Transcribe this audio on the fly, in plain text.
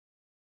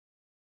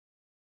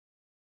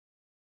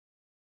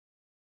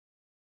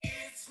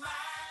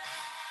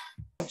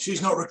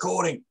She's not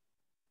recording.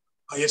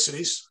 Oh, yes, it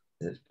is.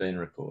 It's been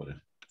recorded.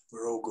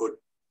 We're all good.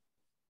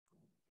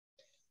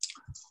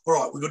 All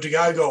right, we're good to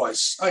go,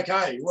 guys.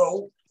 Okay,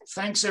 well,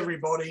 thanks,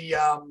 everybody,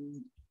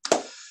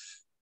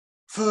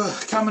 for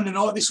coming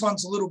tonight. This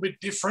one's a little bit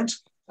different.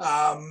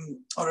 I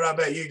don't know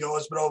about you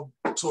guys, but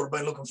I've sort of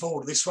been looking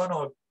forward to this one.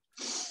 I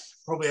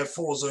probably have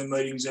 4 Zoom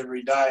meetings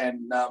every day,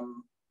 and I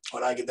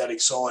don't get that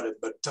excited,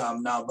 but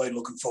no, I've been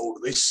looking forward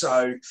to this.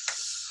 So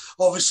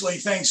obviously,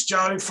 thanks,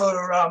 Joe,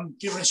 for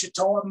giving us your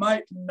time,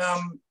 mate. And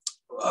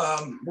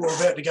we're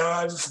about to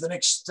go over for the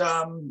next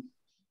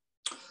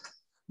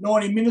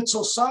 90 minutes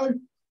or so.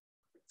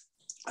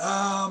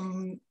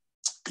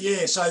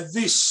 Yeah, so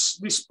this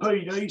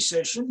PD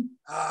session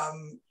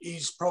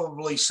is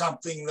probably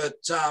something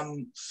that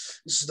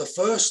this is the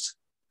first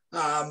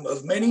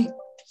of many.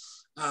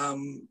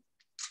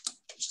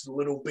 Just a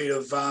little bit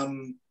of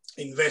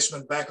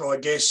investment back, I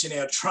guess, in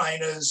our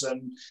trainers,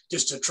 and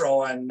just to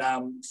try and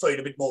feed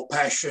a bit more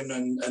passion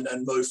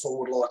and move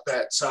forward like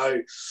that.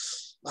 So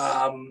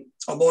I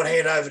might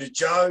hand over to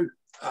Joe,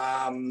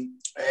 and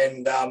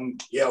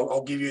yeah,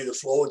 I'll give you the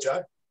floor,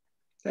 Joe.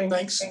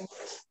 Thanks.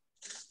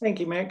 Thank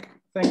you, Mick.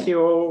 Thank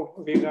you all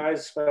of you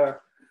guys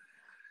for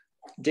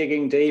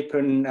digging deep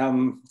and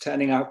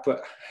turning up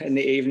in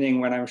the evening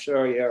when I'm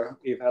sure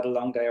you've had a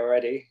long day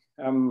already.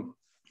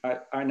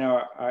 I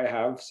know I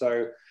have,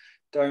 so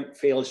don't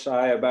feel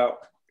shy about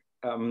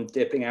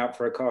dipping out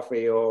for a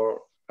coffee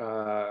or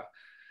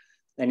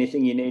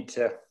anything you need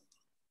to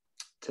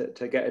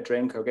get a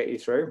drink or get you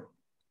through.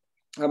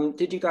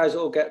 Did you guys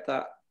all get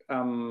that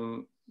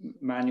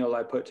manual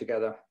I put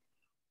together?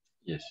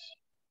 Yes.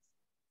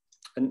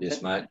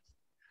 Yes, mate.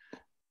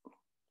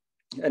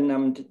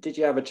 And did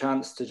you have a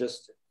chance to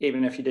just,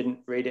 even if you didn't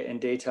read it in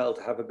detail,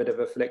 to have a bit of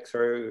a flick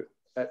through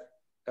at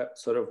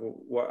sort of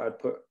what I'd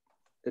put,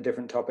 the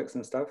different topics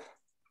and stuff?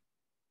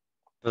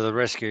 For the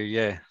rescue,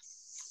 yeah.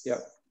 Yep.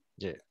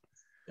 Yeah.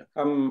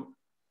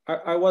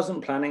 I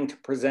wasn't planning to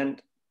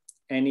present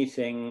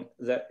anything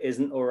that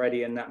isn't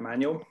already in that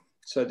manual.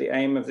 So the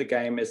aim of the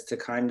game is to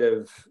kind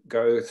of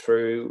go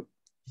through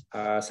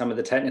some of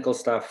the technical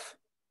stuff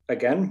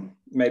again,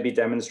 maybe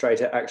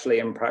demonstrate it actually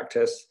in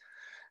practice,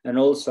 and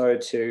also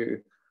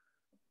to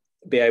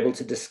be able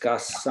to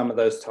discuss some of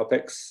those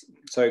topics.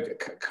 So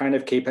kind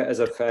of keep it as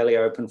a fairly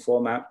open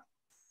format.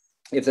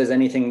 If there's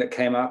anything that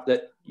came up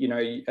that, you know,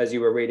 as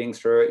you were reading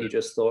through it, you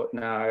just thought,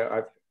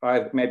 no,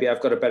 maybe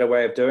I've got a better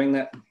way of doing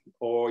that,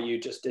 or you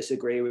just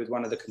disagree with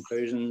one of the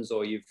conclusions,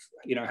 or you've,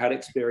 you know, had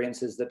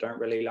experiences that don't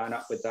really line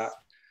up with that,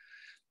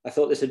 I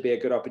thought this would be a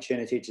good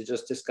opportunity to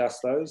just discuss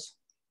those.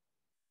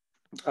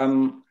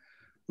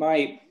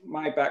 My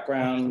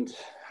background,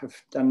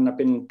 I've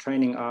been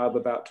training ARB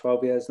about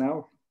 12 years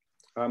now,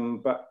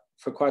 but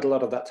for quite a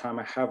lot of that time,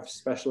 I have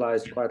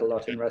specialized quite a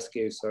lot in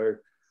rescue. So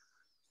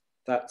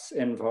that's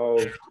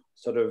involved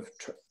sort of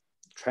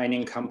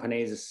training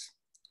companies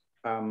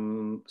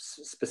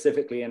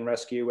specifically in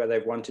rescue where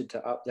they've wanted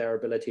to up their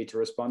ability to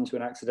respond to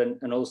an accident,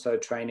 and also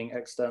training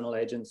external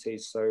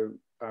agencies. So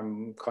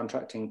I'm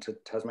contracting to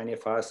Tasmania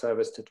Fire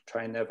Service to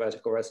train their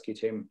vertical rescue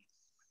team.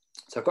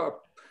 So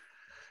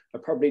I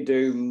probably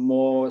do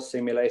more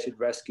simulated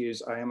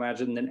rescues, I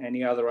imagine, than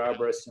any other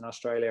arborist in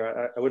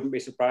Australia. I wouldn't be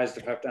surprised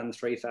if I've done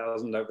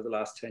 3,000 over the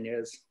last 10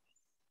 years.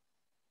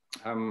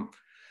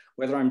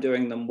 Whether I'm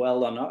doing them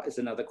well or not is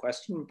another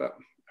question, but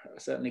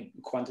certainly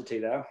quantity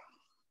there.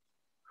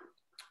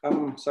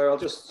 So I'll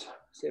just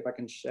see if I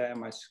can share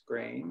my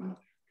screen.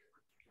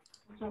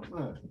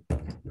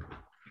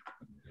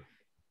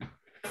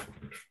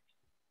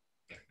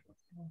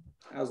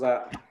 How's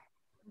that?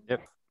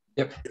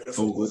 Yep.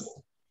 All good.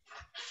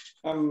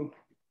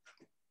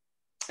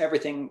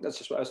 Everything, that's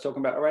just what I was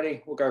talking about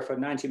already. We'll go for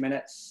 90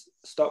 minutes.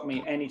 Stop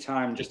me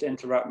anytime, just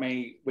interrupt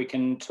me. We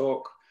can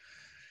talk.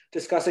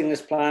 Discussing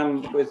this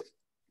plan with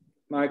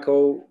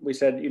Michael, we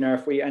said, you know,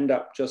 if we end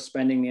up just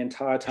spending the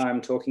entire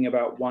time talking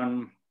about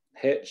one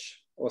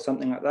hitch or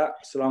something like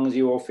that, so long as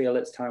you all feel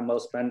it's time well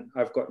spent,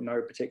 I've got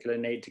no particular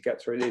need to get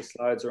through these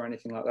slides or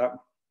anything like that.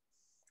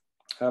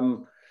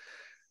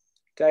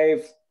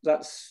 Dave,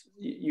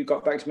 you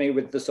got back to me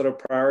with the sort of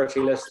priority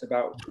list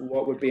about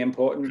what would be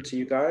important to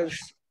you guys.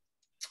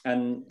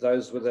 And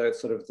those were the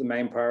sort of the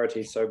main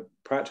priorities. So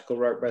practical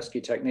rope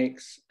rescue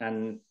techniques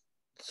and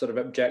sort of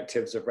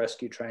objectives of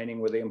rescue training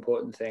were the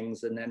important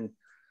things. And then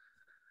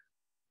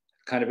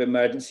kind of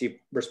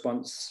emergency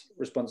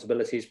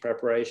responsibilities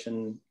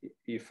preparation,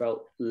 you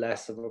felt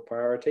less of a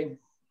priority?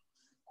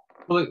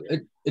 Well,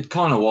 it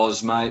kind of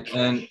was, mate.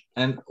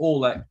 And all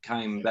that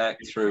came back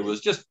through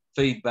was just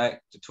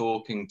feedback to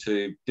talking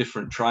to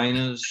different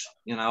trainers,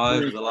 you know,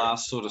 over the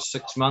last sort of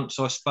 6 months,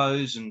 I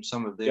suppose, and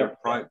some of their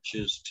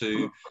approaches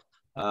to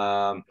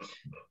the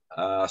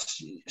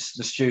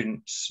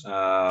students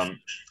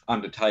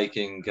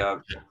undertaking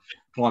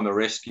climber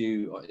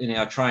rescue in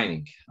our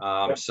training.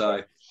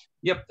 So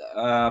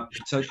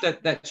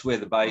that's where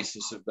the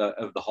basis of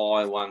the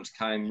higher ones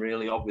came,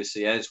 really.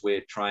 Obviously, as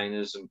we're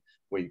trainers and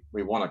we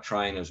want to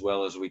train as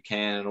well as we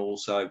can, and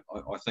also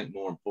I think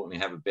more importantly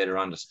have a better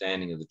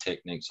understanding of the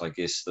techniques, I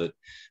guess, that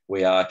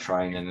we are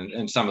training,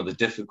 and some of the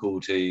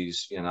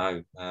difficulties, you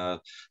know,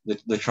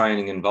 the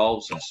training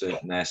involves in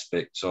certain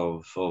aspects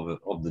of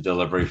the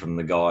delivery from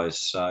the guys.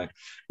 So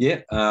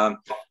yeah,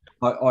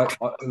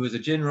 it was a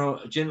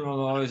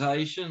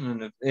generalisation,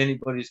 and if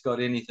anybody's got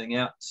anything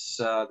else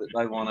that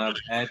they want to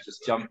add,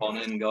 just jump on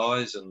in,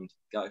 guys, and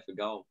go for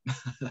gold.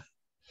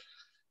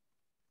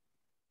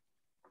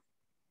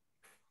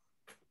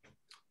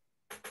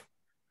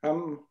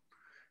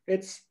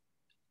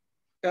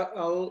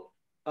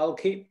 I'll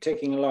keep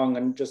ticking along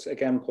and just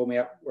again pull me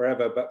up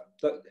wherever, but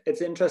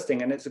it's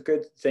interesting, and it's a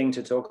good thing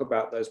to talk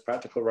about those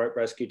practical rope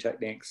rescue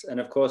techniques. And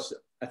of course,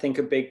 I think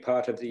a big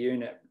part of the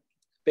unit,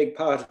 big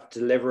part of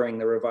delivering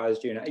the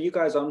revised unit. Are you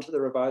guys onto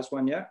the revised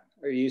one yet?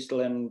 Or are you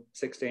still in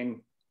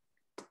 16?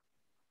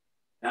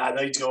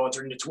 These guys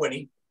are into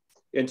 20.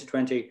 Into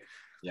 20.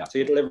 Yeah. So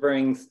you're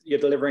delivering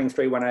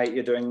 318.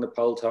 You're doing the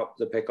pole top,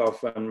 the pick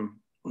off, and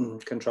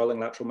controlling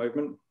lateral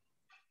movement.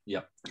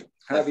 Yeah.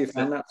 How have you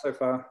found that so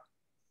far?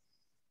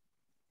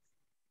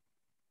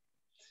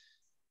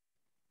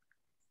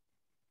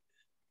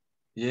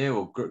 Yeah,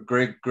 well,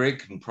 Greg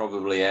can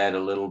probably add a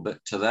little bit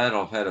to that.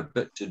 I've had a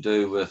bit to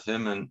do with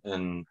him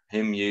and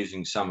him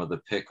using some of the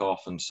pick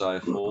off and so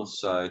forth.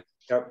 So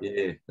yep.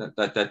 Yeah,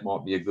 that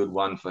might be a good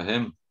one for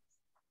him.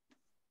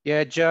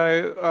 Yeah,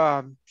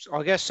 Joe,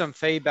 I guess some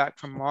feedback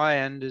from my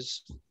end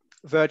is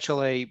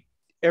virtually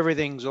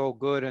everything's all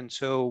good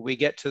until we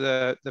get to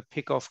the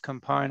pick-off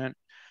component.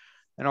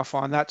 And I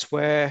find that's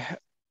where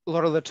a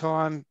lot of the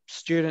time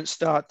students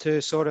start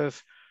to sort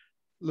of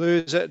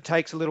lose it. It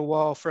takes a little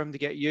while for them to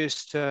get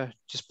used to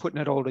just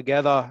putting it all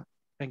together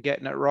and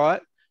getting it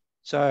right.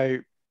 So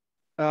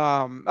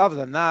other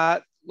than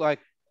that, like,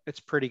 it's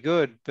pretty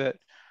good, but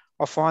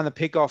I find the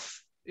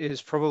pick-off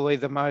is probably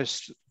the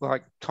most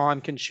like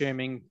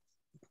time-consuming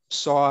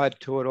side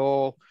to it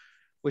all,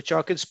 which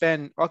I could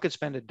spend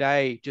a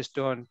day just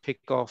doing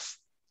pick-off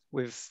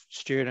with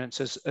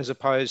students as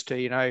opposed to,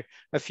 you know,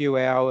 a few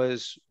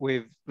hours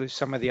with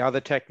some of the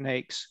other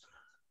techniques.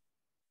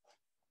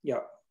 Yeah,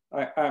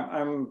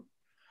 I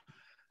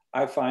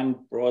find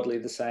broadly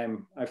the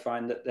same. I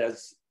find that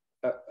there's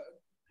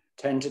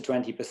 10 to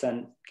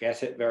 20%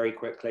 get it very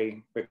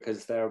quickly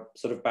because their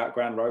sort of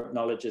background rope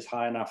knowledge is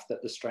high enough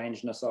that the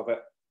strangeness of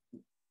it,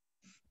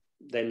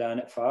 they learn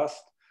it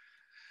fast.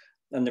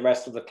 And the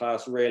rest of the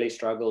class really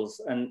struggles.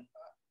 And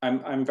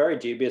I'm very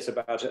dubious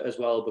about it as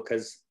well,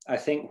 because I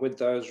think with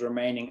those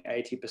remaining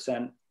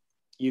 80%,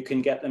 you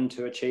can get them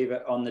to achieve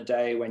it on the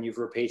day when you've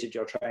repeated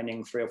your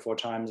training 3 or 4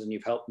 times and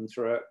you've helped them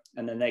through it,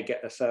 and then they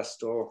get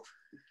assessed, or,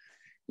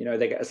 you know,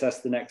 they get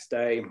assessed the next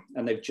day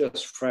and they've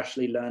just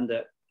freshly learned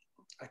it.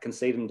 I can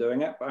see them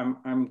doing it, but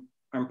I'm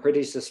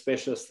pretty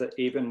suspicious that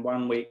even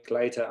 1 week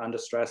later under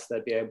stress,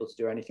 they'd be able to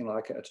do anything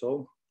like it at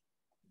all.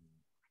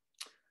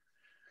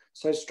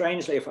 So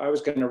strangely, if I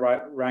was going to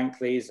rank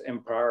these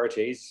in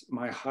priorities,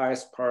 my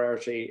highest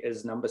priority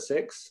is number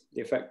 6,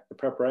 the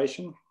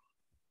preparation.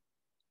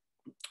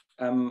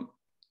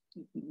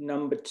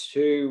 Number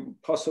 2,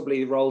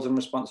 possibly roles and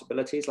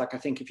responsibilities. Like, I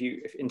think if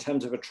in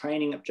terms of a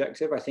training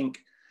objective, I think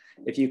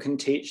if you can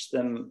teach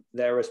them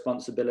their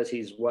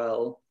responsibilities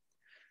well,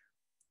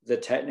 the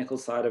technical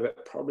side of it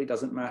probably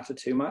doesn't matter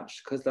too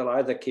much, because they'll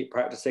either keep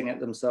practicing it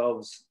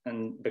themselves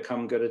and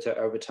become good at it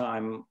over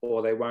time,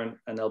 or they won't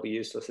and they'll be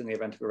useless in the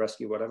event of a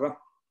rescue, whatever.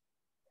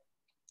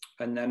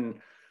 And then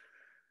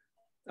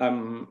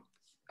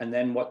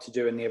what to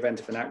do in the event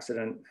of an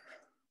accident.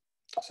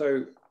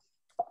 So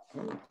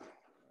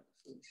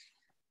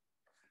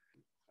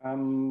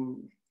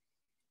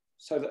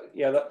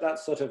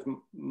that's sort of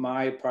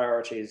my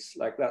priorities.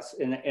 Like, that's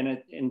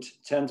in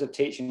terms of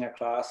teaching a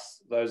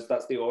class,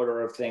 that's the order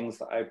of things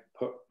that I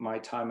put my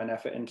time and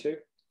effort into.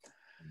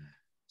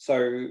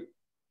 So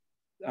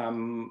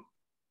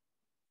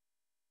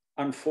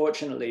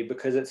unfortunately,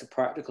 because it's a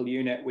practical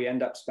unit, we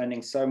end up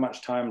spending so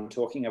much time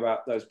talking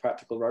about those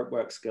practical rope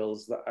work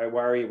skills that I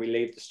worry we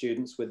leave the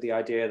students with the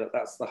idea that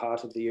that's the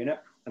heart of the unit,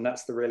 and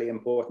that's the really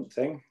important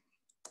thing.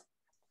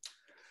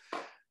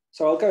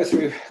 So I'll go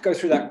through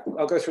that.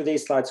 I'll go through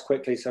these slides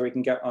quickly so we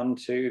can get on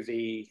to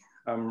the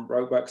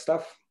rope work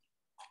stuff.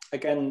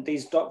 Again,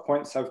 these dot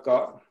points I've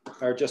got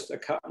are just a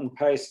cut and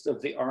paste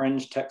of the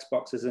orange text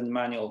boxes in the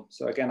manual.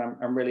 So again,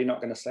 I'm really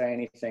not going to say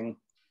anything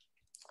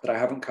that I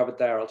haven't covered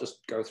there. I'll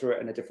just go through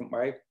it in a different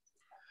way.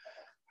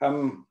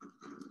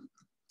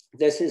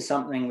 This is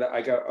something that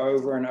I go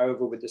over and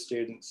over with the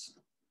students.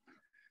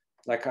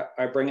 Like,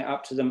 I bring it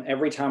up to them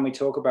every time we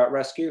talk about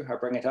rescue. I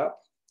bring it up.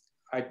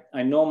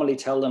 I normally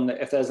tell them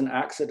that if there's an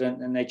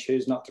accident and they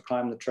choose not to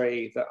climb the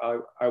tree, that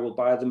I will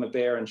buy them a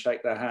beer and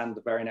shake their hand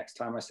the very next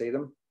time I see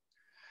them.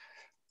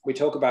 We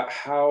talk about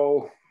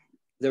how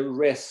the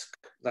risk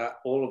that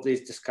all of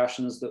these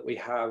discussions that we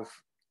have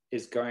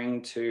is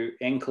going to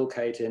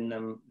inculcate in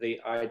them the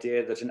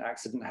idea that an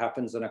accident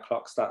happens and a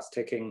clock starts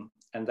ticking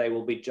and they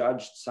will be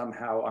judged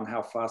somehow on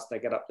how fast they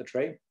get up the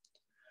tree.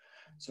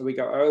 So we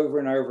go over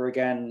and over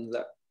again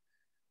that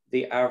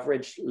the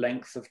average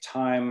length of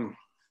time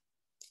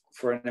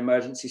for an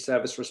emergency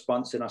service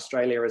response in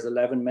Australia is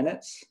 11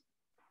 minutes,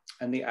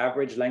 and the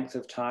average length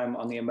of time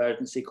on the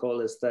emergency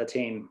call is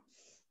 13.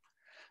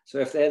 So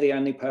if they're the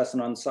only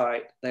person on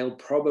site, they'll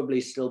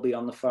probably still be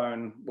on the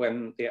phone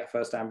when the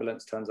first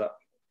ambulance turns up.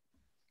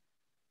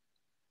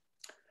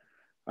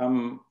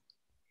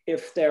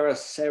 If there are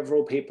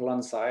several people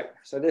on site,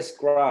 so this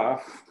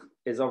graph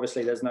is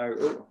obviously, there's no,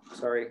 oh,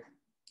 sorry.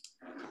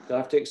 You'll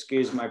have to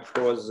excuse my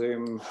poor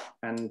Zoom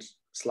and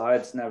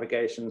slides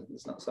navigation.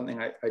 It's not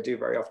something I do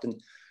very often.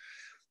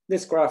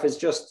 This graph is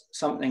just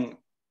something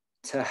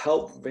to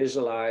help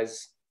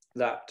visualize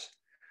that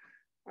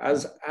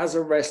as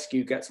a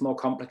rescue gets more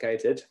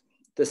complicated,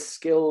 the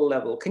skill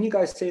level, can you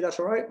guys see that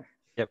all right?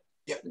 Yep.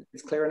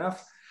 It's clear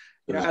enough?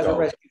 You know, as a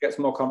rescue gets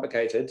more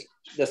complicated,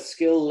 the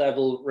skill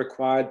level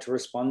required to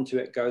respond to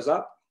it goes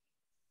up.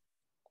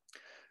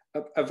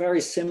 A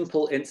very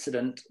simple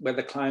incident where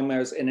the climber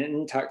is in an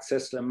intact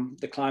system,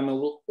 the climber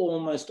will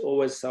almost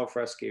always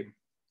self-rescue.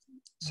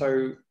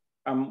 So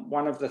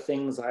one of the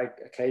things I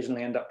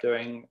occasionally end up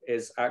doing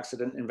is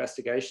accident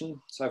investigation.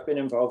 So I've been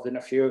involved in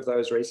a few of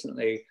those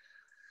recently.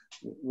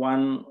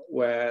 One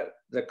where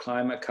the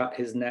climber cut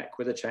his neck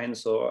with a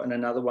chainsaw, and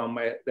another one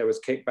where there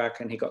was kickback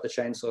and he got the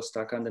chainsaw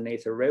stuck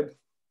underneath a rib.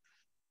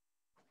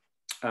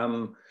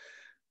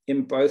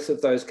 In both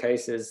of those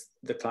cases,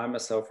 the climber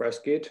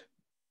self-rescued.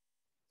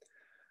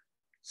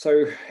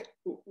 So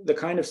the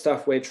kind of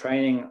stuff we're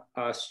training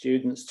our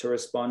students to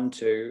respond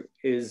to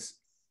is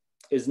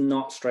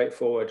not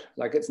straightforward.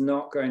 Like, it's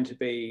not going to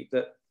be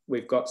that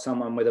we've got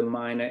someone with a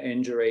minor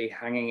injury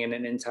hanging in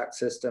an intact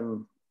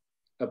system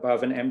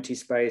above an empty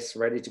space,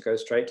 ready to go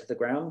straight to the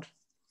ground.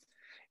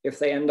 If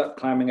they end up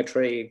climbing a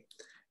tree,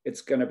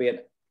 it's going to be an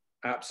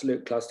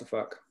absolute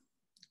clusterfuck.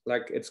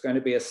 Like, it's going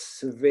to be a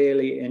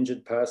severely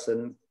injured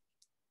person,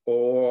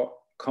 or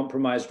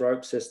compromised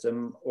rope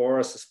system, or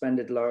a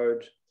suspended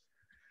load,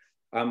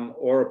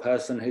 or a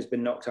person who's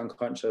been knocked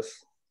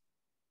unconscious,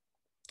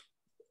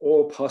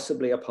 or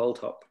possibly a pole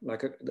top.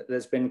 Like,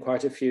 there's been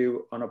quite a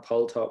few on a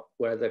pole top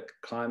where the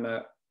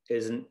climber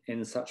isn't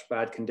in such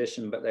bad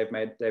condition, but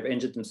they've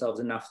injured themselves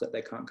enough that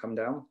they can't come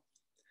down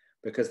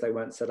because they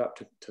weren't set up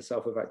to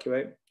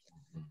self-evacuate.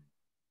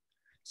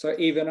 So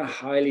even a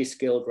highly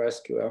skilled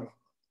rescuer,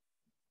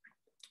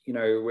 you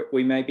know,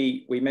 we may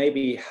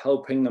be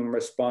helping them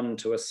respond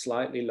to a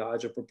slightly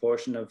larger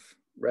proportion of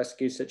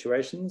rescue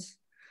situations,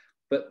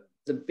 but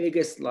the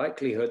biggest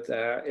likelihood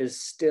there is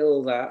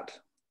still that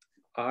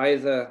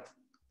either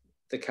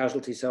the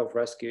casualty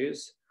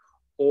self-rescues,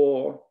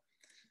 or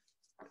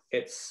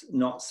it's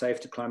not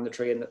safe to climb the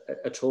tree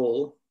at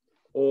all,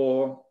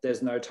 or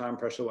there's no time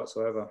pressure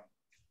whatsoever.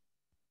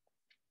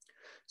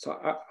 So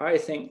I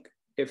think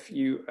if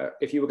you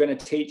were going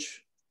to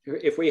teach,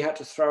 if we had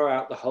to throw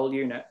out the whole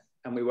unit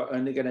and we were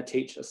only going to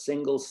teach a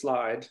single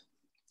slide,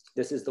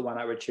 this is the one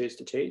I would choose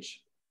to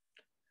teach.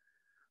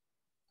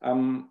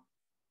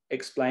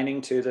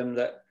 Explaining to them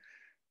that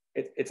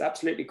it's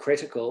absolutely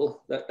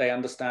critical that they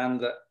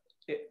understand that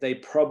they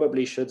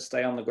probably should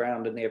stay on the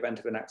ground in the event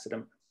of an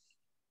accident.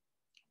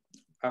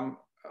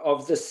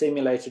 Of the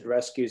simulated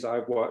rescues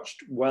I've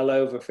watched, well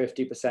over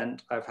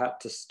 50% I've had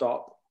to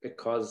stop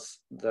because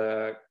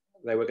they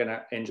were going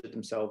to injure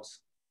themselves.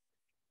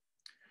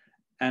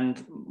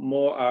 And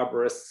more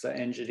arborists are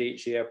injured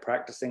each year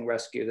practicing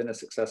rescue than are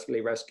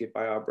successfully rescued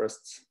by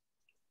arborists.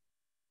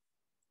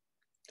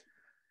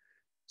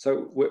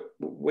 So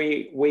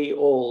we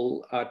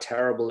all are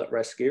terrible at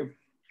rescue,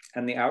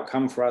 and the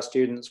outcome for our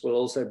students will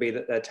also be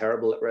that they're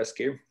terrible at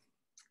rescue.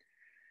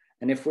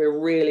 And if we're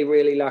really,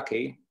 really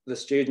lucky, the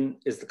student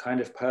is the kind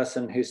of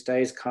person who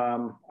stays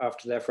calm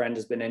after their friend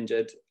has been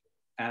injured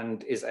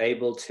and is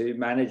able to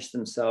manage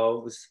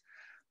themselves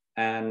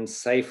and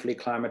safely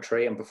climb a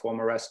tree and perform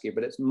a rescue.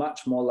 But it's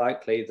much more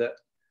likely that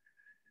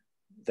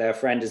their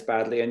friend is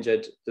badly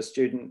injured. The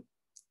student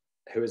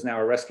who is now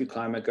a rescue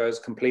climber goes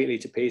completely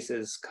to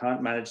pieces,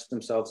 can't manage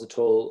themselves at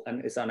all,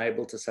 and is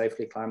unable to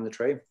safely climb the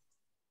tree.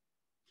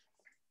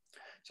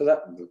 So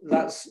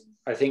that's,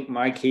 I think,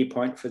 my key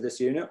point for this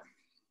unit.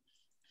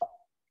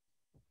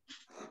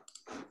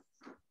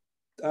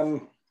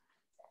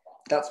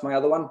 That's my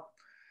other one.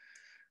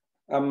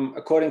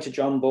 According to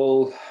John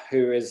Ball,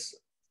 who is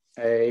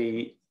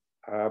a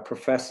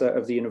professor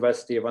of the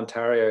University of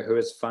Ontario, who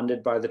is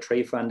funded by the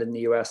Tree Fund in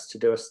the US to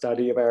do a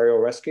study of aerial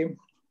rescue.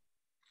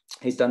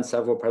 He's done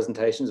several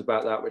presentations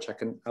about that, which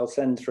I'll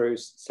send through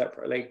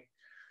separately.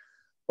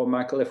 Or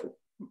Michael,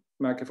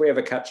 Mark, if we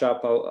ever catch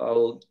up,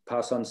 I'll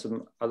pass on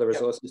some other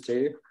resources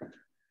to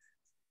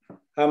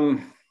you.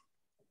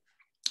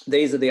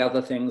 These are the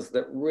other things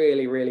that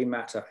really, really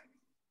matter.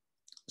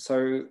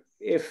 So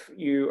if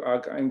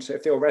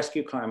your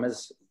rescue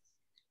climbers,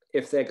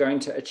 if they're going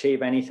to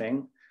achieve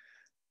anything,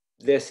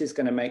 this is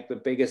going to make the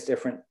biggest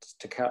difference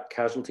to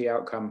casualty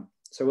outcome.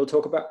 So we'll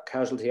talk about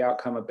casualty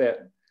outcome a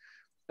bit.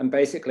 And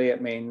basically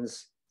it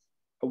means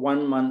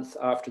 1 month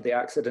after the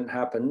accident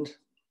happened,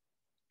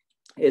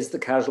 is the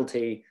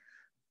casualty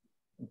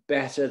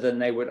better than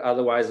they would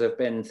otherwise have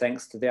been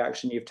thanks to the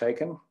action you've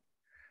taken?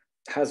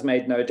 has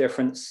made no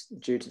difference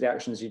due to the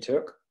actions you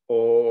took,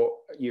 or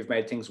you've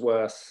made things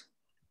worse.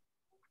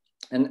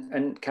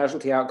 And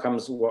casualty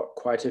outcomes, what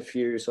quite a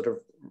few sort of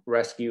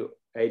rescue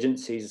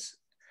agencies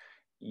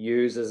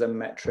use as a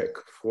metric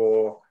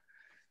for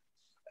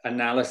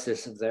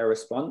analysis of their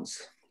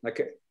response. Like,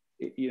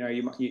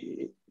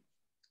 it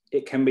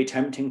can be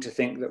tempting to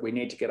think that we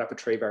need to get up a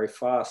tree very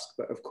fast,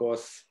 but of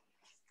course,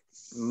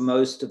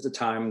 most of the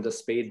time, the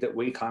speed that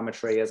we climb a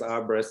tree as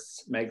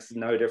arborists makes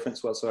no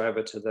difference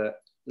whatsoever to the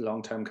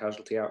long-term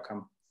casualty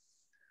outcome.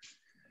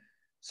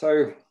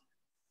 So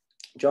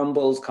John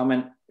Bull's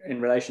comment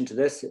in relation to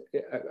this,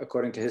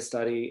 according to his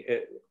study,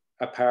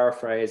 a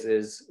paraphrase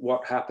is,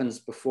 what happens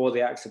before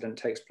the accident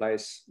takes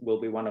place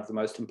will be one of the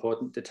most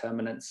important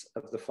determinants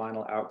of the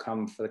final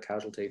outcome for the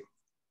casualty.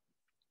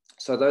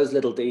 So those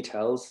little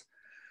details,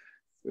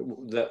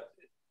 that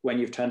when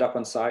you've turned up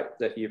on site,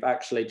 that you've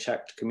actually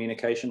checked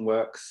communication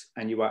works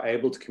and you are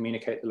able to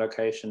communicate the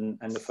location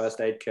and the first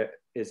aid kit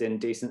is in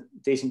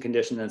decent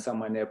condition and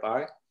somewhere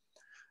nearby,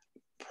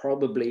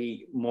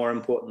 probably more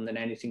important than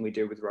anything we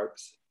do with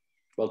ropes.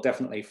 Well,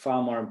 definitely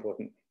far more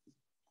important.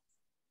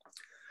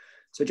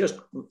 So just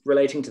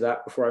relating to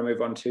that before I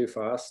move on too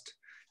fast,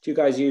 do you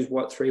guys use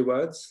what 3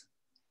 words?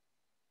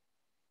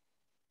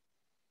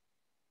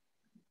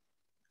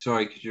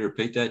 Sorry, could you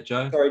repeat that,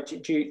 Joe? Sorry,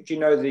 do you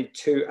know the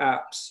 2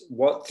 apps,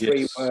 What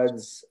 3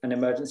 Words and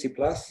Emergency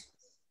Plus?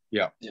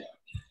 Yeah.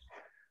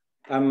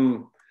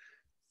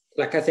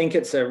 Like, I think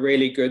it's a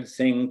really good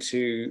thing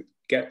to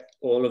get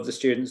all of the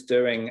students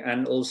doing,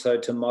 and also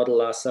to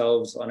model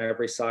ourselves on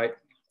every site,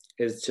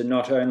 is to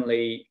not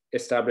only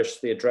establish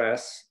the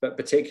address, but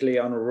particularly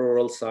on a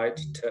rural site,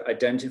 to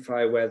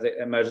identify where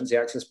the emergency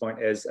access point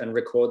is and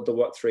record the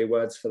what 3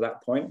 words for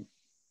that point.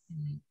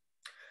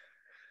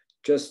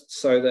 Just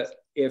so that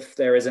if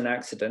there is an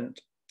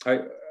accident,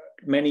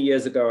 many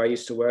years ago, I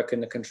used to work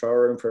in the control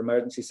room for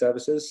emergency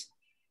services.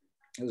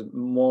 There's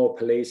more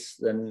police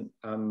than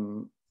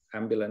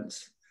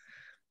ambulance.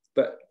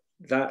 But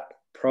that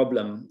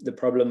problem, the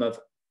problem of,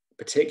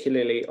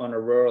 particularly on a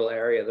rural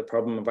area, the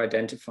problem of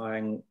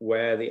identifying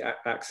where the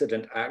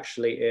accident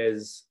actually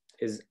is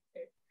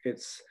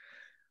it's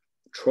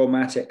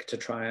traumatic to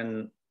try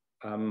and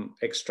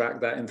extract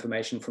that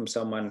information from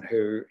someone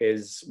who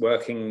is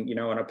working,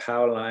 on a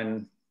power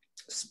line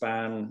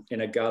span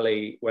in a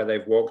gully where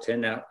they've walked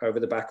in over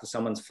the back of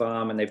someone's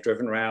farm and they've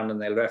driven around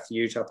and they left the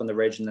ute up on the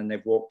ridge and then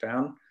they've walked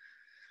down.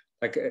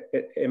 Like,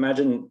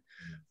 imagine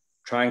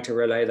trying to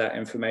relay that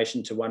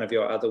information to one of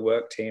your other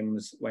work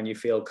teams when you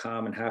feel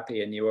calm and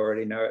happy and you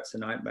already know it's a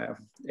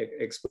nightmare,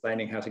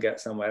 explaining how to get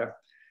somewhere.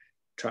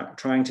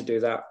 Trying to do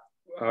that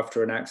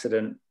after an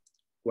accident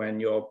when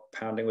you're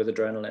pounding with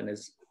adrenaline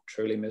is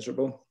truly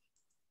miserable.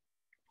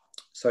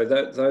 So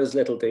those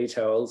little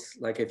details,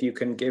 like if you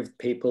can give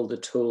people the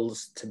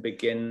tools to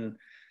begin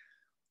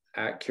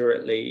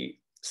accurately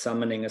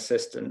summoning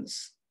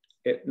assistance,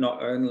 it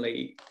not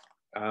only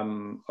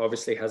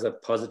obviously has a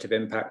positive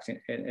impact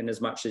in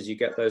as much as you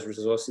get those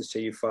resources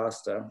to you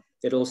faster,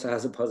 it also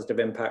has a positive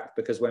impact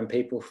because when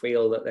people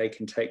feel that they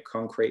can take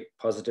concrete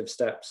positive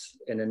steps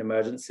in an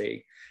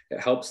emergency, it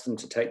helps them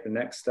to take the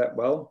next step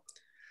well.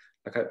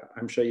 Like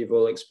I'm sure you've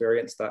all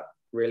experienced that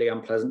really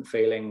unpleasant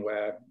feeling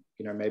where,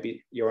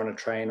 maybe you're on a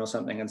train or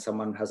something and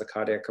someone has a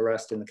cardiac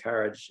arrest in the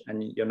carriage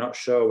and you're not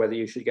sure whether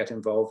you should get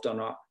involved or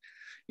not.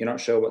 You're not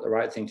sure what the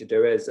right thing to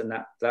do is. And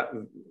that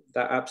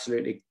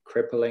absolutely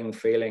crippling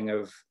feeling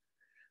of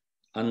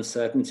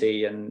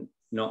uncertainty and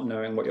not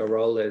knowing what your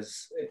role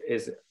is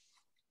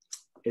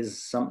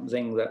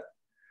something that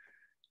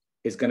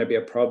is going to be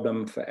a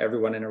problem for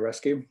everyone in a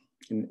rescue,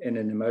 in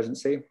an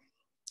emergency.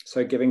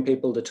 So giving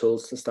people the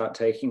tools to start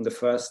taking the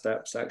first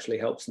steps actually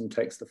helps them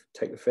take the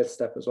 5th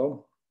step as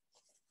well.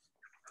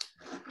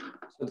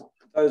 So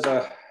those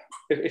are,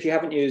 if you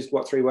haven't used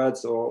What 3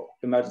 Words or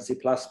Emergency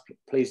Plus,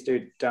 please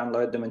do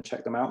download them and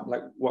check them out.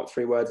 Like What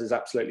 3 Words is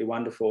absolutely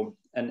wonderful,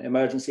 and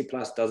Emergency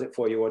Plus does it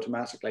for you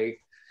automatically,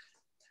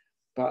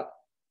 but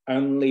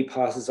only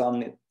passes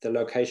on the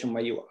location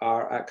where you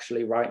are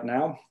actually right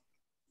now.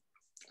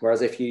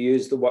 Whereas if you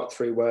use the What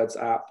 3 Words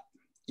app,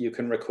 you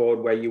can record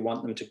where you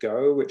want them to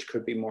go, which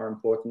could be more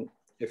important.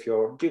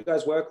 Do you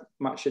guys work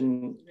much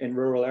in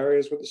rural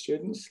areas with the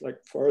students,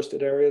 like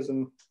forested areas?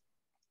 And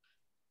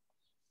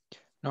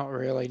Not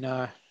really,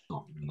 no.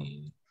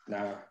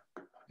 no.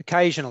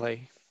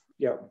 Occasionally.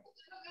 Yeah.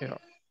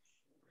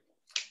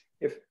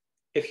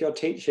 If you're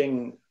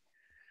teaching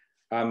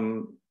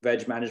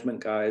veg management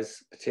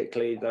guys,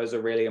 particularly, those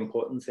are really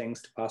important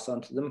things to pass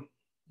on to them.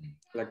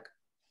 Like,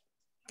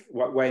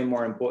 way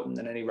more important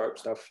than any rope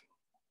stuff.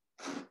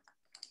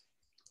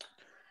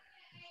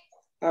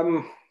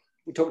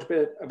 We talked a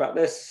bit about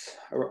this.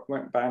 I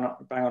won't bang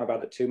on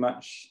about it too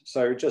much.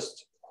 So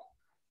just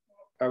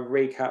a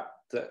recap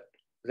that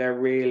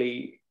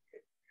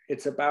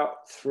it's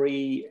about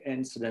 3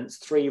 incidents,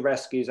 3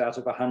 rescues out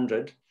of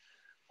 100.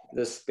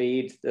 The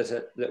speed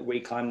that we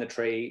climb the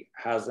tree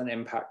has an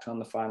impact on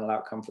the final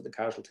outcome for the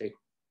casualty.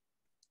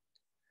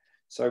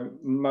 So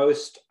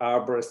most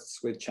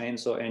arborists with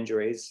chainsaw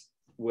injuries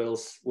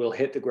will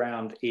hit the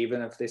ground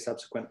even if they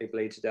subsequently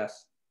bleed to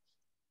death.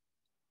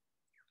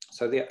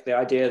 So the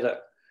idea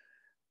that,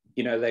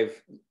 you know,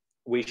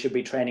 we should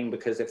be training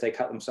because if they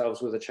cut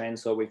themselves with a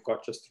chainsaw, we've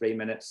got just 3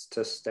 minutes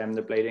to stem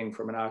the bleeding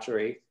from an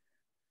artery,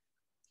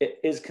 it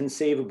is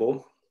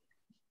conceivable.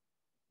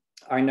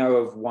 I know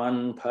of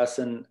one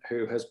person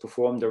who has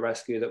performed a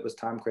rescue that was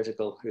time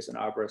critical, who's an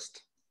arborist,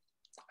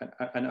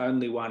 and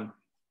only one.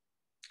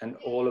 And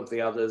all of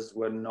the others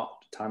were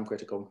not time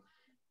critical.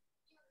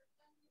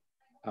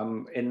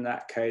 In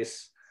that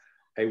case,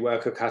 a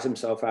worker cut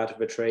himself out of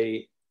a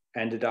tree,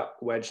 ended up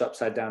wedged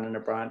upside down in a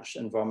branch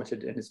and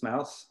vomited in his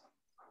mouth.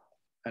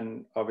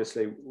 And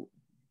obviously,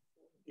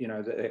 you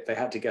know, they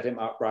had to get him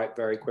upright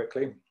very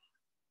quickly.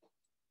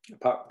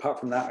 Apart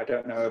from that, I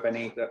don't know of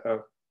any that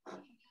are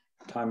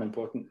time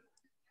important.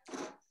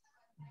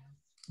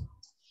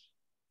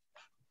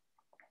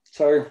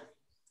 So,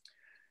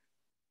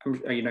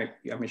 you know,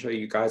 I'm sure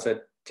you guys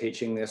are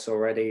teaching this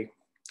already.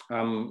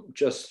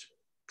 Just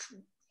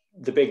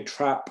the big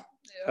trap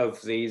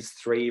of these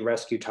 3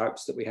 rescue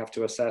types that we have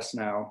to assess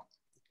now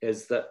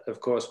is that, of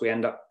course, we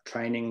end up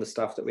training the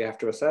stuff that we have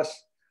to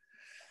assess.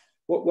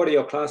 What are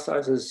your class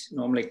sizes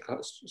normally,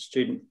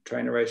 student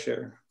trainer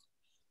ratio?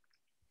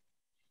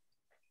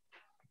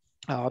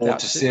 About 4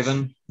 to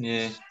 7,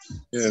 yeah.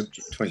 Yeah,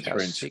 23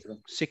 and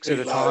 6 at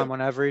a time on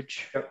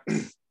average. Yep.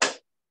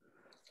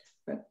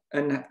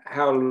 And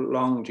how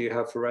long do you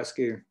have for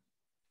rescue?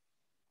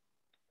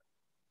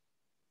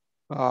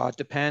 It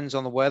depends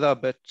on the weather,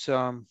 but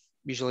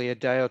usually a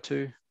day or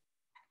 2.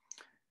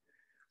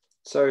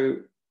 So,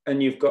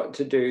 and you've got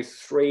to do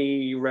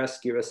 3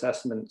 rescue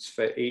assessments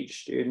for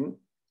each student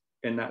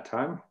in that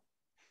time.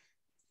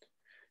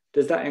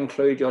 Does that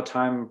include your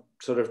time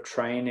sort of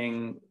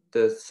training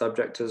the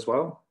subject as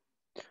well?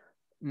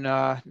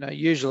 No,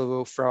 usually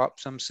we'll throw up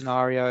some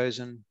scenarios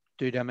and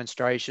do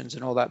demonstrations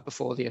and all that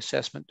before the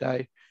assessment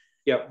day.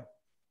 Yep.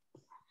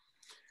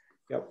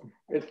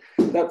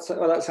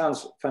 That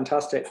sounds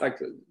fantastic. Like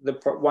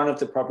one of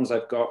the problems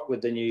I've got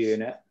with the new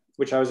unit,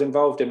 which I was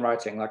involved in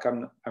writing, like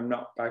I'm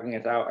not backing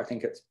it out, I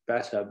think it's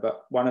better,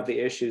 but one of the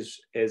issues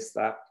is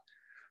that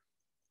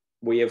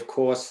we of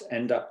course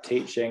end up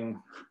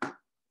teaching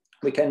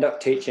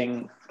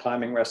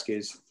climbing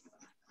rescues.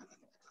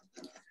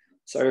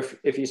 So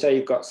if you say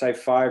you've got, say,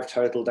 5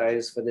 total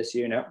days for this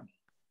unit,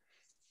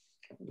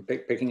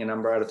 picking a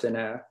number out of thin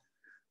air,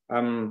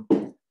 and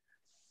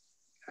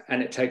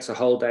it takes a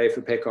whole day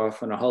for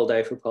pick-off and a whole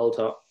day for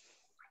pole-top,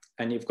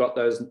 and you've got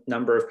those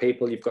number of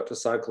people you've got to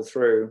cycle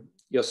through,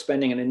 you're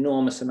spending an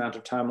enormous amount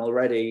of time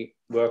already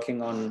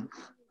working on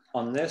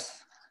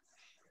this.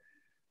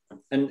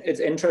 And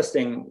it's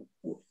interesting,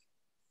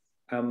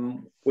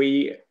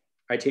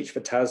 I teach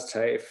for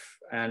TASTAFE,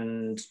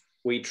 and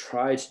we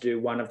try to do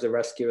one of the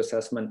rescue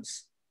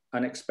assessments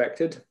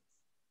unexpected.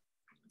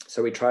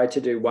 So we try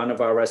to do one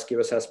of our rescue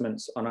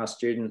assessments on our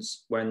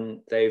students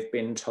when they've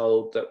been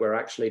told that we're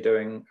actually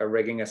doing a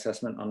rigging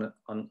assessment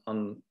on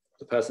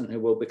the person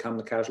who will become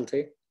the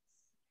casualty.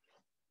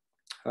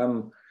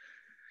 And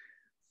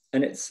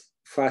it's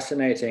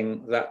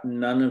fascinating that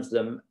none of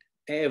them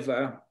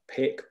ever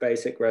pick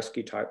basic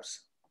rescue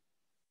types.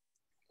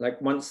 Like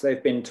once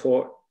they've been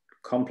taught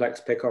complex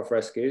pick-off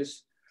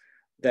rescues,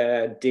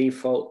 their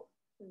default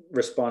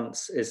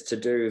response is to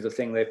do the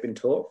thing they've been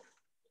taught.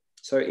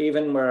 So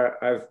even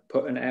where I've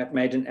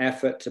made an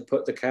effort to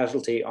put the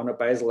casualty on a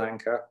basal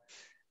anchor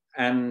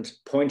and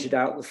pointed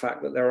out the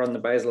fact that they're on the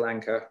basal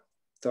anchor,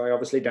 so I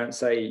obviously don't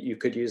say you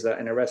could use that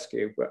in a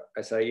rescue, but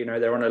I say, you know,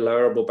 they're on a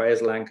lowerable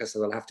basal anchor, so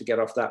they'll have to get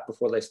off that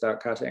before they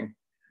start cutting.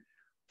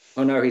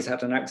 Oh no, he's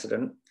had an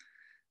accident.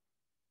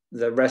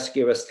 The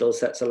rescuer still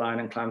sets a line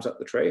and climbs up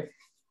the tree.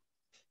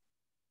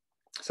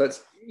 So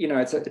it's, you know,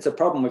 it's a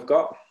problem we've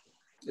got.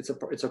 It's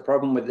a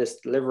problem with this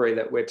delivery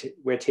that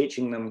we're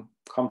teaching them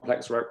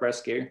complex rope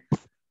rescue,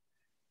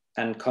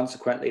 and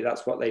consequently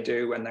that's what they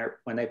do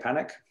when they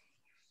panic.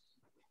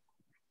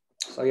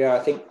 So yeah, I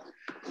think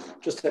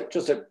just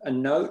a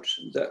note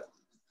that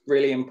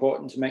really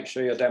important to make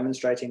sure you're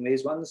demonstrating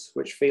these ones,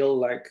 which feel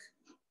like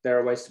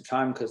they're a waste of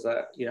time because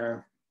you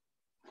know,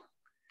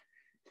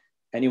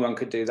 anyone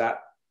could do that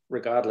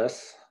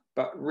regardless,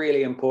 but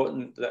really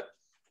important that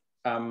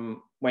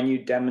when you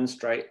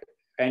demonstrate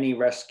any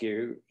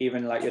rescue,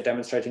 even like you're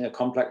demonstrating a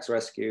complex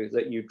rescue,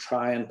 that you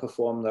try and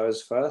perform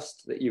those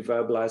first, that you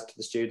verbalize to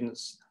the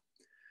students.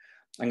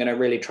 I'm going to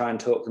really try and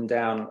talk them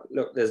down.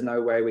 Look, there's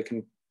no way we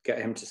can get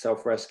him to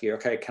self-rescue.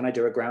 Okay, can I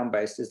do a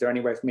ground-based? Is there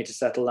any way for me to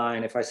set a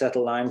line? If I set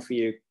a line for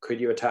you,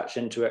 could you attach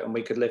into it and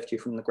we could lift you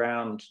from the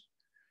ground?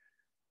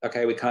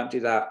 Okay, we can't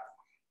do that.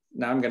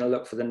 Now I'm going to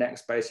look for the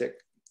next basic,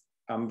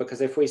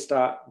 because if we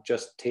start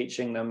just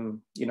teaching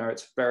them, you know,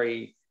 it's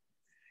very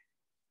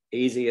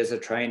easy as a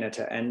trainer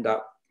to end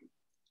up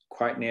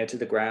quite near to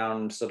the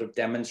ground, sort of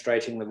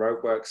demonstrating the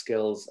rope work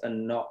skills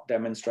and not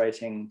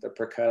demonstrating the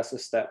precursor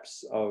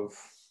steps of,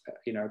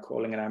 you know,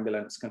 calling an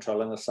ambulance,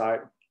 controlling the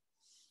site.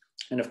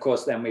 And of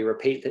course, then we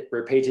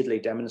repeatedly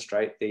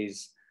demonstrate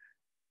these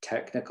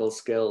technical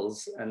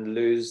skills and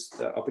lose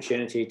the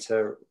opportunity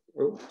to,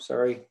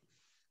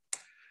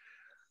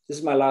 This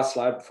is my last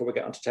slide before we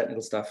get onto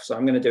technical stuff. So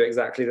I'm going to do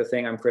exactly the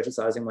thing I'm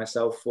criticizing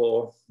myself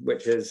for,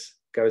 which is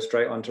go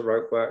straight onto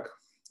rope work.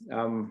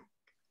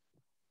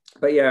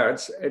 But yeah,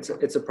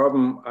 it's a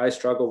problem I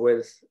struggle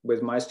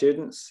with my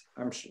students.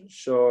 I'm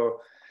sure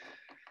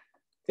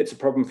it's a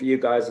problem for you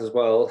guys as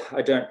well.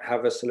 I don't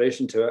have a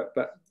solution to it,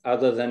 but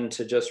other than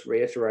to just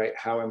reiterate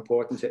how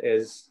important it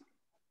is,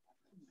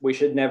 we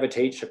should never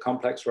teach a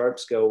complex rope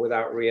skill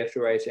without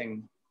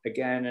reiterating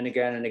again and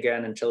again and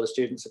again until the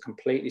students are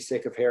completely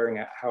sick of hearing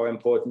it, how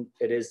important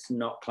it is to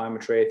not climb a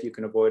tree if you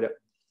can avoid it.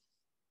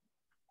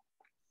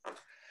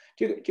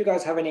 Do you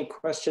guys have any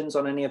questions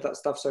on any of that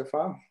stuff so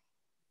far?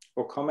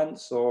 Or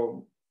comments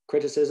or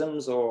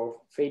criticisms or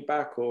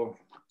feedback or?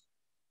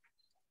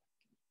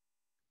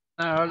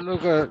 No,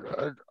 look,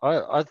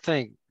 I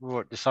think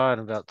what you're saying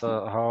about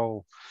the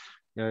whole,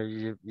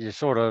 you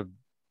sort of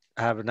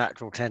have a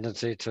natural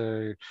tendency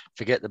to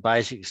forget the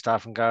basic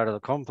stuff and go to the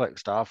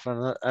complex stuff.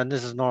 And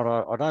this is not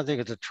I don't think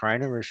it's a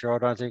trainer issue. I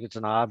don't think it's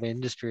an ARB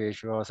industry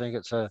issue. I think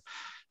it's a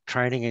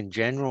training in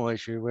general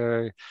issue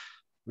where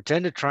we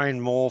tend to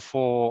train more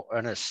for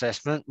an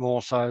assessment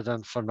more so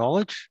than for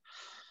knowledge.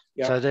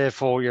 Yep. So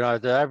therefore,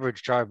 the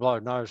average Joe Blow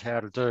knows how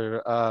to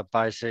do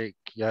basic,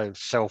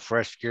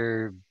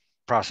 self-rescue,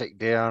 prussic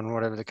down,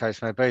 whatever the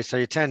case may be. So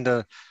you tend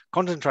to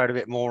concentrate a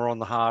bit more on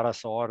the harder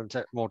side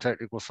and more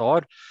technical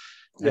side.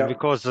 Yep. And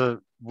because the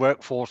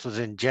workforces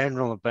in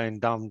general have been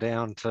dumbed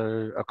down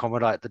to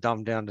accommodate the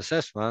dumbed down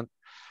assessment,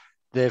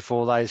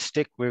 therefore they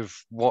stick with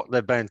what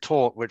they've been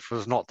taught, which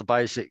was not the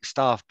basic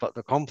stuff, but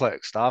the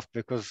complex stuff,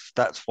 because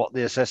that's what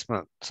the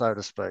assessment, so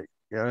to speak.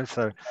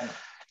 So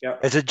yep.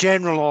 It's a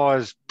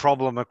generalised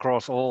problem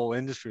across all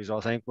industries, I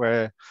think,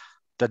 where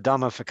the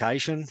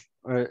dumbification,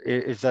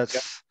 if that's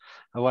yep.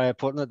 a way of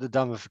putting it, the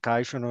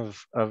dumbification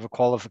of a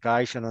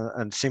qualification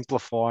and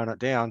simplifying it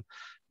down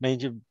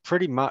means you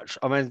pretty much,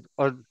 I've been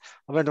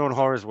doing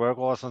high-risk work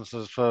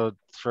licenses for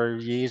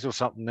 3 years or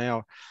something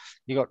now.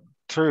 You got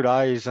 2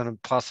 days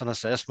and plus an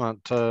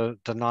assessment to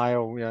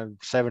nail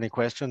 70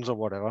 questions or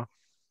whatever.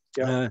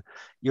 Yep.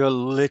 You're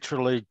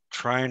literally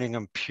training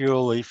them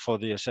purely for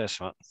the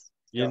assessment.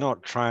 You're yep.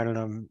 not training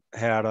them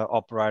how to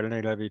operate an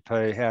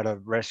EWP, how to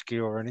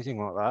rescue or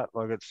anything like that.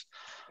 Like, it's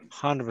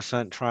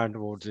 100% trained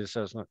towards the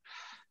assessment.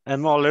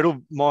 And my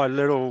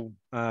little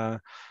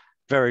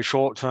very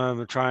short term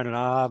of training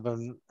ARB,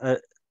 and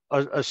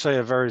I see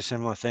a very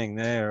similar thing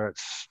there.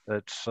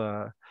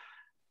 And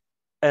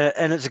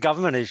it's a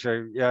government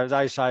issue.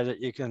 They say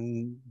that you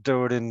can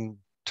do it in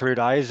 2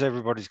 days.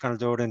 Everybody's going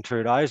to do it in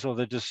 2 days, or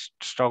they just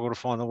struggle to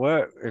find the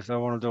work if they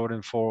want to do it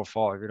in 4 or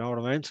 5. You know what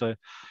I mean? So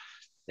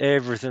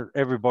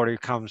everybody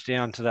comes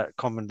down to that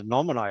common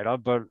denominator,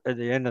 but at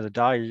the end of the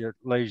day, it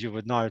leaves you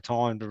with no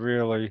time to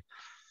really,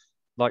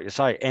 like you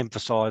say,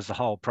 emphasize the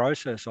whole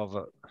process of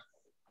it.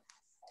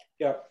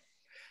 Yeah,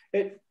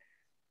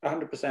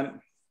 100%.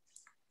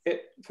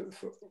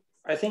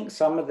 I think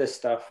some of this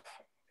stuff,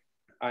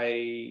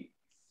 I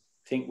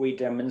think we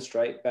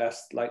demonstrate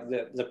best, like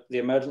the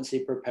emergency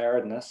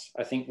preparedness,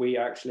 I think we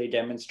actually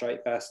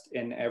demonstrate best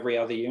in every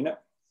other unit,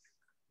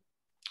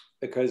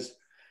 because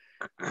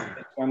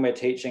when we're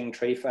teaching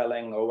tree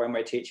felling or when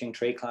we're teaching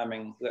tree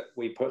climbing, that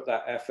we put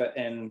that effort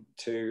in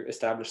to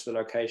establish the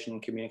location,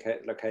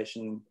 communicate the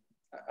location,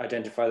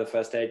 identify the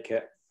first aid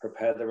kit,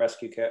 prepare the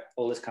rescue kit,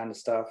 all this kind of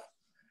stuff.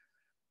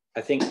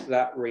 I think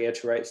that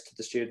reiterates to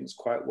the students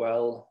quite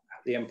well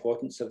the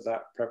importance of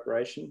that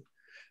preparation.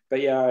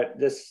 But yeah,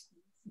 this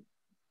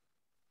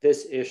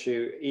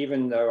issue,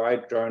 even though I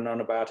drone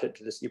on about it,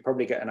 you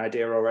probably get an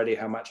idea already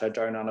how much I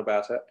drone on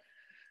about it.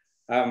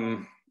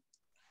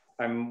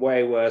 I'm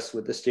way worse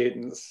with the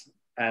students,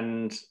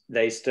 and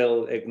they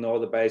still ignore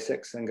the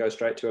basics and go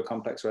straight to a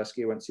complex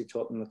rescue once you've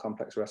taught them the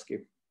complex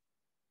rescue.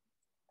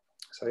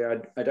 So yeah,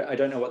 I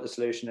don't know what the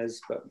solution is,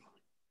 but.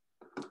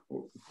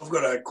 I've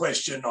got a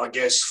question, I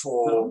guess,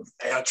 for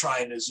our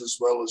trainers as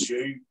well as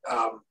you,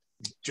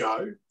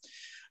 Joe.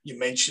 You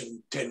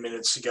mentioned 10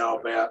 minutes ago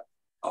about,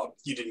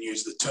 you didn't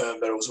use the term,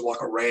 but it was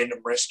like a random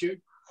rescue.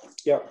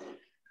 Yep.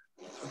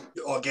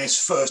 I guess,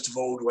 first of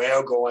all, to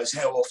our guys,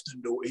 how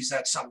often is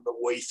that something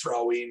that we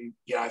throw in,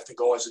 if the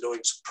guys are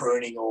doing some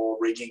pruning or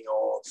rigging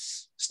or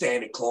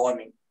standard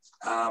climbing,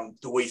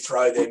 do we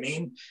throw them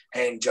in?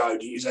 And Joe,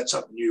 is that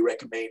something you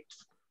recommend?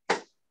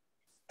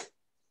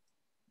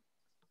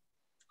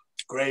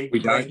 Greg? We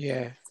don't.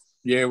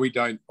 Yeah, we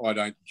don't. I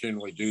don't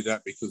generally do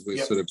that because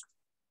we've sort of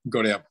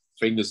got our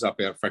fingers up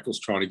our freckles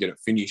trying to get it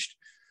finished,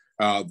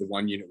 the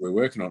one unit we're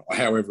working on.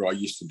 However, I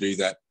used to do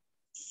that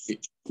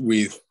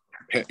with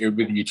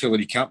the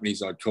utility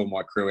companies. I'd call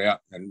my crew out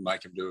and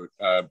make them do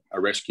a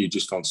rescue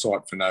just on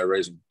site for no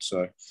reason.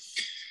 So,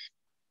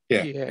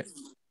 yeah.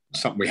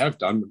 Something we have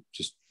done, but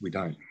just we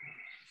don't.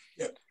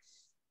 Yep.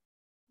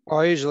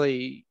 I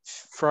usually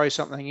throw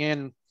something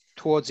in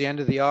towards the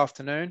end of the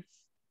afternoon,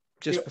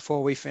 just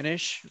before we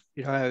finish.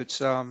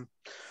 It's and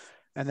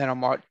then I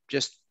might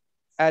just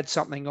add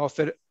something off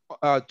it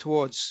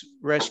towards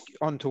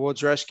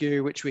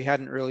rescue, which we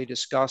hadn't really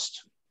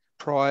discussed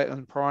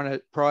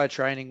prior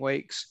training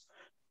weeks.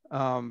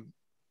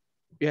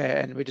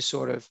 and we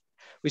sort of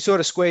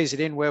squeeze it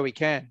in where we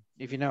can,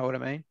 if you know what I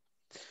mean.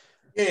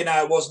 Yeah,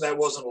 no, that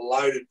wasn't a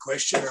loaded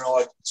question,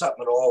 and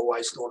something that I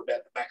always thought about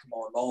in the back of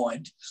my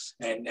mind.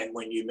 And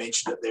when you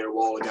mentioned it there a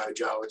while ago,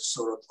 Joe, it's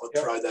sort of I'd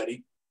throw that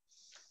in.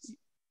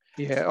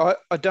 Yeah,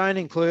 I don't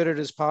include it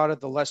as part of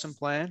the lesson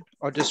plan.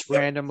 I just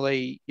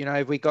randomly,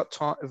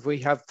 if we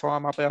have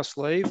time up our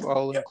sleeve,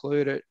 I'll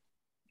include it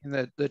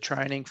in the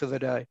training for the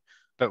day.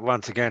 But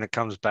once again, it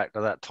comes back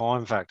to that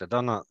time factor,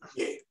 doesn't it?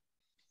 Yeah.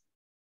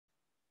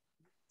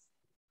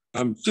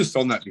 Just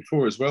on that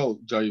before as well,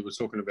 Joe, you were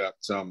talking about,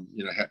 I don't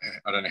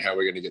know how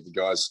we're going to get the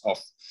guys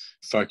off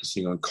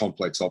focusing on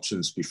complex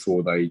options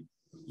before they,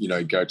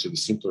 go to the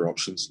simpler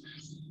options.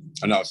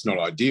 I know it's not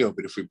ideal,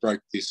 but if we broke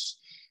this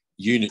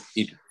unit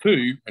into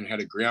two and had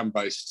a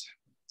ground-based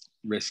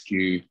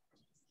rescue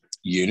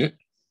unit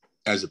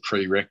as a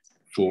prereq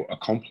for a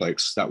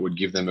complex, that would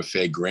give them a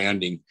fair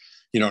grounding.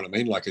 You know what I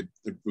mean? Like it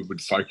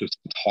would focus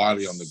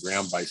entirely on the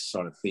ground-based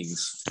side of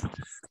things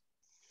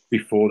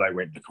before they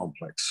went to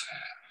complex.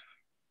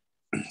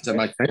 Does that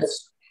make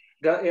sense?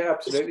 Yeah,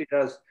 absolutely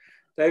does.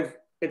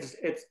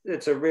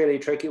 It's a really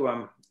tricky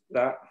one,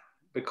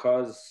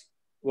 because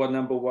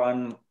number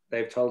one,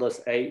 they've told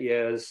us 8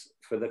 years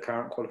for the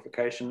current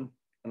qualification,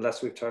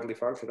 unless we've totally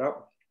fucked it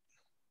up.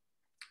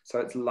 So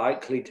it's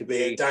likely to be.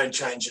 Yeah, don't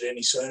change it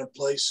any sooner,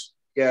 please.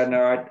 Yeah,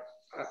 no,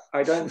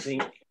 I don't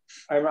think.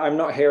 I'm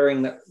not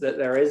hearing that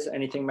there is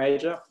anything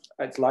major.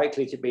 It's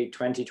likely to be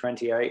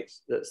 2028.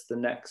 That's the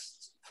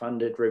next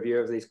funded review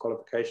of these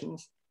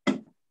qualifications.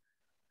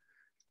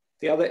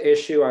 The other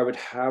issue I would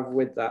have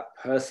with that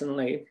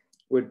personally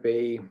would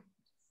be,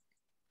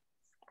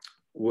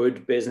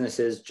 would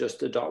businesses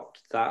just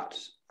adopt that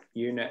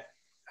unit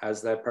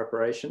as their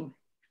preparation?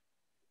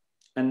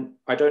 And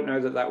I don't know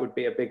that would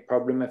be a big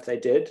problem if they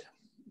did,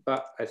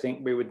 but I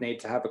think we would need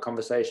to have a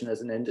conversation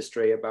as an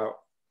industry about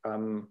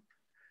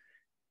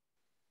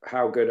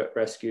how good at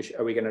rescue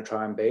are we going to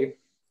try and be?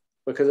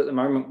 Because at the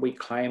moment we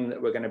claim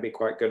that we're going to be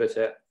quite good at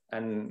it,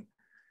 and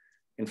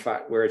in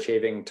fact we're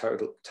achieving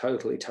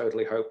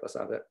totally hopeless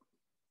at it.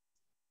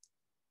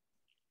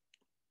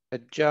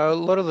 Joe, a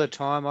lot of the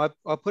time I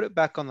put it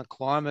back on the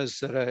climbers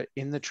that are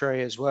in the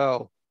tree as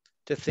well,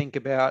 to think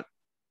about,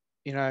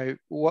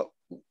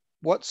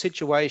 what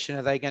situation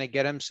are they going to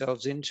get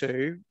themselves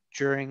into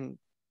during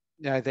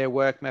their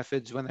work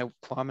methods when they're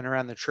climbing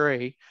around the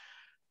tree,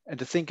 and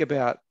to think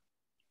about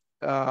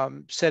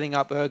setting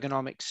up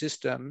ergonomic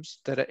systems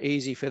that are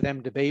easy for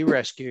them to be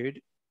rescued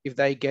if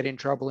they get in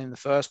trouble in the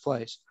first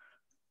place.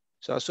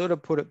 So I sort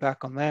of put it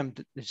back on them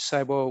to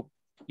say, well,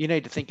 you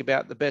need to think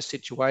about the best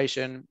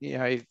situation,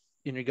 in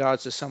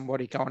regards to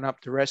somebody going up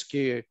to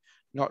rescue you,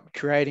 not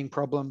creating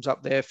problems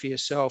up there for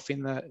yourself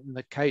in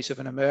the case of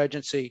an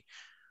emergency.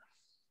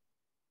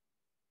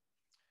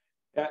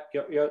 Yeah,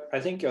 I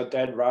think you're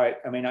dead right.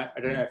 I mean, I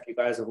don't know if you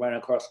guys have run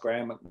across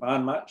Graham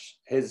McMahon much.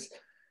 His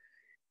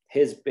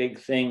big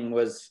thing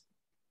was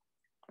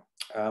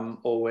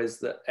always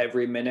that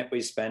every minute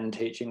we spend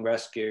teaching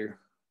rescue,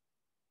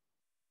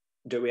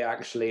 are we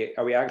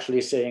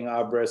actually seeing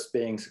arborists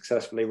being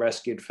successfully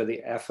rescued for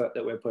the effort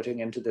that we're putting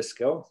into this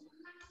skill?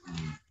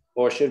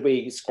 Or should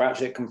we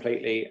scratch it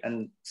completely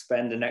and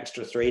spend an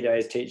extra 3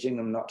 days teaching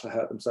them not to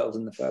hurt themselves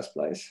in the first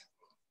place?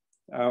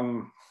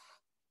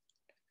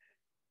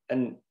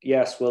 And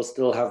yes, we'll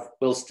still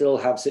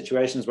have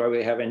situations where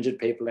we have injured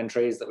people in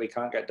trees that we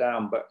can't get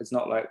down, but it's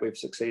not like we've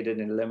succeeded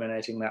in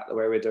eliminating that the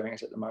way we're doing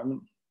it at the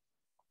moment.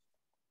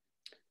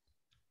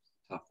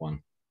 Tough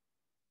one.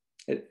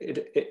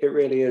 It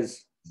really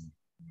is.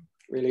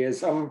 Really is.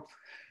 Do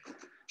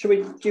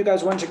you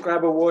guys want to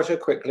grab a water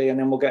quickly, and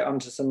then we'll get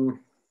onto some?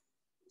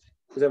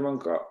 Has everyone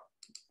got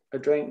a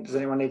drink? Does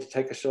anyone need to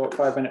take a short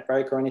 5-minute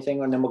break or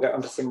anything, and then we'll get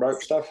onto some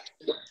rope stuff?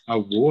 A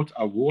water.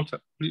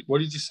 What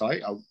did you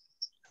say?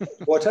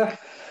 Water.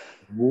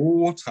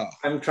 Water.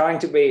 I'm trying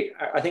to be.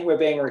 I think we're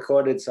being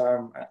recorded,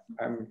 so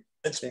I'm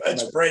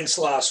It's Brent's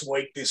last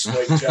week this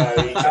week, Joe.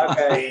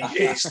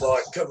 He's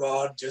like, come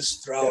on,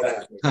 just throw it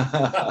at me.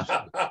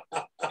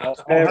 I'll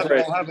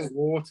have a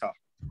water.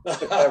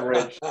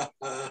 Beverage.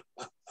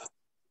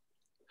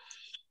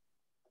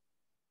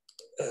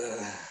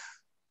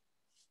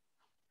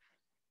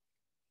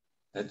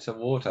 It's a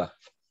water.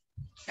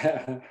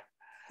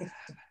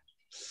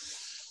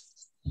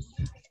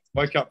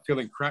 Woke up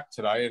feeling crap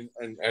today,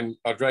 and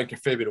I drank a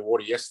fair bit of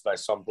water yesterday,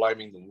 so I'm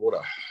blaming the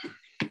water.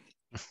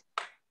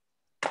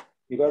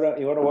 You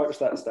gotta watch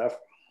that stuff.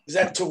 Is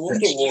that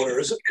Toowoomba water,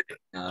 is it?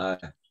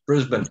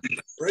 Brisbane.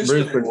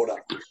 Brisbane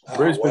water. Oh,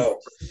 Brisbane. well,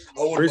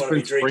 I wouldn't want to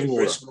be drinking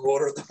water. Brisbane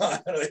water at the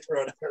moment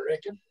either, I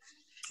reckon.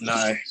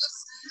 No.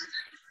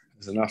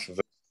 There's enough of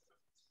it.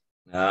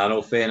 In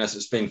all fairness,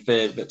 it's been a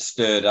fair bit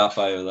stirred up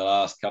over the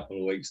last couple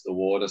of weeks, the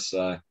water,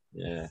 so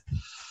yeah.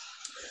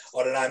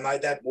 I don't know,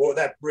 mate, that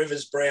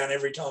river's brown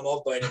every time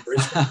I've been in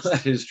Brisbane.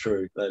 That is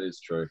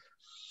true.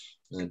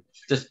 And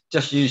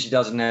just usually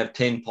doesn't have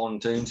 10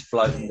 pontoons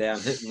floating down,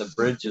 hitting the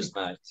bridges,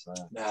 mate. So.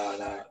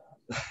 No.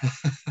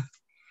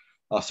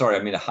 Oh, sorry,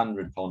 I mean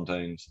 100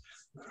 pontoons.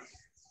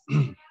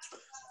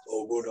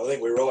 All good. I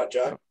think we're right,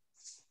 Joe.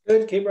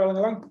 Good, keep rolling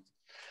along.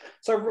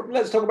 So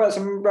let's talk about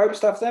some rope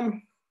stuff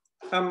then.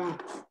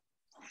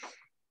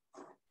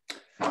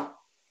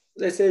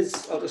 This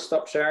is, I'll just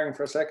stop sharing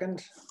for a second.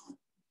 Is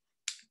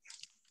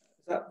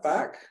that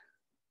back?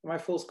 Am I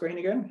full screen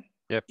again?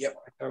 Yep.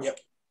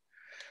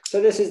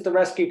 So this is the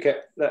rescue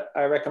kit that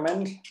I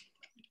recommend.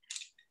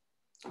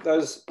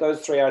 Those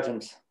 3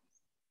 items.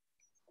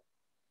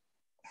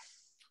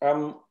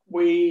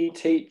 We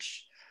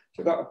teach,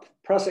 so we've got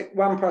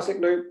one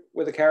Prusik loop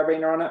with a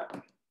carabiner on it,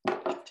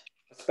 a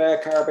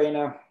spare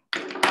carabiner,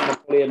 and a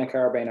pulley and a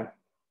carabiner.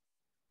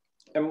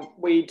 And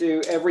we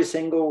do every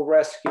single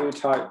rescue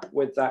type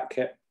with that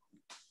kit.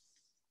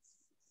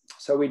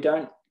 So we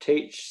don't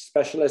teach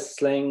specialist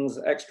slings,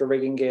 extra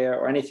rigging gear,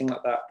 or anything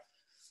like that.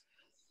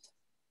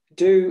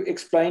 Do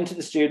explain to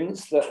the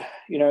students that,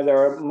 you know, there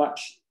are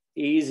much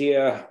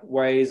easier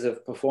ways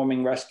of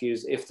performing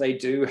rescues if they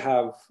do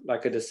have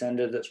like a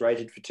descender that's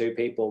rated for 2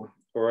 people,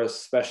 or a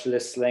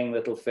specialist sling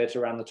that'll fit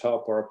around the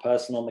top, or a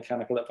personal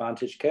mechanical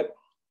advantage kit.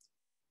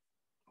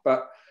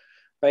 But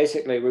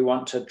basically we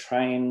want to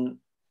train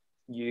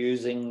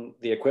using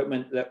the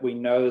equipment that we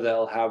know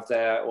they'll have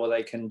there, or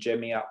they can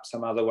jimmy up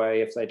some other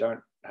way if they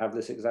don't have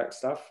this exact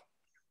stuff.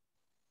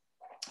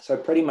 So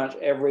pretty much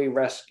every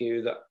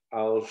rescue that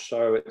I'll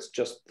show, it's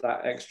just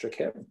that extra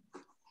kit.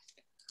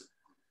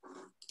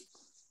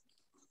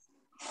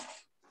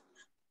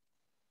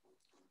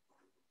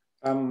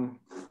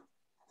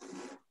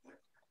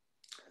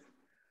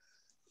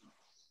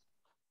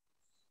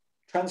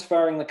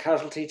 Transferring the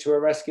casualty to a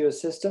rescuer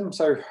system.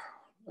 So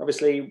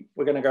obviously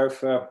we're going to go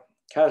for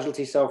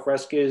casualty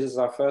self-rescues as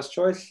our first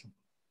choice.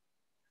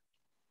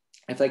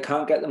 If they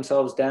can't get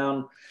themselves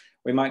down,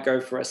 we might go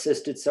for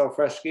assisted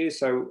self-rescue.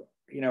 So,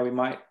 you know, we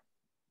might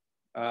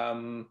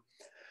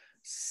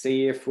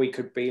see if we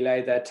could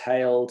belay their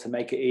tail to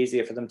make it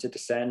easier for them to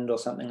descend or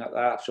something like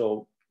that,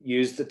 or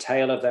use the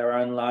tail of their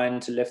own line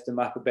to lift them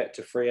up a bit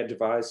to free a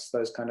device,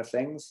 those kind of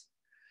things.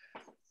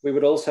 We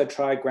would also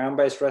try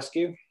ground-based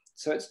rescue.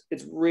 So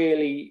it's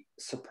really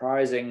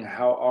surprising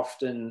how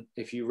often,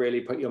 if you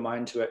really put your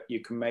mind to it,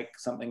 you can make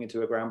something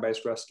into a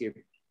ground-based rescue.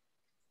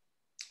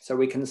 So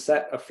we can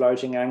set a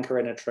floating anchor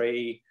in a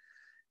tree,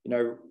 you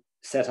know,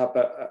 set up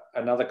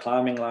another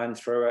climbing line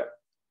through it,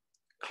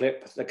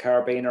 clip the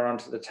carabiner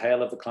onto the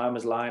tail of the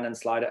climber's line and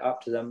slide it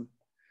up to them.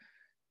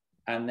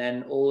 And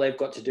then all they've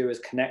got to do is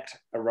connect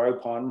a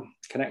rope on,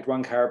 connect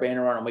one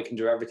carabiner on, and we can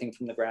do everything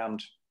from the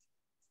ground.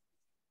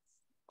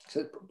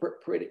 So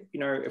pretty, you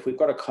know, if we've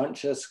got a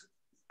conscious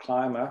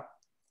climber,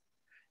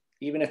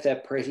 even if they're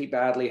pretty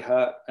badly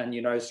hurt and,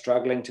 you know,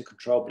 struggling to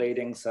control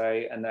bleeding,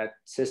 say, and their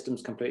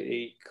system's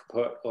completely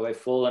kaput, or they've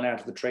fallen out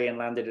of the tree and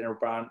landed in a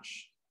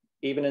branch,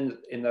 even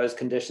in those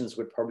conditions,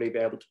 we'd probably be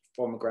able to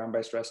perform a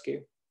ground-based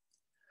rescue.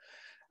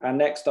 Our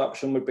next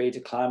option would be to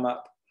climb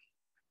up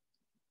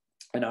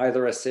and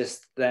either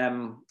assist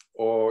them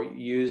or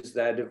use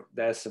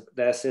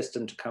their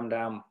system to come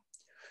down.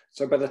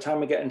 So by the time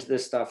we get into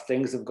this stuff,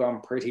 things have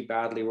gone pretty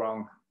badly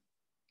wrong.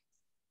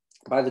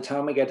 By the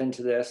time we get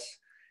into this,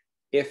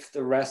 if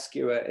the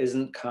rescuer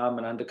isn't calm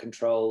and under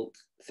control,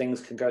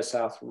 things can go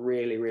south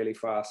really, really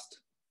fast.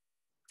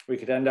 We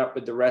could end up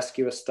with the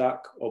rescuer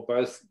stuck, or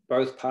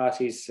both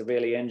parties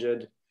severely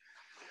injured.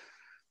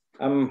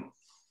 An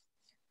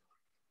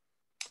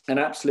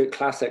absolute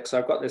classic. So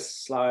I've got this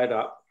slide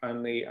up,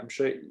 only I'm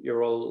sure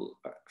you're all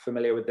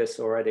familiar with this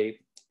already,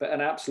 but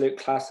an absolute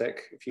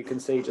classic, if you can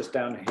see just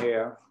down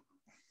here,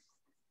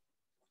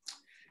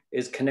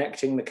 is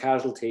connecting the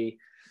casualty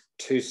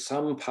to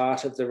some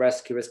part of the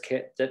rescuer's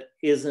kit that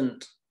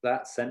isn't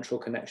that central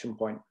connection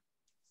point.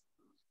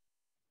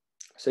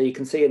 So you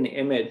can see in the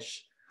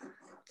image,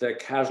 the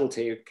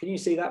casualty, can you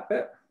see that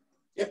bit?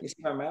 Yep. You see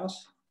my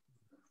mouse?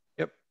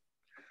 Yep.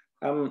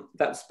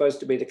 That's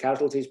supposed to be the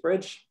casualty's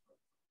bridge.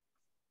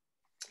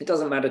 It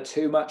doesn't matter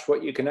too much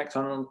what you connect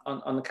on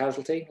the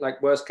casualty.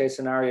 Like worst case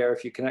scenario,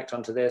 if you connect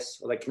onto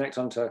this, or they connect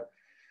onto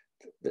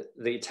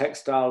the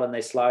textile and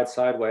they slide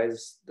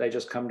sideways, they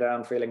just come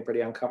down feeling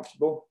pretty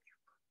uncomfortable.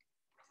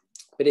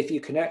 But if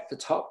you connect the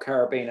top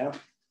carabiner,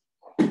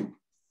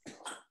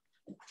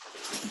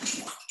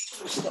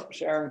 stop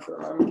sharing for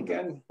a moment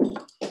again.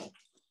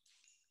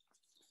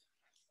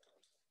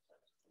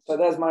 So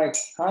there's my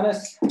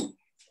harness.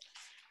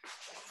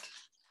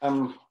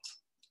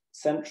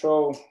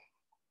 Central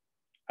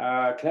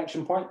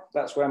connection point.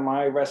 That's where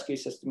my rescue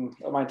system,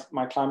 or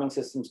my climbing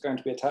system is going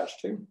to be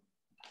attached to.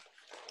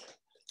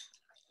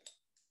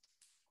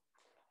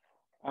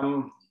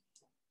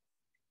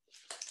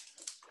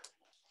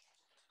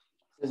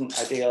 Isn't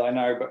ideal, I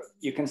know, but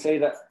you can see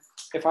that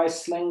if I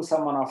sling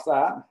someone off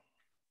that,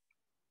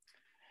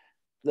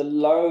 the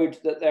load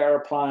that they're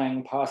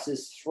applying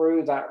passes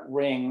through that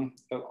ring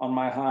on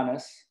my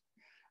harness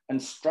and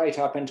straight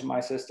up into my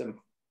system.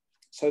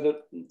 So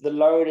that the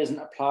load isn't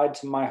applied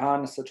to my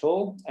harness at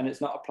all, and it's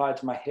not applied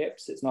to my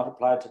hips, it's not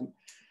applied to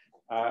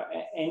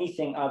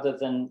anything other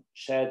than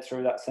shared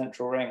through that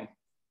central ring.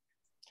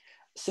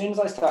 As soon as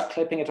I start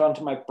clipping it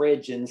onto my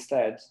bridge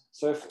instead,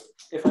 so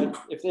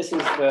if this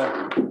is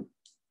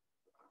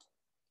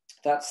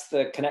that's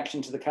the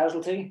connection to the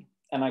casualty,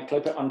 and I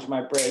clip it onto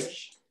my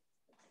bridge,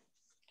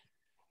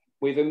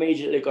 we've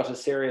immediately got a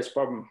serious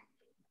problem.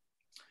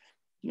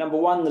 Number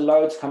one, the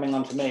load's coming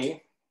onto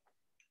me.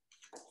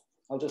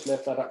 I'll just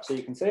lift that up so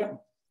you can see it.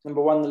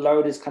 Number one, the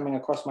load is coming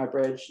across my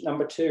bridge.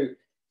 Number two,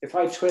 if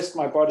I twist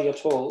my body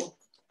at all,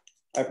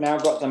 I've now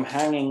got them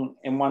hanging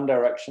in one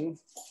direction.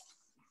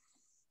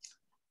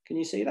 Can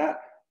you see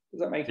that? Is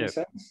that making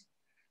sense?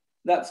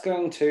 That's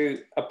going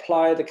to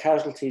apply the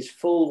casualty's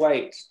full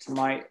weight to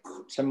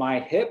my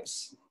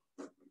hips.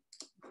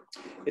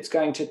 It's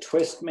going to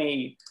twist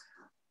me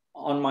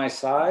on my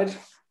side.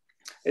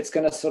 It's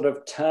going to sort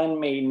of turn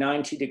me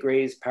 90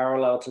 degrees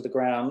parallel to the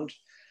ground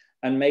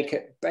and make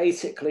it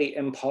basically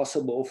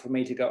impossible for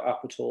me to go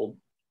up at all.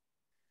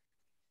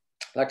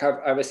 Like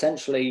I've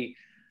essentially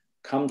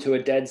come to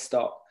a dead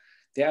stop.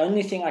 The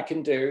only thing I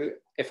can do,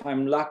 if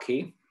I'm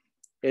lucky,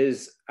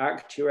 is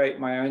actuate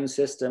my own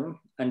system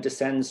and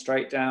descend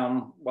straight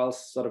down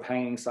whilst sort of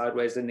hanging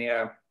sideways in the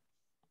air.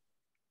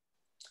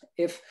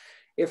 If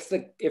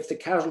the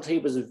casualty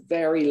was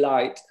very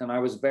light and I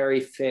was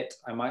very fit,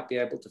 I might be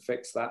able to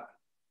fix that.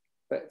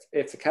 But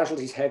if the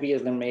casualty is heavier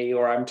than me,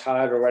 or I'm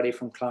tired already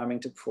from climbing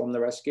to perform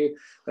the rescue,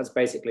 that's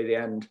basically the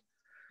end.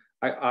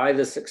 I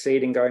either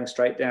succeed in going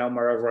straight down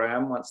wherever I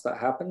am once that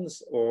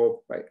happens, or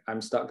I'm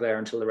stuck there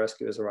until the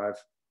rescuers arrive.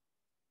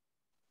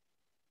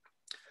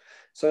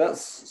 So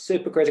that's a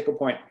super critical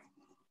point.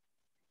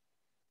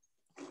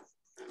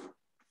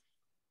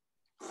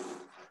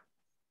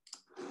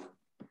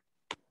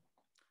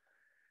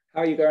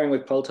 How are you going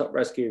with pole top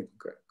rescue?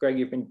 Greg,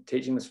 you've been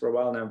teaching this for a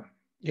while now.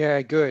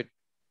 Yeah, good.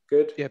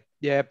 Good? Yep.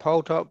 Yeah,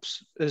 pole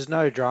tops, there's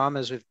no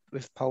dramas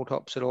with pole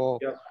tops at all.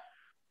 Yep.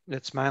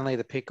 It's mainly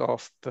the pick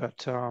off,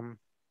 but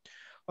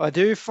I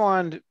do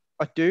find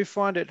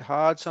it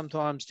hard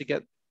sometimes to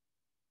get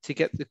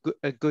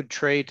a good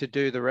tree to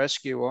do the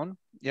rescue on.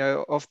 You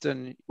know,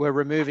 often we're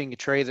removing a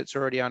tree that's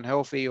already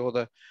unhealthy, or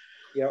the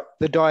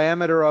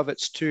diameter of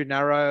it's too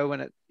narrow,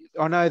 and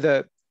I know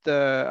that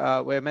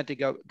we're meant to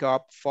go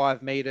up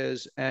 5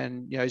 meters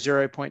and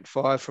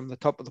 0.5 from the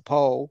top of the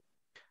pole,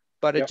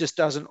 but it just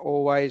doesn't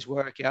always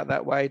work out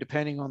that way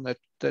depending on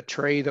the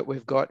tree that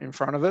we've got in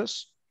front of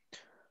us,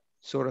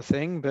 sort of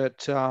thing.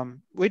 But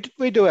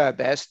we do our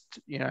best,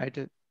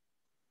 to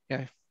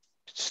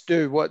just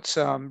do what's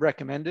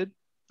recommended.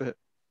 But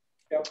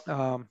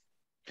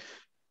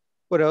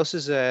what else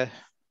is there?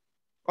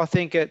 I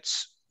think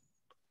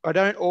I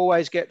don't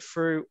always get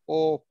through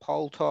all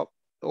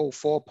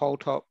 4 pole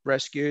top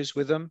rescues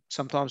with them.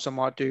 Sometimes I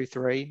might do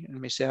 3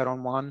 and miss out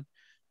on 1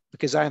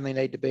 because they only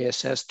need to be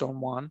assessed on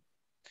 1.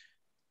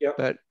 Yep.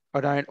 But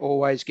I don't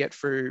always get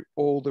through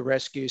all the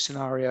rescue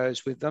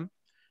scenarios with them.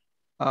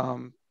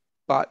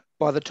 But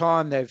by the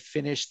time they've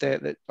finished, I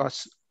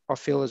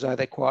feel as though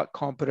they're quite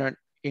competent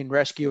in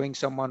rescuing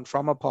someone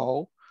from a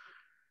pole,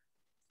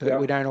 but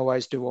we don't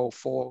always do all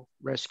 4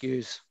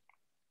 rescues.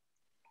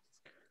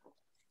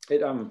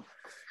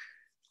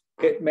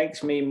 It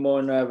makes me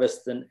more nervous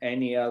than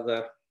any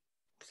other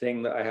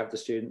thing that I have the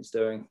students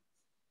doing.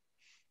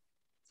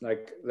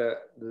 Like the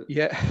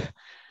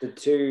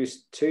two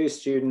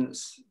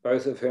students,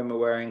 both of whom are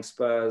wearing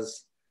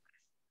spurs,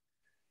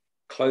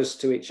 close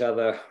to each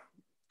other,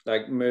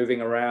 like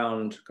moving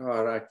around.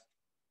 God,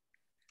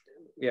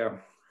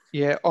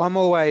 Yeah, I'm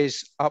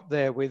always up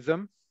there with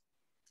them.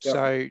 Yep.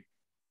 So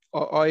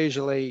I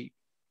usually,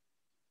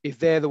 if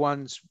they're the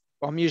ones,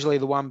 I'm usually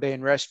the one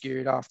being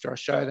rescued after I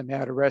show them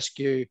how to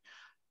rescue,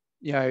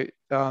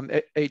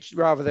 each,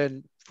 rather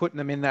than putting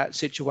them in that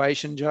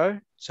situation, Joe.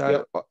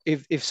 So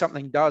if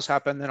something does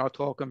happen, then I'll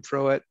talk them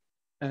through it,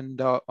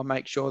 and I'll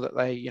make sure that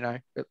they,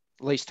 at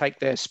least take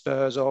their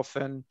spurs off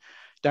and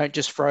don't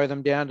just throw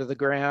them down to the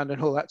ground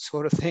and all that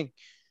sort of thing.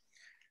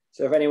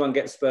 So if anyone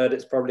gets spurred,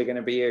 it's probably going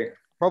to be you.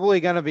 Probably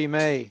going to be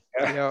me.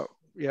 Yeah.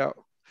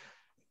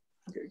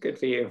 Good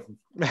for you.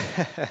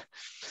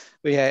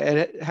 But yeah, and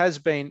it has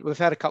been, we've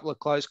had a couple of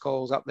close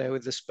calls up there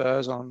with the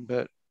spurs on,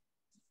 but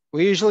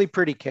we're usually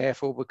pretty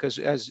careful because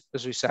as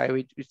we say,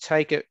 we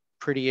take it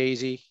pretty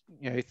easy,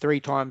 3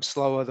 times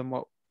slower than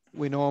what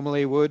we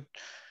normally would,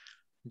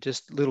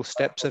 just little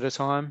steps at a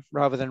time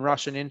rather than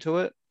rushing into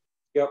it.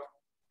 Yep.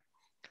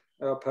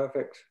 Oh,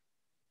 perfect.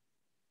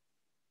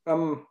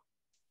 So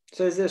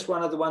is this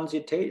one of the ones you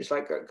teach,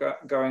 like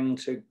going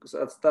to,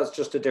 that's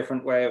just a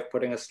different way of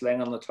putting a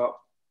sling on the top?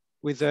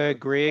 With a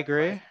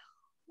Greer.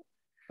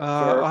 We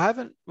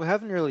haven't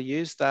really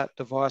used that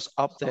device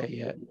up there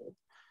yet.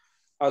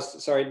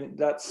 Sorry,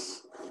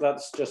 that's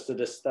just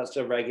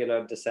a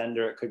regular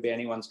descender. It could be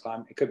anyone's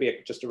climb. It could be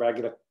just a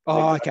regular.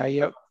 Oh, okay.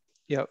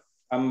 Yep.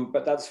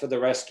 But that's for the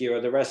rescuer.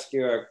 The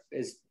rescuer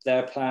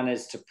their plan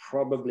is to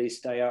probably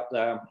stay up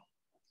there.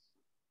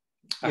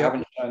 I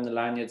haven't shown the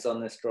lanyards on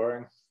this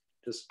drawing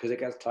just because it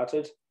gets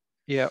cluttered.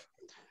 Yeah.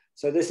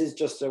 So this is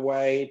just a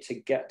way to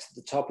get to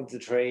the top of the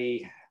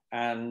tree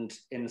and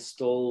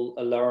install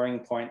a lowering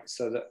point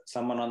so that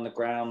someone on the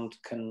ground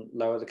can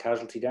lower the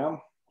casualty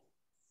down.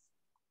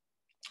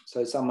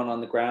 So someone on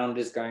the ground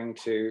is going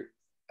to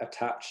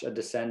attach a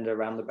descender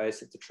around the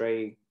base of the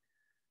tree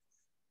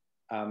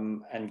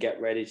and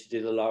get ready to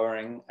do the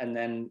lowering. And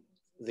then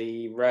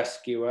the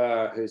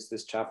rescuer, who's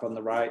this chap on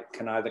the right,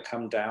 can either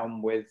come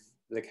down with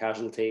the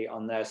casualty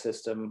on their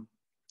system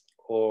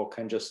or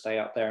can just stay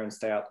up there and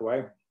stay out the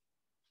way.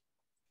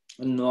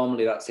 And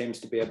normally that seems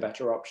to be a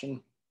better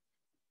option.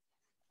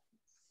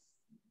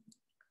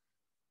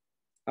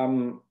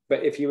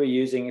 But if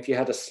you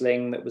had a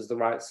sling that was the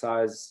right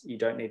size, you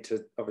don't need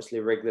to obviously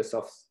rig this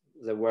off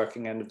the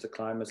working end of the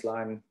climber's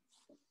line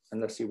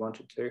unless you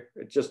wanted to.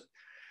 It just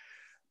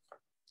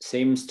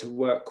seems to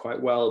work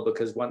quite well,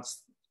 because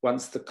once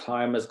the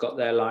climber's got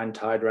their line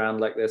tied around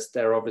like this,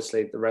 they're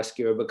obviously, the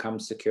rescuer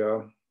becomes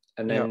secure,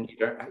 and then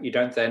you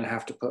don't then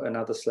have to put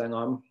another sling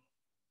on.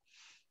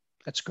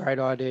 That's a great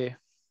idea.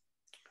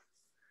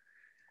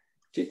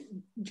 Do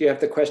you have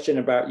the question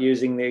about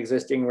using the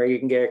existing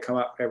rigging gear come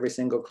up every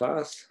single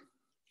class?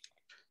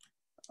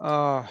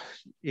 Oh,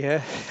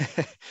 yeah.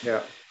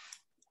 Yeah.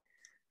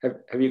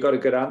 Have you got a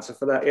good answer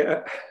for that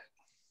yet?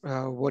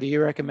 What do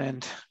you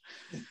recommend?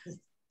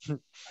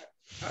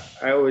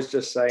 I always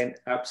just say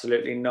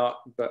absolutely not,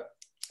 but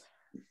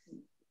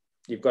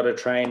you've got to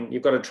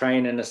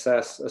train and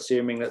assess,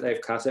 assuming that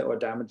they've cut it or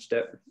damaged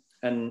it.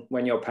 And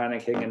when you're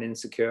panicking and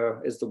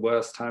insecure is the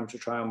worst time to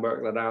try and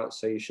work that out.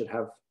 So you should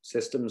have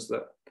systems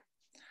that,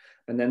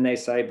 and then they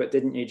say, but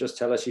didn't you just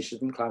tell us you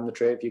shouldn't climb the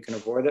tree if you can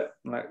avoid it?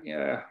 I'm like,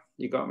 yeah,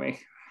 you got me.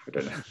 I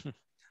don't know.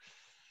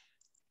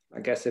 I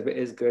guess if it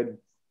is good,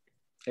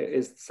 it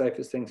is the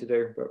safest thing to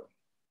do, but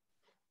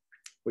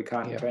we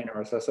can't train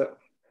or assess it.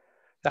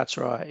 That's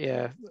right.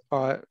 Yeah.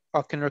 I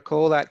can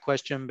recall that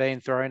question being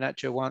thrown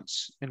at you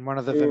once in one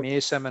of the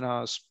Vermeer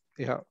seminars.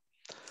 Yeah.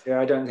 Yeah,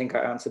 I don't think I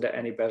answered it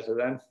any better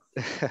then.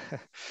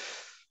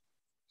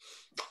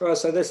 Well,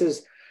 so this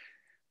is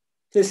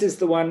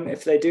the one,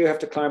 if they do have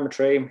to climb a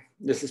tree,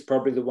 this is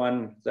probably the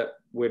one that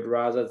we'd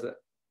rather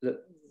that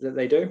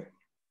they do.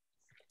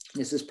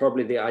 This is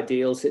probably the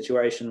ideal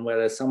situation where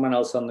there's someone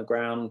else on the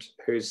ground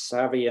who's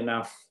savvy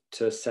enough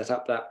to set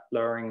up that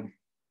lowering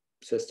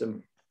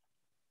system.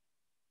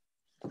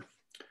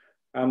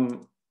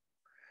 And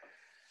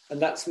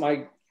that's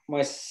my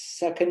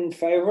second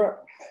favorite.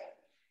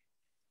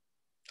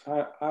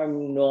 I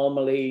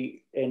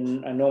normally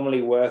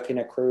work in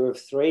a crew of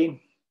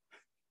 3,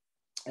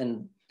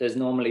 and there's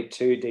normally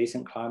 2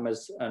 decent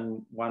climbers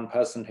and 1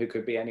 person who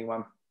could be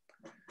anyone.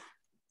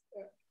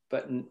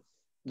 But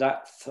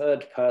that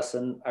third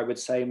person, I would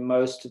say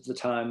most of the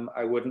time,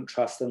 I wouldn't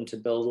trust them to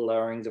build a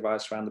lowering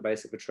device around the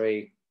base of a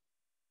tree.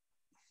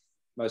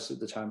 Most of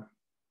the time.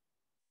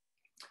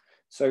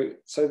 So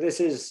this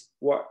is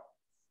what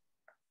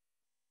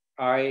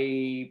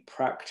I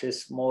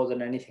practice more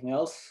than anything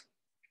else.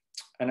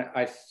 And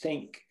I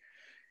think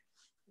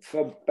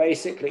for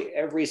basically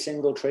every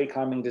single tree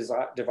climbing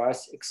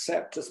device,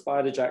 except a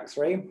Spiderjack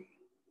 3,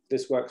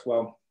 this works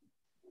well.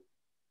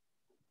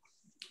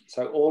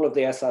 So all of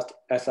the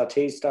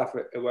SRT stuff,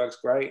 it works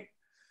great.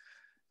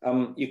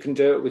 You can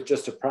do it with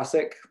just a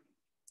prusik.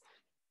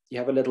 You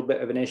have a little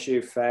bit of an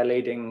issue fair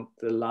leading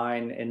the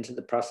line into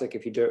the prusik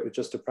if you do it with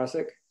just a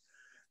prusik.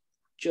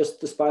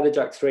 Just the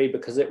Spiderjack 3,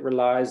 because it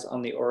relies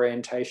on the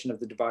orientation of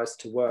the device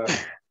to work,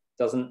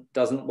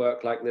 doesn't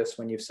work like this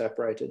when you've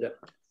separated it.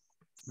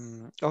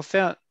 I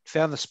found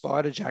the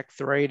Spiderjack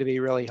 3 to be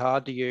really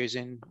hard to use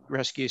in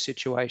rescue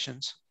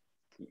situations.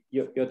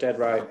 You're dead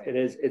right. It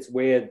is. It's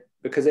weird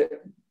because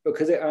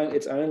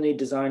it's only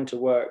designed to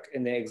work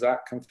in the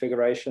exact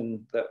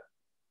configuration that,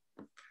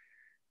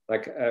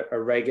 like a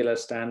regular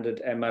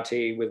standard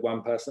MRT with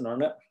 1 person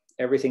on it.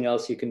 Everything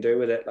else you can do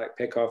with it, like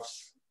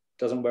pickoffs,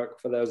 doesn't work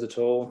for those at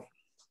all.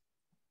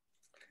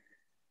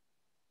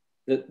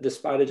 The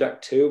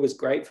Spiderjack 2 was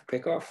great for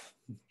pickoff.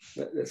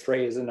 The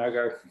 3 is a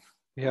no-go.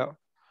 Yeah.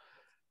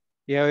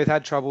 Yeah, we've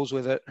had troubles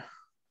with it.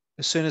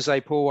 As soon as they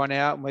pull one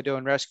out and we're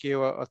doing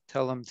rescue, I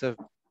tell them to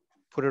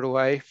put it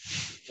away.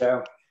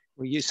 Yeah.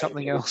 We use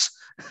something else.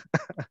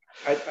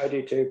 I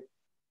do too.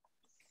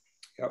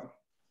 Yep.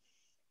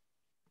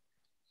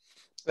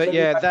 But so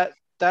yeah,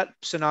 that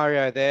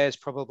scenario there is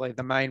probably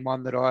the main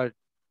one that I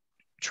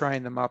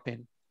train them up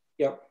in.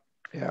 Yep.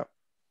 Yeah.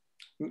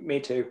 Me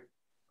too.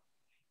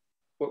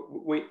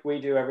 We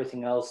do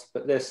everything else,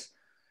 but this,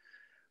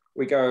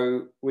 we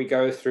go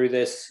through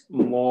this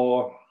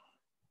more.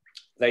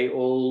 They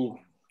all,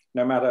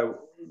 no matter,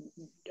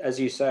 as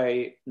you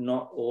say,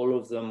 not all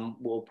of them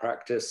will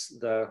practice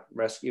the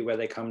rescue where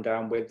they come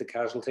down with the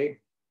casualty.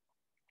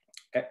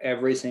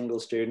 Every single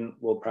student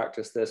will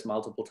practice this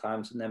multiple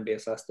times and then be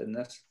assessed in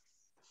this.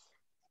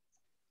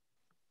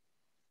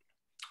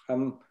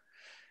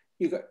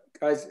 You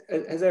guys,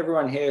 has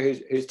everyone here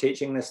who's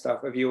teaching this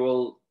stuff, have you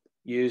all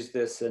used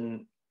this,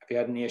 and have you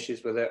had any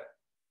issues with it?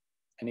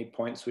 Any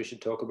points we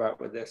should talk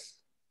about with this?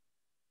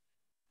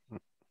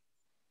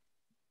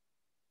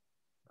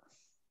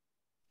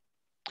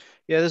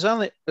 Yeah,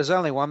 there's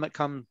only one that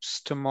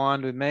comes to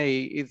mind with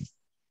me.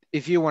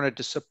 If you wanted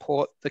to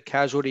support the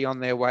casualty on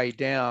their way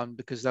down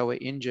because they were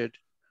injured,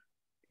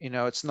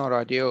 it's not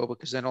ideal,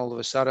 because then all of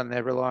a sudden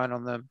they're relying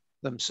on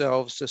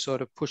themselves to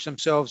sort of push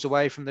themselves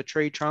away from the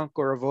tree trunk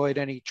or avoid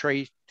any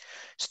tree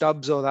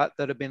stubs or that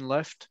have been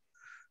left?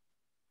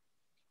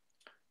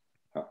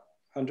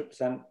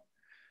 100%.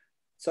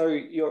 So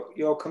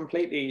you're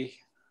completely,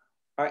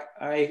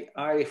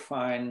 I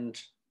find,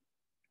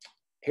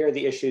 here are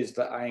the issues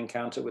that I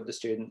encounter with the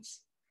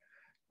students.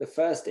 The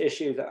first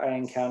issue that I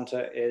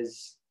encounter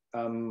is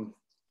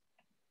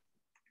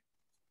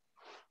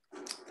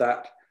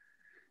that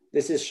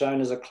this is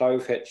shown as a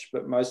clove hitch,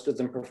 but most of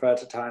them prefer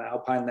to tie an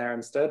alpine there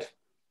instead.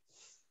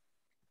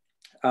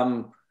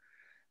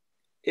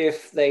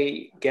 If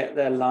they get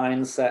their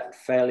line set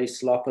fairly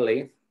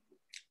sloppily,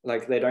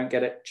 like they don't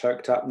get it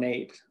choked up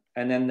neat,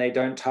 and then they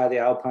don't tie the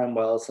alpine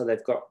well, so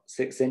they've got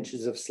 6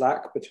 inches of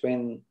slack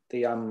between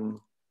the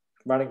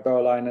running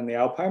bow line and the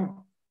alpine.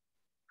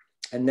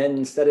 And then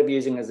instead of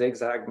using a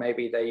zigzag,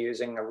 maybe they're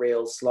using a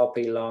real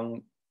sloppy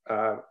long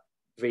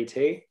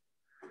VT.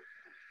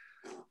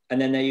 And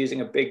then they're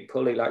using a big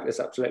pulley like this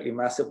absolutely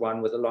massive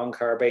one with a long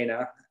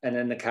carabiner, and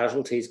then the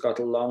casualty's got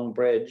a long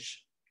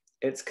bridge.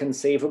 It's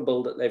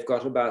conceivable that they've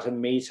got about a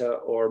meter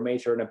or a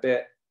meter and a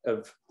bit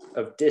of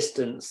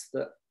distance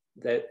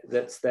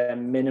that's their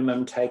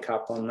minimum take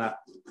up on that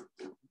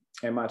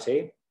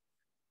MRT.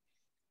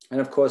 And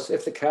of course,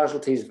 if the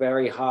casualty is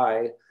very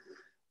high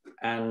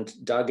and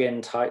dug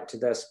in tight to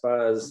their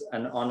spurs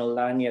and on a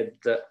lanyard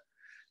that,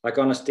 like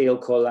on a steel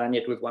core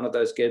lanyard with one of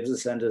those Gibbs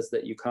ascenders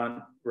that you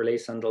can't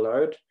release under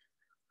load,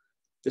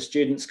 the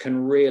students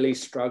can really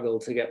struggle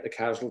to get the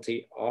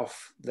casualty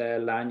off their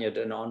lanyard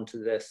and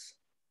onto this.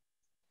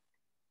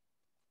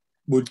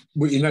 Would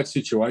in that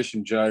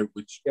situation, Joe,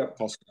 which Yep.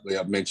 possibly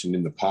I've mentioned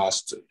in the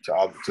past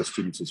to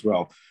students as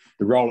well,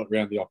 to roll it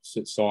around the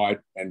opposite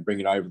side and bring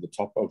it over the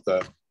top of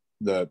the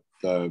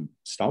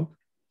stump,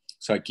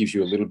 so it gives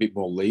you a little bit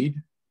more lead?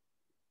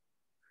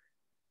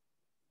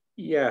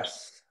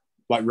 Yes.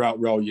 Like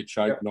roll your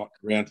choke Yep. knot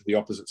around to the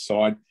opposite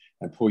side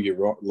and pull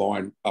your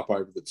line up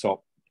over the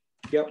top.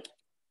 Yep.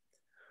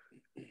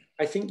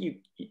 I think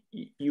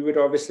you would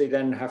obviously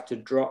then have to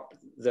drop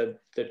the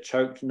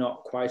choked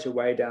knot quite a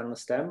way down the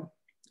stem,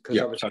 because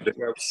obviously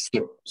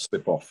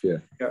slip off,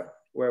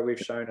 where we've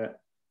shown it.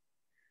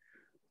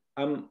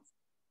 I'm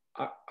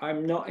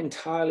not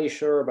entirely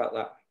sure about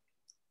that.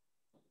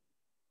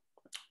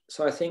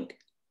 So I think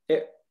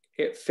it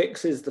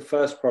fixes the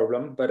first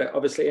problem, but it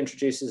obviously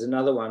introduces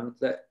another one,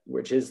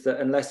 which is that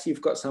unless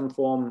you've got some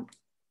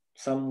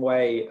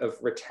way of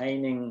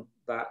retaining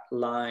that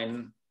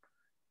line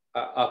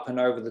up and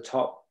over the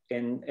top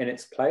in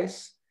its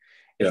place,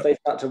 if they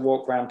start to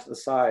walk around to the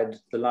side,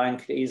 the line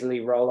could easily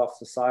roll off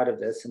the side of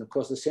this. And of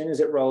course, as soon as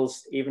it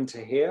rolls even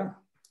to here,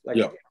 like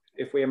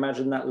if we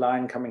imagine that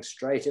line coming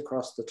straight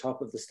across the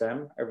top of the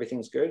stem,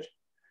 everything's good.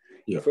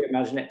 If we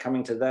imagine it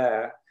coming to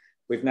there,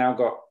 we've now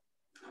got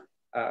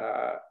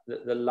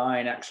the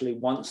line actually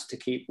wants to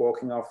keep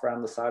walking off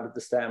around the side of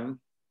the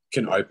stem.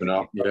 Can open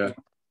up,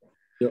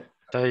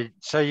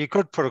 So you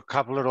could put a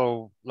couple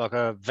little, like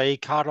a V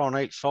cut on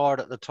each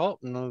side at the top,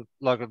 and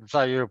like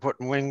say you're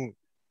putting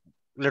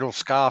little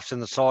scarves in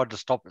the side to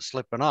stop it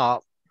slipping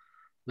up,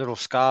 little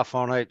scarf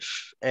on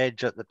each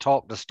edge at the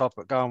top to stop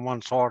it going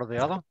one side or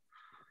the other.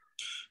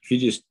 If you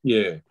just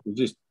if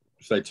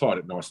they tied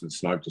it nice and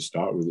snug to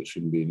start with, it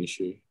shouldn't be an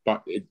issue.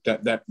 But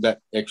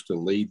that extra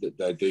lead that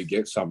they do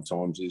get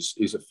sometimes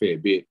is a fair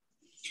bit.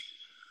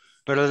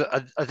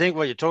 But I think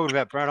what you're talking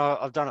about, Brad,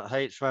 I've done it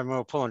heaps when we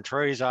were pulling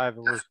trees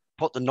over, was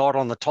put the knot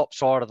on the top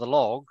side of the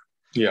log.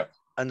 Yeah.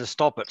 And to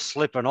stop it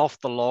slipping off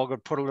the log,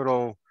 I'd put a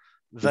little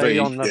V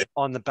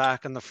on the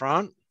back and the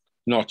front.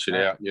 Notch it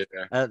out,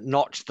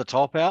 notch the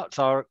top out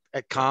so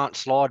it can't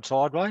slide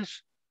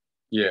sideways.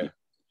 Yeah.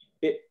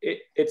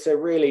 It's a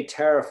really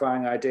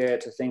terrifying idea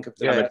to think of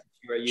the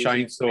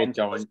chainsaw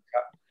going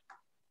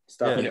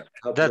stuff. Yeah.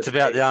 That's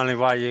about the only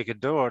way you could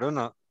do it, isn't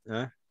it?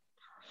 Yeah.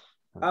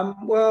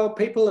 Well,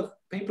 people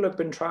have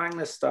been trying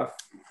this stuff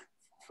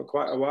for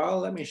quite a while.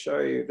 Let me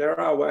show you. There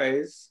are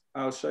ways.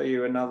 I'll show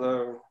you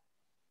another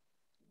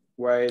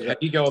way. How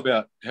do you go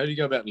about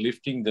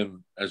lifting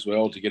them as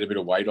well to get a bit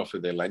of weight off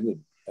of their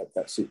lanyard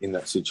in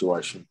that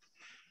situation?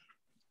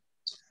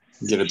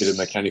 Get a bit of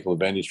mechanical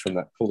advantage from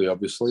that pulley,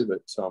 obviously, but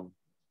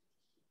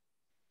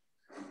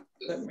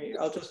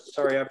I've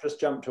just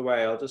jumped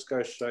away. I'll just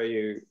go show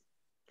you.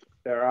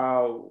 There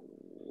are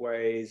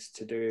ways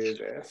to do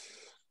this.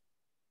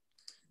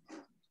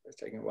 It's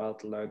taking a while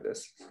to load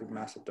this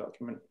massive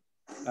document.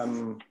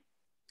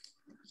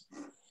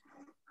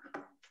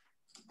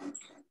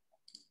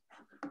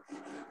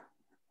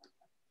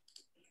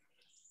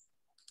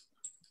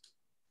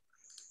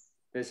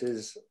 This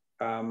is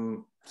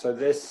so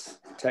this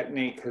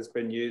technique has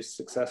been used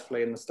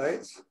successfully in the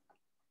States.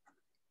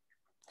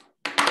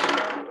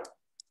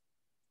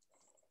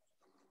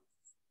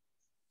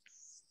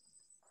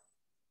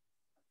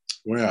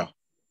 Wow.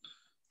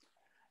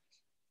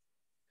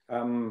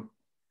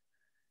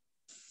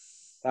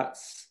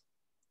 That's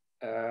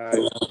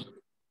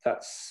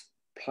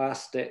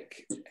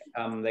plastic.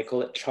 They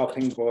call it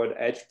chopping board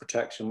edge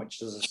protection,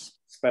 which is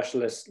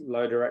specialist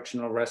low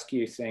directional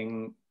rescue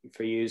thing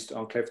for used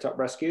on clifftop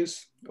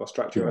rescues or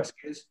structure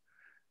rescues.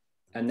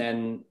 And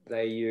then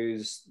they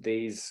use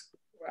these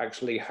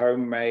actually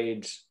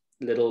homemade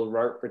little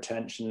rope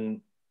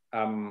retention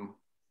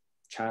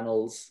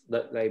channels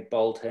that they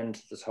bolt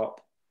into the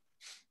top.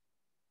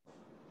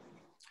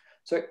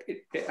 So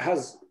it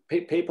has,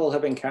 people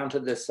have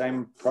encountered this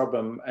same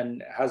problem,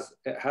 and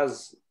it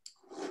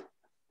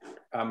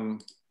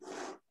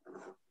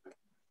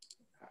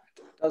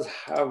does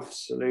have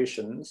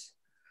solutions.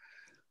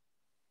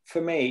 For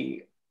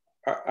me,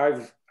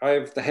 the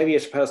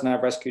heaviest person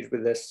I've rescued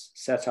with this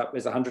setup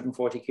is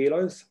 140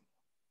 kilos.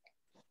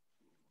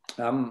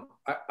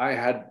 I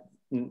had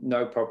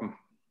no problem.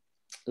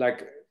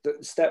 Like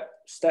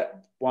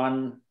step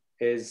one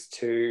is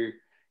to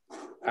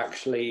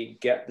actually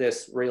get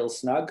this real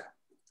snug.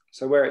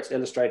 So where it's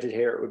illustrated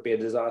here, it would be a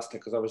disaster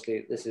because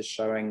obviously this is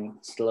showing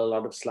still a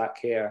lot of slack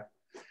here.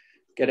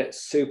 Get it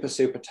super,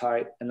 super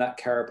tight, and that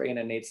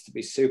carabiner needs to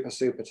be super,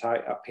 super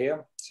tight up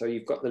here. So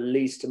you've got the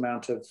least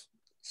amount of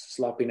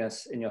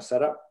sloppiness in your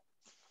setup.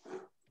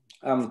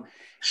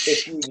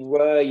 If you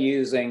were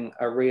using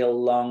a real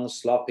long,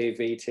 sloppy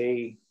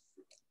VT,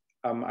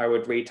 I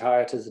would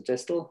retie it as a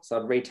distal. So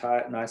I'd retie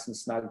it nice and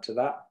snug to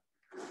that.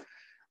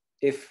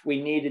 If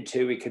we needed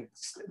to,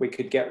 we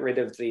could get rid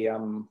of the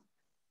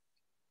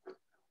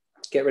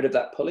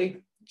that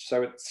pulley,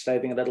 so it's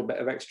saving a little bit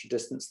of extra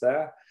distance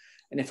there.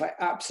 And if I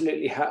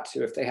absolutely had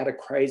to, if they had a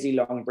crazy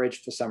long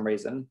bridge for some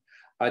reason,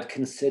 I'd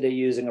consider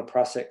using a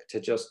prusik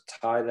to just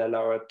tie the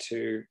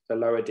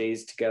lower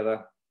Ds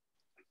together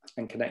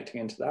and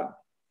connecting into that.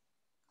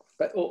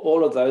 But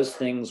all of those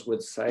things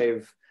would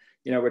save,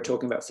 you know, we're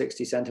talking about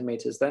 60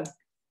 centimeters then.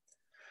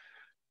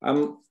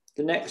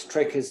 The next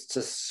trick is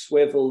to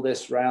swivel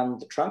this round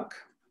the trunk.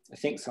 I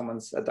think someone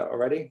said that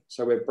already.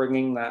 So we're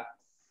bringing that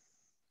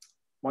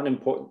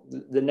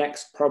the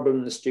next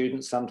problem the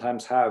students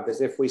sometimes have is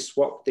if we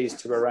swap these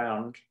two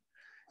around,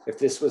 if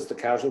this was the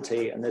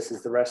casualty and this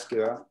is the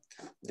rescuer,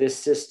 this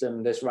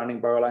system, this running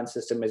Borrow-line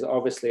system is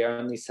obviously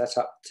only set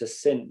up to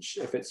cinch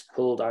if it's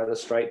pulled either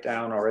straight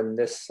down or in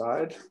this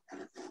side.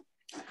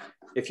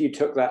 If you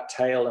took that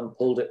tail and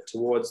pulled it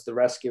towards the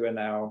rescuer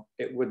now,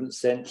 it wouldn't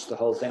cinch, the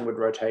whole thing would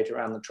rotate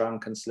around the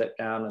trunk and slip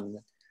down, and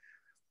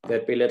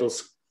there'd be little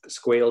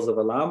squeals of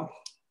alarm.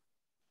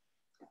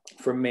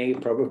 From me,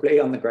 probably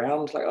on the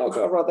ground, like, oh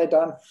God, what have they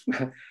done?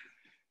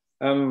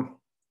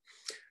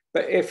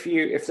 But if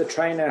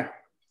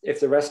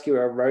the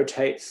rescuer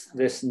rotates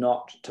this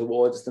knot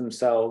towards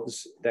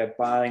themselves, they're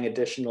buying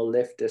additional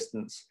lift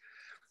distance.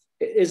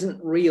 It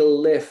isn't real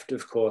lift,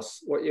 of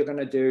course. What you're going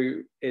to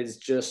do is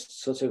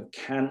just sort of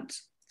cant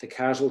the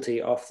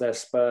casualty off their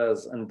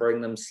spurs and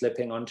bring them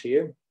slipping onto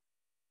you.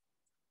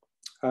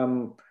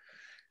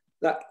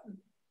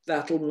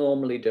 That'll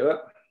normally do it.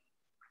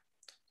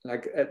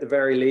 Like at the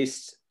very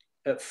least,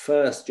 at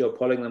first, you're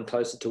pulling them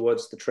closer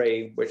towards the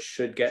tree, which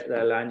should get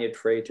their lanyard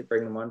free to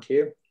bring them onto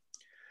you.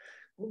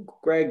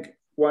 Greg,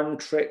 one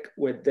trick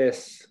with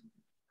this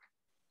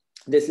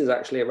is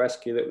actually a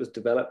rescue that was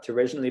developed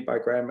originally by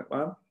Graham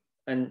McMahon.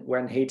 And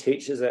when he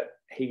teaches it,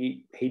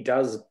 he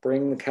does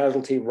bring the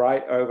casualty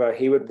right over.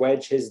 He would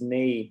wedge his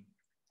knee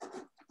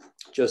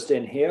just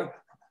in here.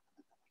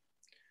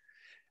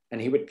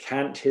 And he would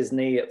cant his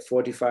knee at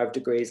 45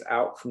 degrees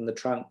out from the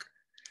trunk,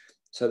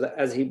 so that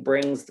as he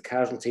brings the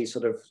casualty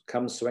sort of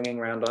comes swinging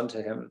around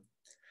onto him,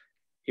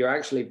 you're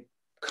actually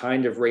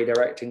kind of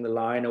redirecting the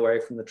line away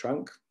from the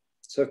trunk.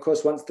 So of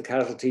course, once the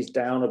casualty's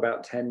down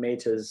about 10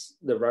 meters,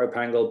 the rope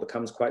angle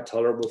becomes quite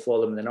tolerable for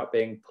them. They're not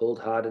being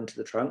pulled hard into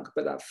the trunk,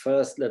 but that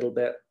first little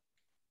bit,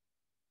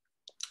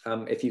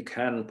 if you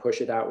can push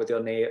it out with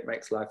your knee, it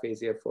makes life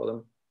easier for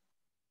them.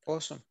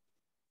 Awesome.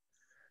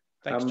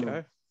 Thanks,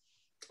 Joe.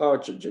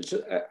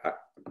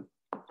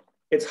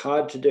 It's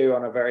hard to do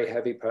on a very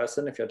heavy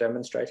person if you're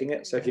demonstrating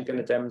it. So if you're going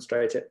to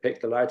demonstrate it,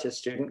 pick the lightest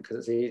student because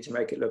it's easy to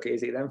make it look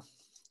easy then.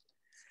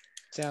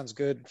 Sounds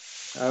good.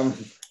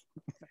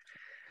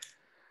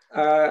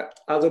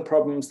 Other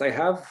problems they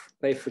have,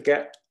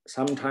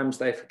 sometimes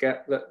they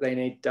forget that they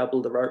need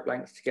double the rope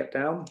length to get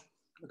down,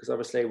 because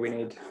obviously we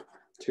need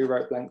 2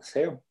 rope lengths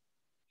here.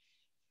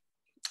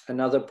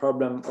 Another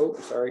problem,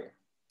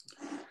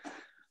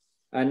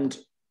 and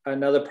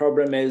another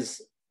problem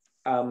is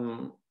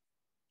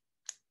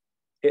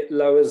it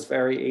lowers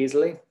very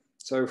easily.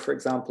 So for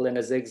example, in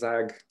a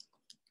zigzag,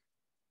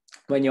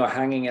 when you're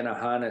hanging in a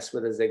harness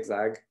with a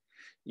zigzag,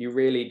 you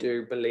really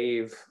do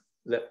believe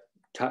that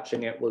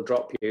touching it will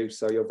drop you.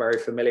 So you're very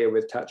familiar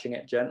with touching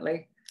it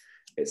gently.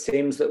 It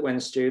seems that when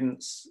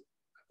students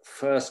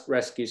first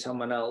rescue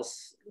someone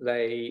else,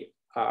 they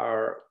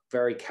are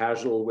very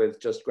casual with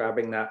just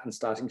grabbing that and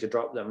starting to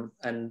drop them.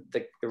 And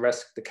the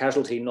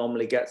casualty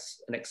normally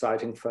gets an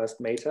exciting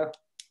first meter.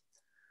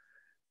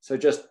 So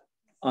just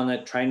on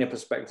a trainer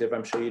perspective,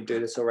 I'm sure you do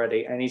this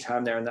already.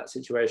 Anytime they're in that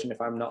situation, if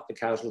I'm not the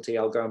casualty,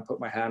 I'll go and put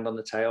my hand on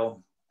the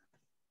tail.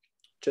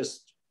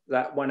 Just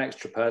that one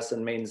extra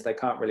person means they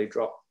can't really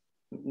drop.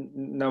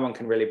 No one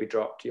can really be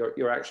dropped.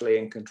 You're actually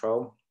in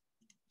control.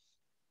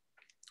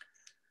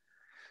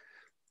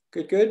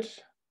 Good, good.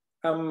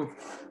 I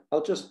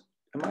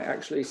might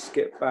actually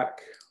skip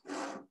back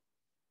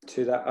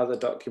to that other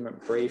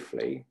document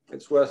briefly.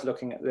 It's worth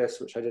looking at this,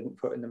 which I didn't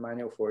put in the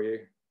manual for you.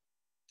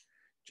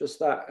 Just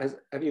that,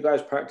 have you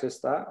guys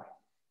practiced that?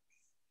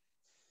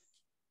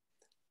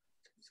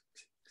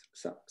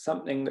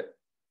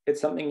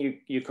 It's something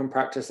you can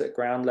practice at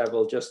ground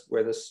level, just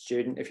with a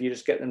student. If you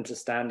just get them to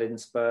stand in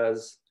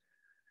spurs,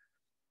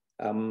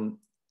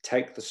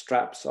 take the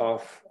straps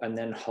off, and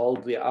then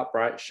hold the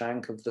upright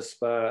shank of the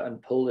spur and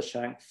pull the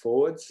shank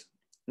forwards,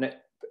 and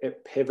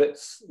it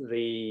pivots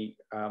the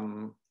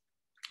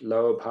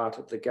lower part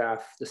of the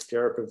gaff, the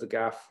stirrup of the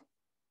gaff,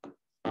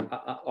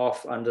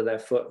 off under their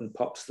foot and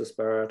pops the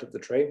spur out of the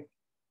tree.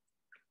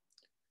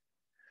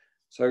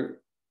 So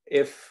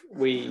if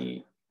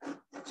we,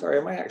 sorry,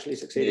 am I actually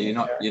succeeding?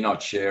 Yeah, you're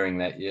not sharing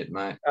that yet,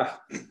 mate.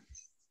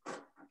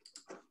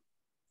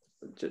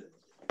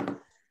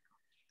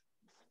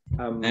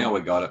 Now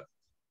we got it.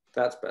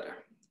 That's better.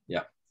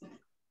 Yeah.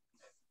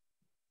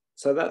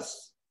 So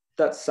that's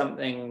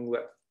something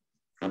that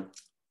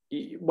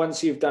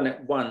once you've done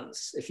it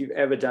once, if you've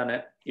ever done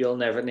it, you'll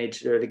never need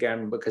to do it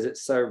again, because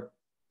it's so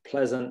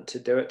pleasant to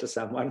do it to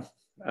someone.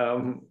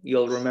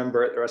 You'll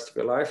remember it the rest of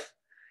your life,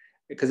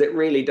 because it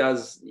really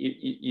does.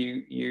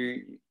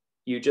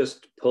 You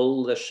just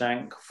pull the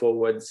shank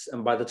forwards,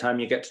 and by the time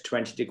you get to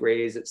 20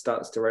 degrees, it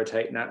starts to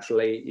rotate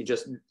naturally. You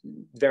just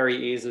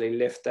very easily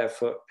lift their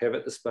foot,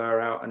 pivot the spur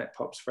out, and it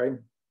pops free,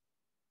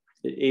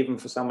 even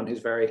for someone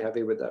who's very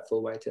heavy with that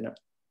full weight in it.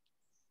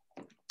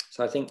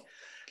 So I think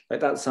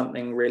that's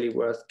something really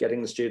worth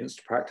getting the students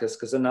to practice,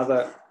 because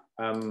another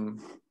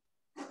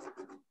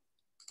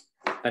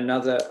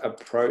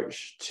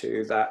approach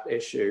to that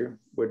issue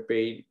would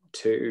be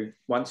to,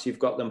 once you've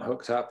got them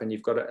hooked up and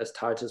you've got it as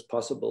tight as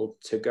possible,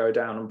 to go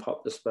down and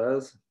pop the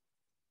spurs.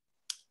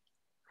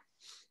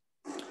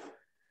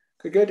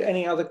 Good.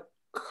 Any other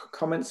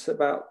comments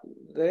about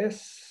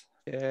this?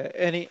 Yeah.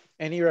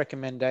 Any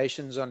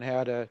recommendations on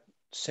how to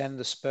send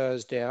the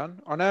spurs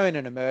down? I know in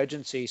an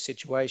emergency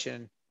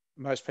situation,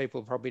 most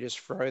people probably just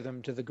throw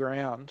them to the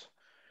ground.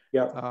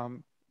 Yeah.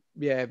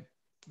 Yeah,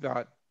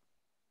 but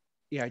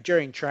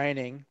during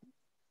training,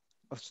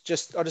 I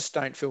just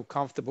don't feel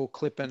comfortable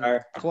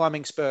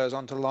climbing spurs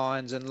onto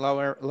lines and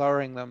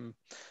lowering them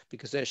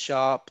because they're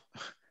sharp.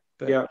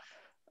 But yeah,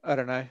 I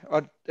don't know.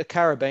 A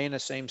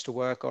carabiner seems to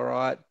work all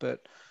right,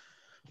 but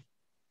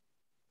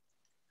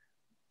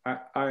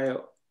I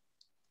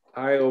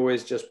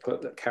always just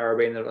put the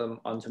carabiner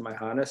onto my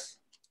harness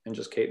and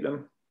just keep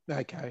them.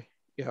 Okay.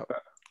 Yeah.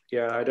 But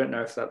yeah, I don't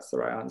know if that's the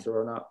right answer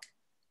or not.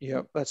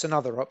 Yeah, that's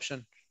another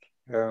option.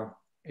 Yeah.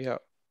 Yeah.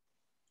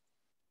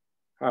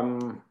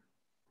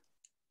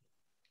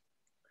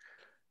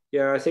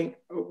 Yeah, I think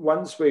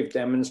once we've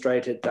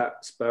demonstrated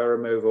that spur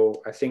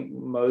removal, I think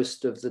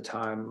most of the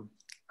time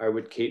I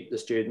would keep the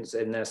students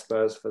in their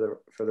spurs for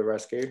the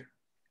rescue.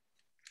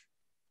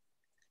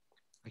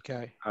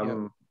 Okay.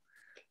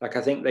 Like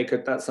I think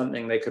that's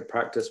something they could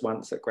practice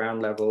once at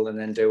ground level, and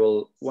then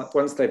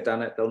once they've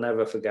done it, they'll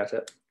never forget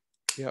it.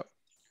 Yep.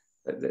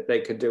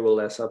 They could do all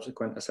their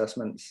subsequent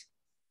assessments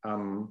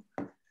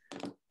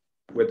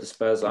with the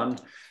spurs on.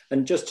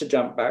 And just to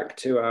jump back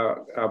to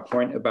our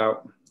point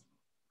about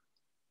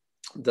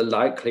the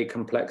likely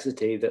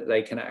complexity that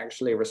they can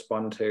actually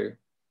respond to.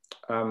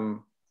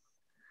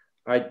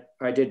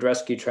 I did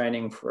rescue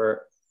training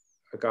for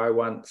a guy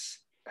once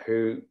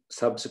who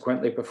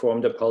subsequently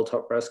performed a pole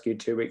top rescue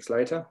 2 weeks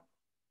later.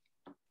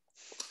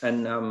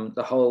 And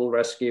the whole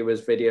rescue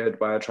was videoed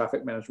by a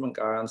traffic management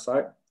guy on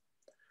site.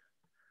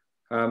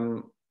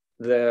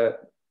 They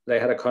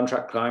had a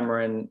contract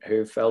climber in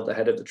who felled the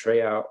head of the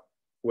tree out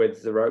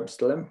with the rope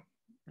still in,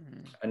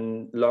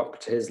 and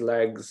locked his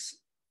legs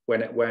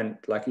when it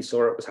went, like he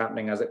saw it was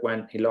happening as it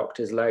went. He locked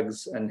his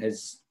legs, and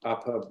his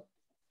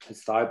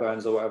thigh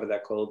bones, or whatever they're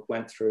called,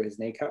 went through his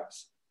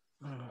kneecaps.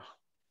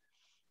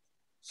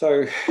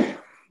 So,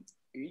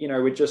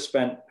 we just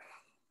spent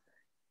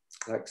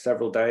like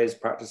several days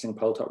practicing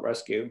pole top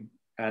rescue,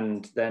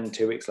 and then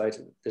 2 weeks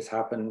later this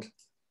happened,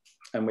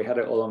 and we had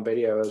it all on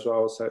video as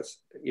well. So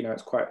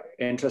it's quite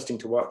interesting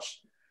to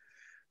watch,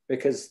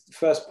 because the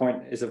first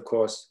point is, of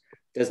course,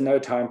 there's no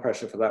time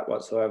pressure for that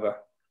whatsoever.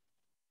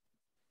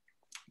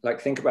 Like,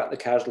 think about the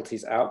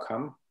casualty's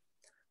outcome.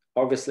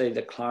 Obviously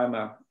the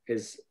climber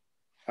is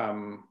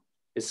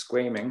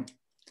screaming,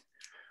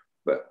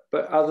 but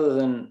other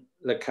than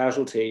the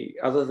casualty,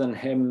 other than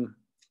him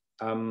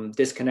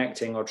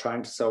disconnecting or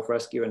trying to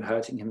self-rescue and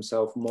hurting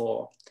himself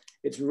more,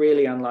 it's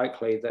really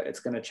unlikely that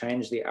it's going to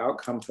change the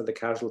outcome for the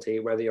casualty,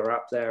 whether you're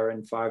up there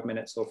in 5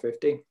 minutes or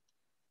 50.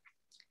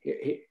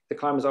 The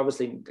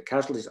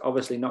casualty is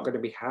obviously not going to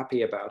be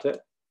happy about it.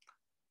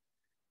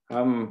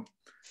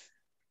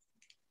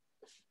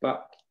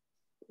 But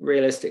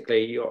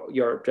realistically,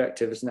 your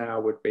objectives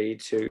now would be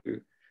to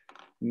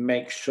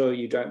make sure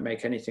you don't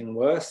make anything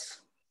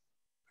worse,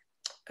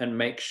 and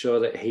make sure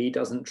that he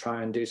doesn't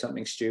try and do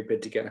something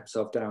stupid to get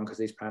himself down because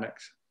he's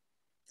panicked.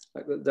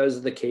 Like, those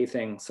are the key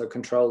things. So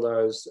control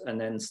those, and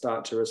then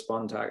start to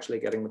respond to actually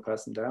getting the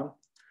person down.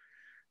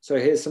 So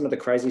here's some of the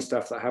crazy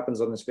stuff that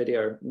happens on this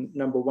video.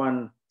 Number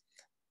one,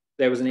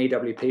 there was an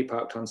EWP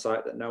parked on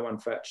site that no one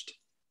fetched.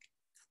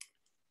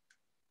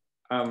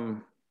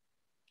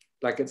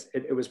 Like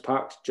it was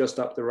parked just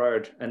up the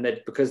road, and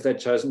because they'd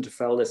chosen to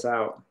fell this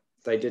out,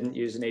 they didn't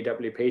use an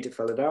EWP to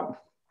fell it out.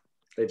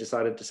 They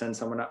decided to send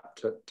someone up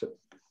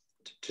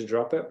to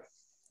drop it.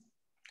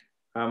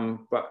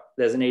 But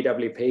there's an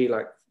EWP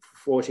like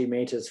 40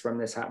 meters from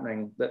this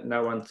happening that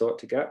no one thought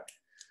to get.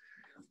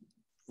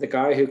 The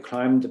guy who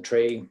climbed the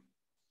tree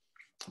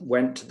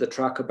went to the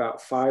truck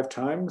about 5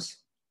 times.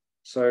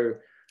 So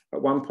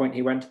at one point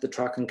he went to the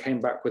truck and came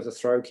back with a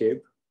throw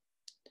cube.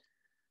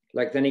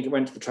 Like then he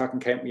went to the truck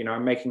and came, you know,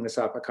 I'm making this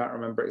up, I can't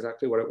remember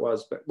exactly what it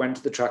was, but went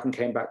to the truck and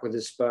came back with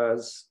his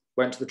spurs,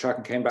 went to the truck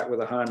and came back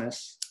with a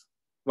harness,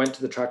 went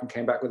to the truck and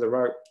came back with a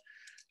rope,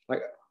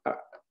 like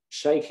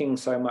shaking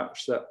so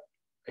much that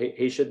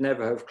he should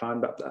never have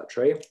climbed up that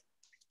tree.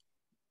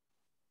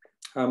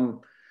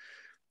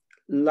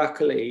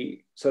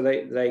 Luckily, so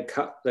they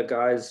cut the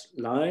guy's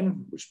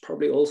line, which is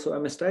probably also a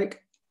mistake.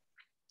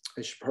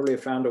 They should probably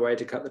have found a way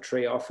to cut the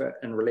tree off it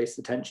and release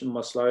the tension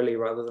more slowly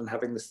rather than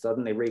having this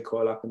suddenly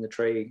recoil up in the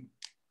tree.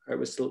 It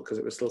was still, because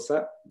it was still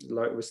set,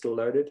 it was still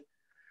loaded.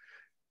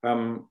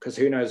 Because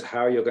who knows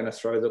how you're going to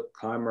throw the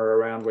climber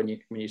around when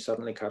you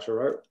suddenly cut a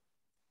rope.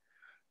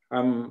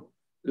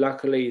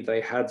 Luckily,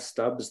 they had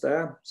stubs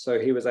there, so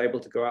he was able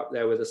to go up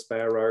there with a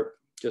spare rope,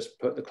 just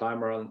put the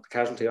climber on, the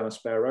casualty on a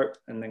spare rope,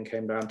 and then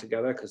came down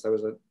together because there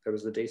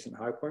was a decent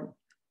high point.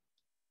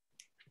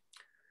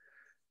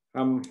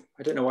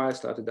 I don't know why I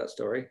started that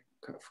story.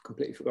 I've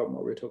completely forgotten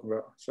what we were talking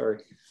about. Sorry.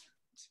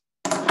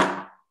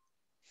 Yeah,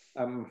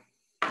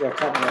 I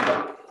can't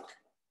remember.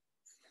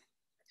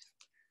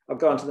 I'll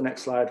go on to the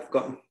next slide. I've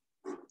forgotten.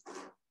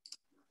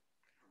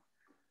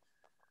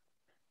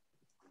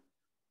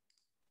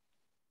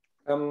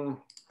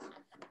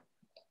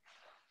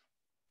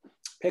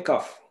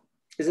 Pick-off.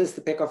 Is this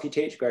the pick-off you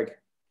teach, Greg?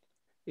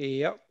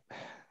 Yep.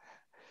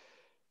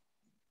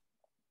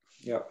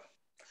 Yep.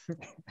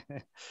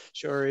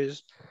 Sure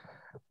is.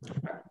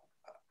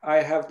 I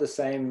have the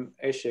same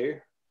issue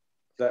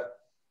that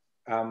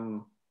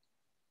have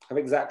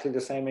exactly the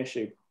same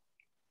issue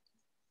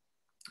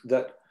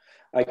that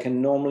I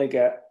can normally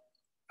get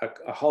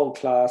a whole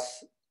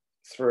class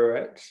through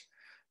it,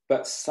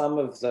 but some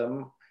of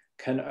them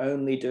can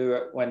only do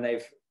it when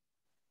they've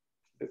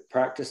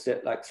practiced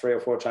it like 3 or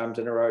 4 times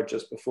in a row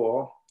just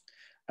before,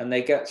 and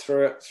they get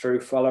through it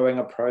through following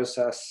a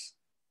process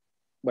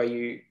where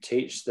you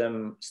teach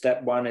them.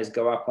 Step 1 is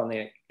go up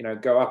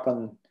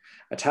on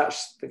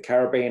attach the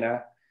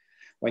carabiner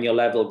when you're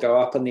level, go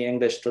up on the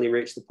English till you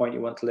reach the point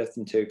you want to lift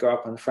them to, go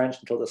up on French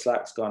until the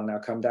slack's gone, now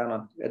come down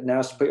on,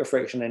 now put your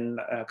friction in,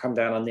 come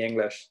down on the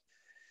English.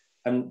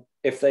 And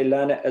if they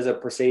learn it as a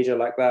procedure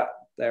like that,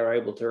 they're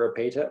able to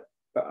repeat it.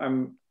 But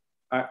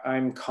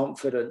I'm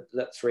confident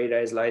that 3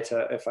 days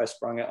later, if I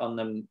sprung it on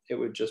them, it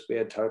would just be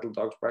a total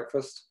dog's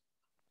breakfast.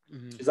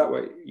 Mm-hmm. Is that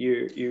what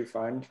you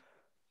find?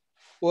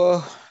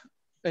 Well,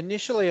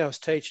 initially I was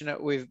teaching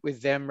it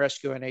with them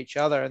rescuing each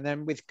other, and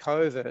then with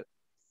COVID,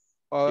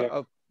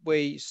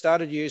 we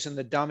started using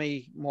the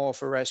dummy more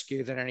for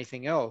rescue than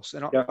anything else.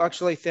 And I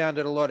actually found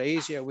it a lot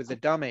easier with the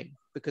dummy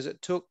because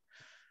it took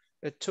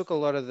a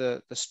lot of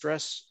the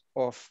stress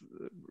off,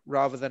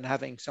 rather than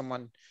having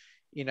someone,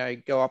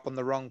 go up on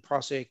the wrong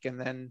prosic and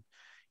then,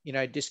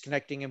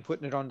 disconnecting and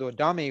putting it onto a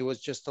dummy was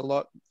just a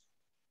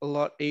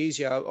lot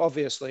easier.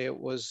 Obviously it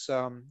was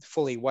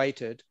fully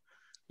weighted.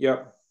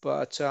 Yeah.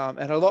 But,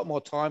 and a lot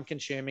more time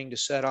consuming to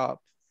set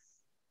up.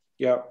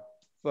 Yeah.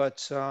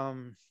 But,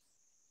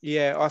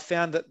 I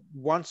found that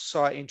once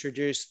I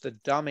introduced the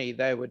dummy,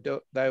 they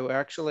were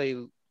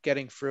actually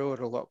getting through it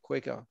a lot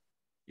quicker.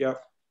 Yeah.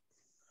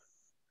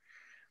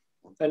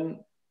 And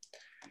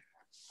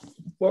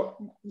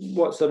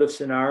what sort of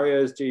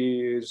scenarios do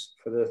you use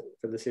for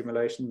the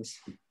simulations?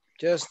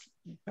 Just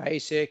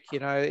basic,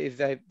 if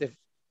they've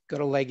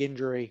got a leg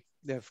injury,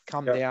 they've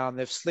come down,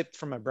 they've slipped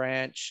from a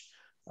branch,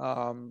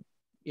 had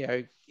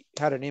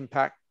an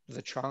impact with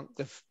the trunk,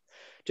 they've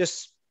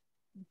just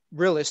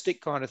realistic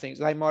kind of things.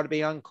 They might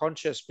be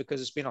unconscious because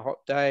it's been a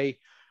hot day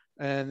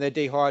and they're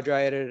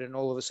dehydrated, and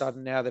all of a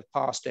sudden now they've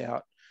passed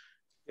out.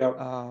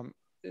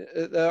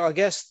 I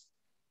guess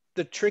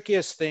the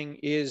trickiest thing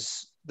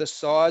is the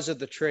size of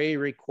the tree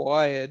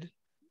required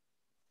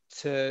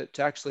to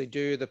actually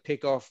do the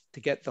pick off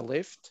to get the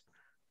lift.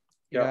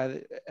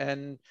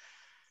 And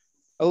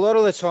a lot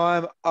of the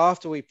time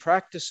after we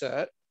practice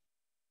it,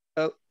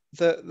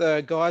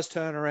 the guys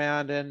turn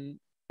around and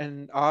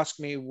ask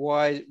me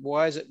why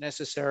is it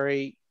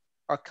necessary?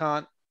 I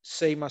can't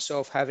see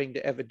myself having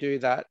to ever do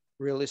that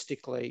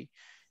realistically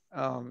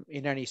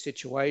in any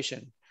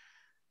situation.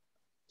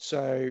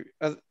 So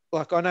I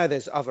know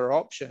there's other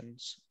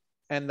options,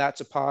 and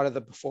that's a part of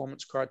the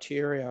performance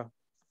criteria,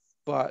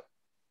 but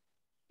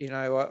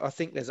I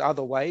think there's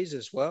other ways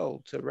as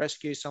well to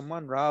rescue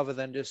someone rather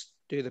than just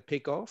do the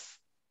pick off.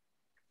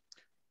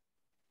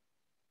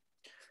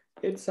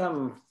 It's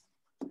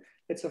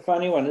a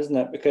funny one, isn't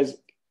it? Because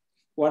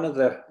one of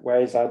the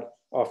ways I'd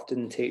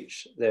often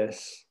teach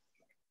this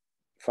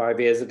 5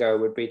 years ago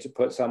would be to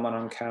put someone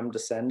on cam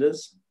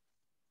descenders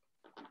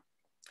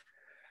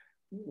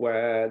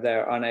where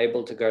they're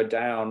unable to go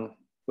down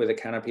with a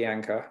canopy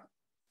anchor.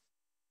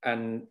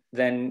 And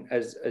then,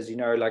 as you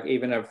know, like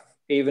even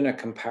a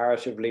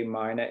comparatively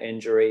minor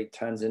injury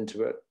turns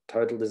into a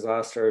total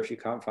disaster if you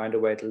can't find a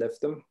way to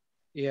lift them.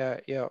 Yeah.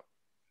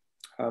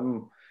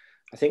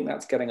 I think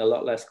that's getting a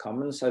lot less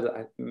common, so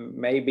that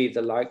maybe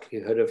the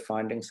likelihood of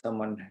finding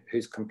someone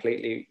who's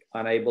completely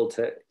unable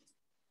to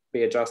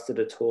be adjusted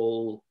at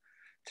all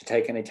to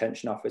take any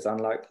tension off is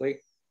unlikely.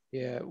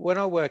 Yeah. When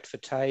I worked for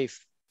TAFE,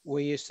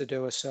 we used to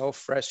do a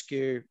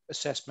self-rescue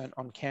assessment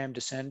on cam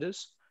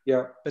descenders.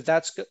 Yeah. But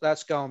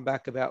that's going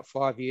back about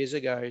 5 years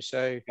ago.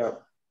 So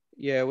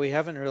yeah, we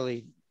haven't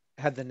really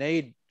had the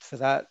need for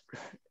that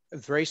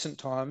of recent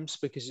times,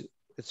 because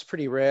it's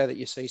pretty rare that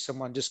you see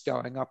someone just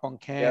going up on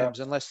cams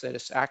unless they're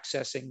just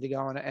accessing to go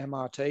on an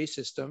MRT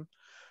system.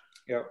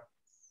 Yeah.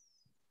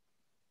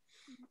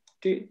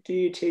 Do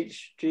you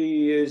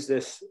use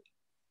this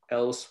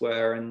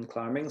elsewhere in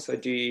climbing? So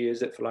do you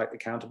use it for like the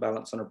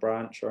counterbalance on a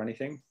branch or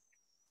anything?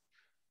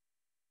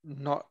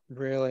 Not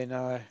really,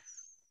 no.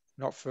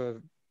 Not for,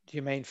 do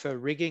you mean for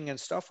rigging and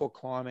stuff or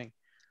climbing?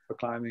 For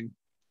climbing.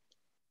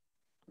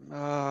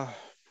 Not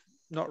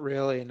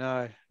really,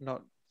 no.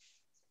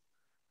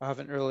 I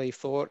haven't really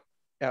thought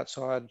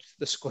outside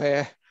the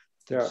square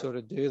to sort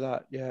of do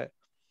that. Yeah.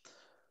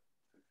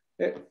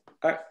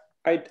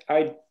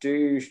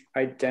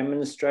 I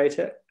demonstrate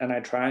it, and I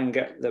try and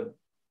get the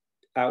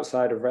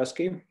outside of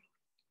rescue,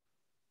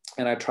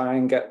 and I try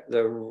and get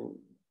the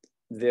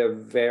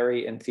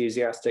very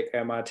enthusiastic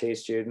MRT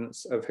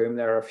students, of whom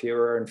there are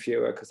fewer and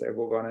fewer because they've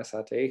all gone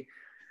SRT.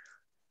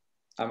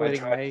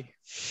 Including me.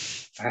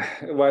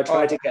 Well, I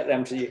try to get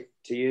them to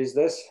use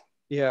this.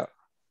 Yeah.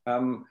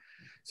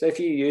 So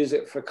if you use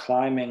it for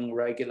climbing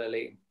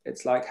regularly,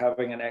 it's like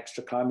having an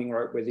extra climbing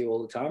rope with you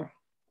all the time,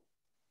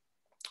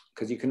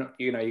 because you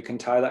can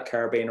tie that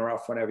carabiner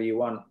off whenever you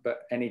want,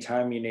 but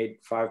anytime you need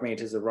 5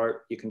 meters of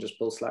rope, you can just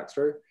pull slack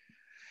through.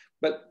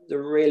 But the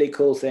really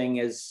cool thing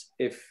is,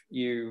 if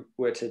you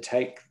were to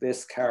take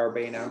this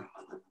carabiner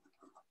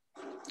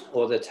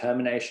or the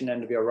termination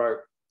end of your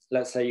rope,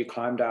 let's say you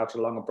climbed out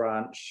along a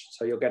branch,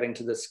 so you're getting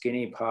to the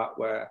skinny part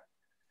where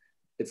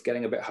it's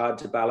getting a bit hard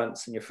to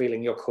balance and you're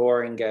feeling your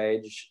core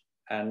engage,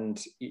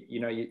 and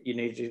you're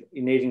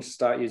needing to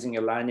start using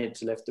your lanyard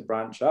to lift the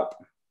branch up,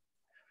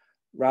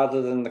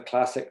 rather than the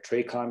classic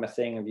tree climber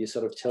thing of you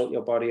sort of tilt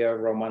your body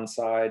over on one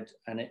side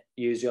and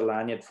use your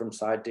lanyard from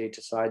side D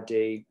to side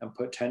D and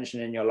put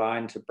tension in your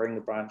line to bring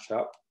the branch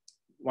up.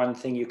 One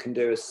thing you can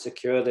do is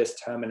secure this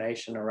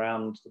termination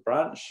around the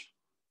branch.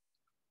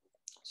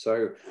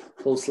 So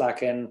pull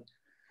slack in,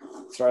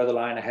 throw the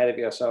line ahead of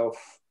yourself,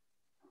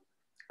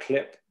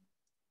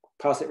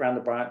 pass it around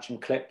the branch and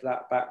clip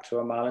that back to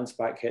a marlin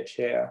spike hitch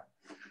here.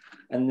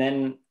 And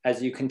then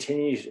as you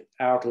continue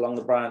out along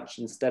the branch,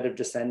 instead of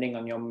descending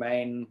on your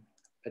main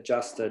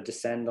adjuster,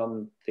 descend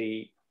on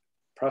the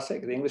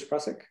prusik, the English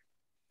prusik.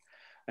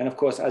 And of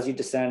course, as you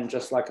descend,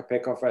 just like a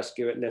pick-off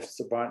rescue, it lifts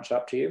the branch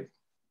up to you.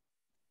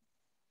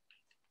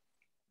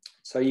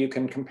 So you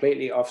can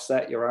completely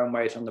offset your own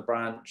weight on the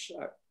branch.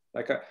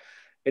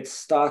 It's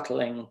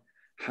startling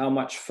how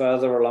much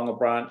further along a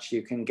branch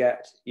you can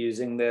get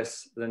using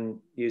this than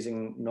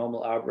using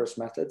normal arborist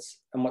methods.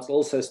 And what's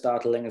also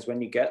startling is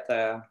when you get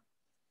there,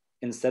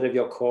 instead of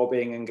your core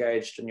being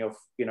engaged and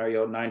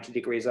you're 90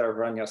 degrees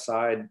over on your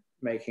side,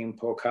 making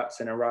poor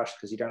cuts in a rush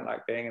because you don't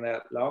like being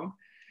there long,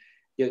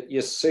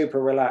 you're super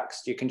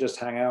relaxed. You can just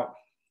hang out.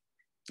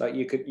 Like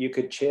you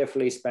could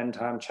cheerfully spend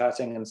time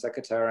chatting and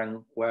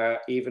secretaring,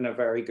 where even a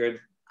very good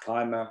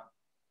climber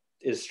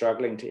is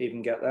struggling to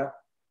even get there.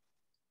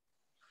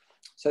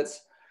 So it's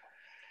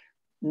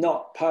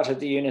not part of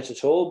the unit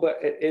at all, but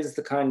it is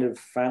the kind of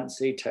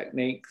fancy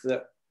technique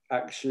that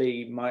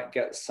actually might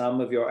get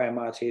some of your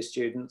MRT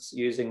students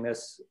using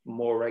this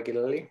more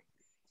regularly.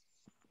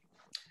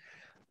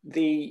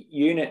 The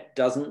unit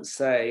doesn't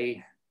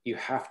say you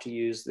have to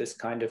use this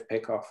kind of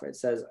pick-off. It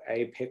says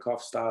a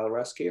pick-off style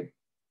rescue.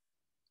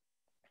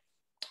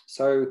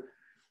 So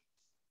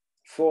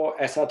for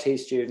SRT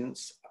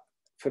students,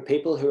 for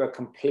people who are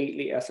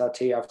completely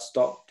SRT, I've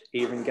stopped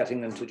even getting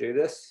them to do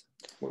this.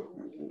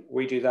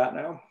 We do that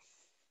now.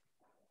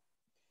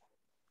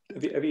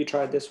 Have you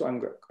tried this one,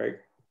 Greg?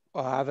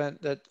 I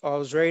haven't. I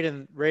was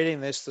reading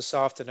this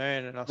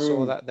afternoon, and I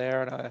saw that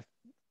there, and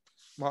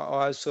my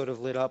eyes sort of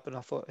lit up, and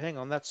I thought, hang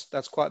on, that's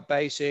quite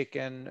basic,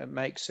 and it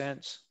makes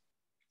sense.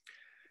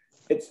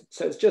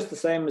 It's just the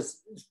same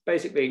as,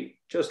 basically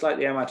just like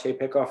the MRT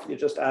pickoff. You're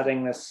just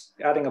adding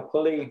a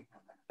pulley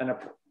and a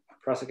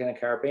prusik and a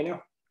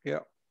carabiner. Yeah.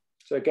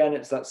 So again,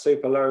 it's that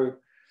super low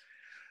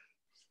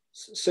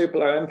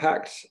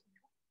impact.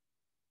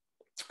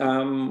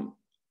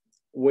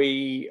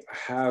 We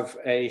have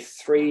a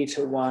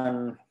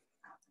 3-to-1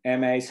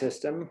 MA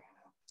system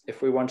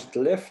if we wanted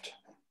to lift.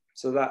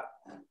 So that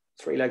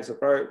 3 legs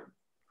of rope.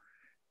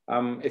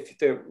 If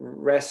the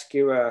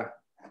rescuer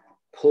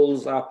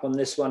pulls up on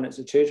this one, it's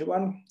a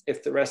 2-to-1.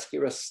 If the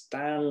rescuer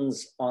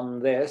stands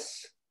on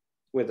this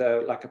with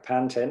like a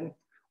pant-in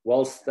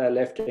whilst they're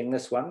lifting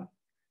this one,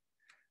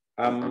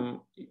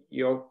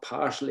 you're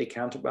partially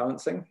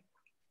counterbalancing.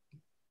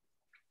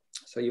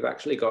 So you've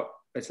actually got,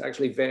 it's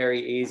actually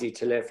very easy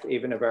to lift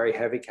even a very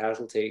heavy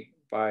casualty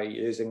by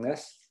using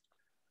this.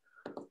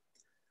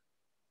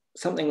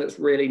 Something that's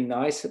really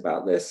nice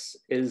about this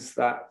is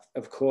that,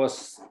 of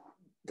course,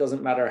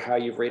 doesn't matter how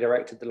you've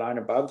redirected the line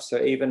above.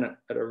 So even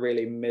at a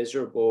really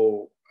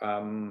miserable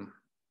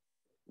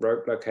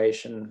rope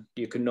location,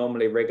 you can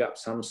normally rig up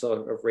some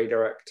sort of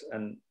redirect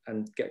and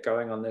get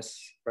going on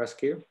this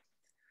rescue.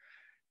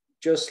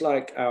 Just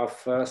like our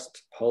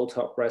first pole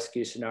top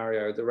rescue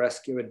scenario, the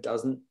rescuer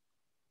doesn't,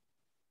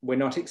 we're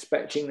not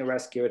expecting the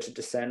rescuer to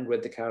descend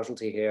with the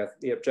casualty here.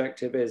 The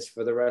objective is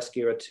for the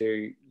rescuer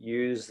to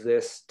use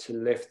this to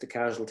lift the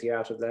casualty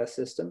out of their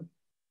system.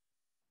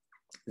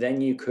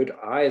 Then you could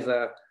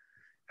either,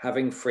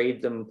 having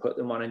freed them, put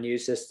them on a new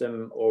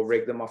system or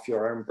rig them off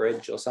your own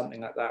bridge or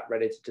something like that,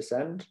 ready to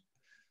descend.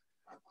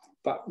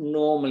 But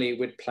normally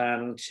we'd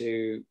plan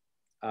to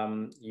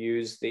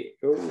use the,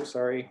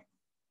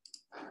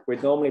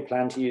 we'd normally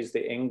plan to use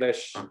the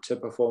English to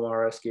perform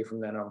our rescue from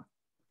then on.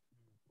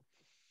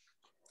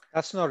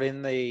 That's not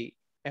in the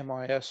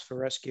MIS for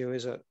rescue,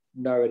 is it?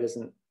 No, it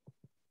isn't.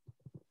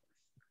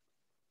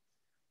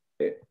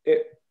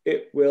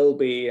 It will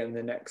be in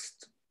the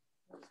next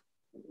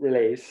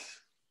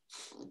release.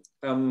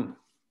 And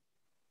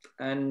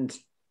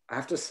I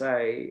have to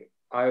say,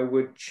 I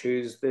would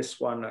choose this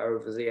one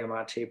over the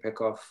MRT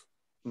pickoff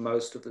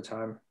most of the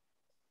time.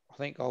 I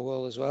think I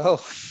will as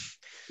well.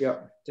 Yeah.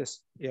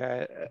 Just,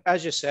 yeah,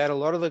 as you said, a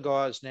lot of the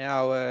guys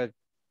now are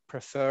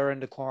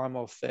preferring to climb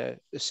off the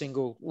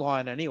single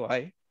line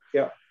anyway.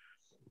 Yeah.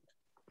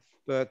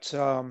 But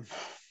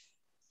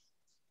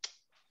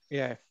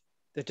yeah,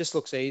 it just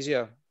looks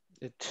easier.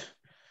 It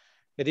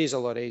is a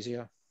lot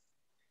easier.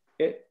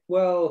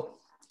 Well,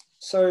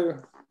 so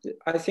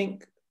I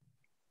think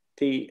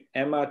the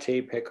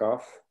MRT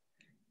pickoff,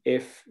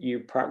 if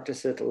you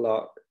practice it a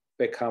lot,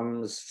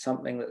 becomes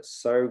something that's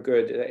so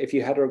good. If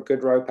you had a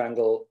good rope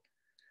angle,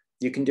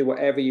 you can do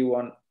whatever you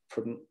want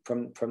from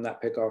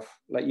that pickoff.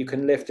 Like you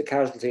can lift a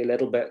casualty a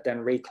little bit, then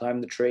reclimb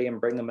the tree and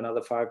bring them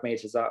another 5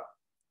 meters up.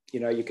 You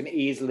know, you can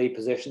easily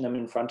position them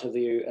in front of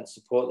you and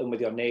support them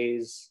with your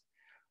knees,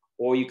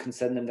 or you can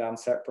send them down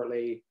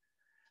separately.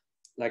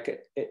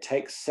 Like it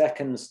takes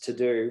seconds to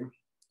do.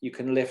 You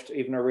can lift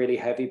even a really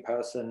heavy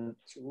person.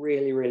 It's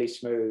really, really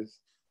smooth.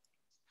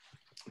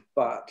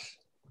 But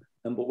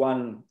number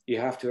one, you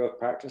have to have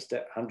practiced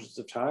it hundreds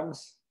of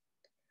times.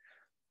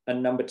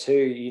 And number two,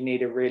 you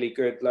need a really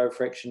good low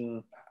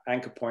friction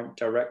anchor point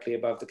directly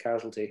above the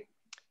casualty.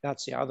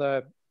 That's the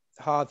other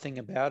hard thing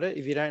about it.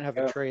 If you don't have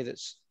a tree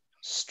that's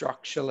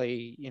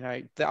structurally, you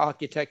know, the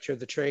architecture of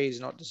the tree is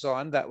not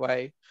designed that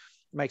way,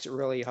 it makes it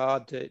really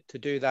hard to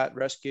do that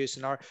rescue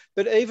scenario.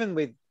 But even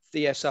with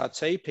the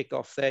SRT pick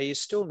off there, you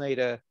still need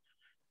a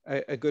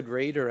good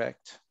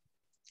redirect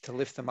to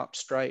lift them up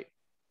straight.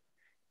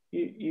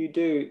 You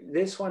do.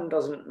 This one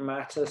doesn't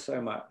matter so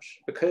much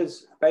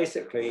because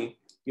basically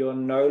you're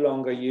no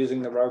longer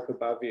using the rope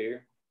above you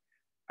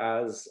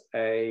as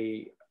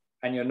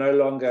and you're no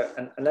longer,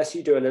 unless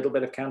you do a little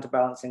bit of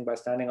counterbalancing by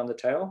standing on the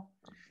tail,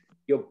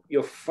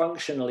 you're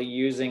functionally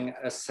using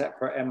a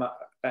separate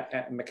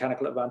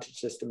mechanical advantage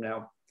system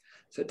now.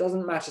 So it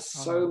doesn't matter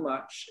so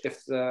much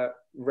if the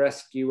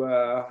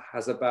rescuer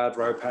has a bad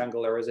rope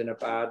angle or is in a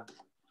bad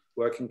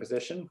working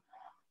position.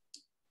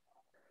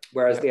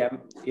 Whereas the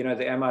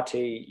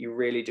MRT, you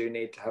really do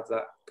need to have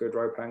that good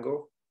rope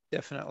angle.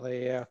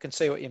 Definitely, yeah. I can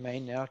see what you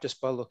mean now just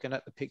by looking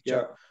at the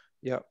picture.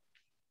 Yeah.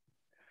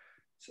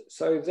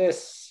 So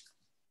this,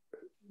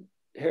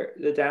 here,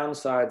 the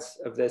downsides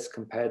of this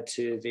compared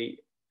to the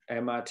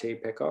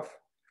MRT pickoff.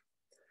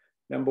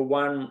 Number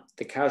one,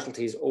 the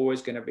casualty is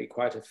always going to be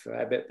quite a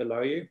fair bit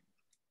below you.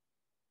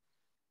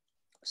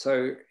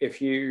 So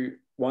if you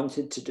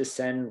wanted to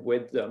descend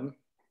with them,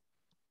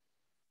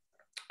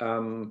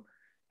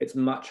 it's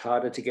much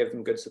harder to give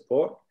them good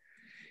support.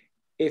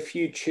 If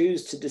you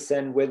choose to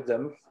descend with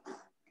them,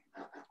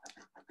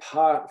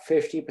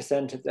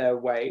 50% of their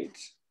weight,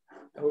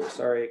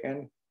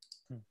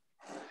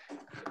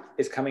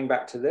 is coming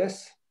back to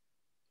this.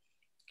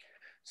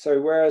 So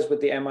whereas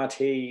with the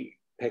MRT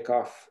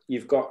pickoff,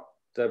 you've got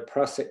the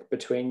prusik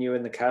between you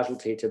and the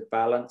casualty to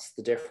balance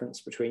the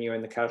difference between you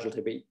and the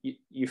casualty, but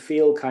you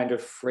feel kind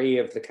of free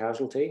of the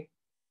casualty.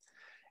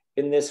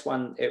 In this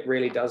one, it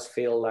really does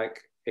feel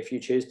like if you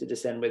choose to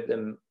descend with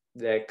them,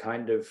 they're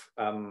kind of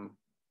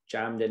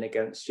jammed in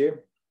against you.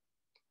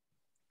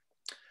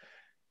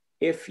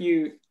 If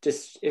you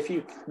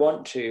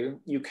want to,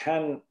 you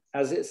can,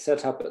 as it's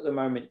set up at the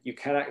moment, you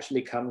can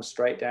actually come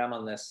straight down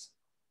on this.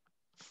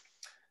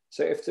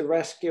 So if the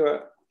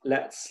rescuer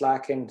lets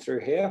slack in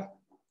through here,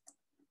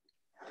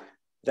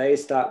 they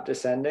start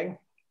descending.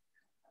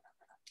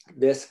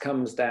 This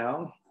comes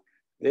down.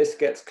 This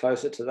gets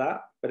closer to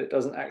that, but it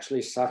doesn't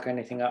actually suck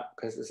anything up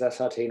because it's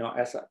SRT,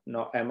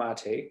 not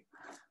MRT.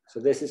 So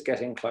this is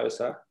getting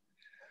closer.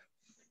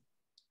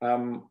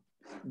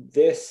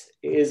 This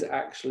is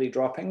actually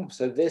dropping.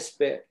 So this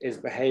bit is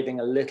behaving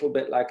a little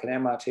bit like an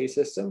MRT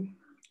system.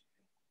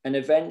 And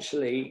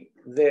eventually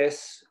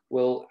this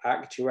will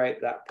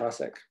actuate that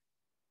prusik.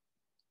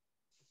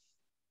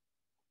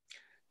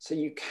 So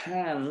you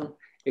can,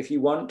 if you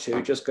want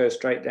to, just go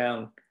straight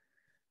down.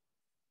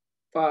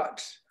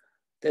 But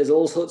there's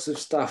all sorts of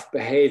stuff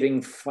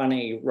behaving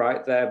funny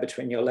right there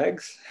between your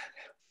legs.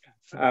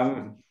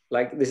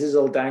 Like this is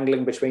all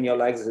dangling between your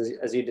legs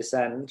as you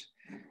descend.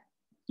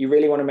 You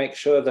really want to make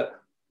sure that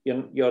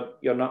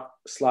you're not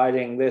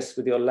sliding this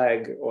with your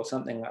leg or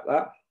something like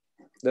that.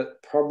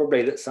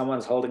 That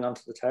someone's holding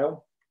onto the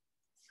tail.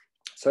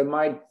 So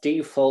my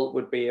default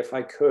would be, if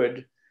I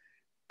could,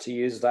 to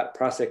use that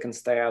prusik and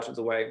stay out of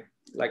the way.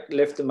 Like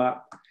lift them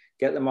up,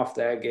 get them off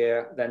their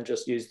gear, then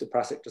just use the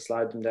prusik to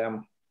slide them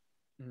down.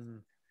 Mm.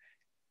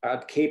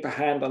 I'd keep a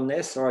hand on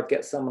this, or I'd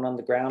get someone on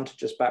the ground to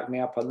just back me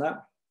up on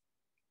that.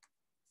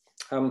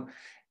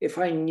 If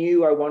I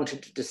knew I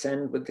wanted to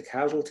descend with the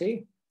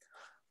casualty,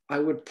 I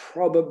would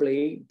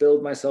probably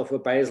build myself a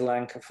basal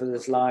anchor for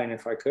this line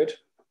if I could.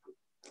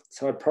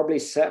 So I'd probably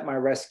set my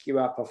rescue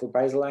up off a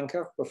basal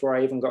anchor before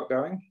I even got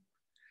going.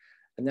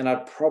 And then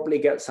I'd probably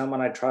get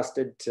someone I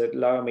trusted to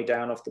lower me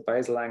down off the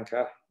basal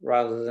anchor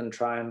rather than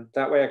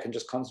that way I can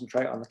just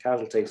concentrate on the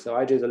casualty. So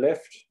I do the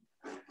lift,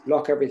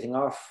 lock everything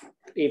off,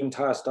 even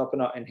tie a stopper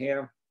knot in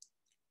here,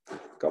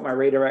 got my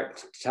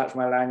redirect, detach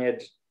my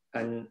lanyard,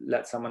 and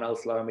let someone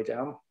else lower me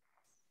down.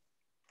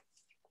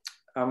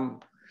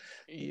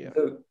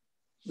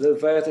 The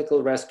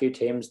vertical rescue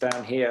teams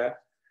down here,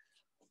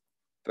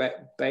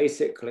 but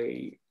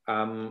basically,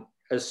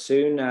 as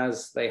soon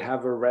as they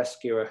have a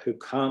rescuer who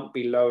can't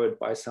be lowered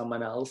by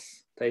someone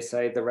else, they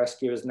say the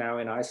rescuer is now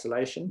in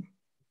isolation.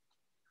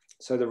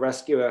 So the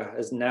rescuer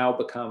has now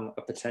become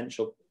a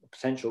potential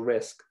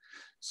risk.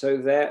 So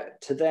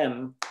to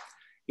them,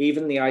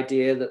 even the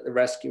idea that the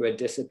rescuer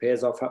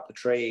disappears off up the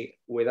tree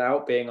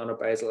without being on a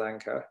basal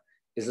anchor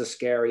is a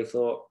scary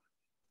thought.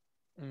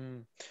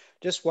 Mm.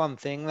 Just one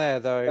thing there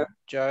though, yeah.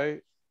 Joe.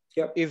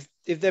 Yep. If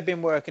they've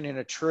been working in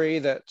a tree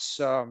that's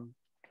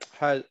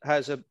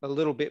has a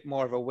little bit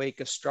more of a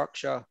weaker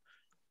structure,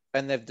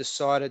 and they've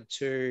decided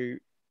to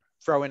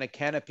throw in a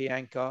canopy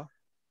anchor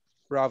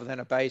rather than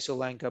a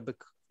basal anchor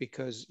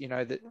because you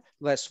know that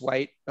less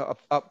weight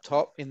up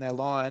top in their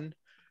line,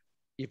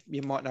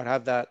 you might not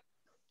have that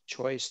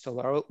choice to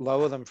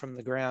lower them from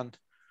the ground.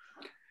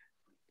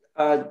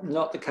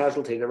 Not the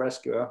casualty, the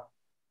rescuer.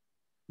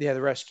 Yeah,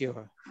 the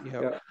rescuer.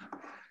 Yep. Yeah.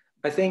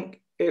 I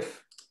think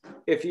if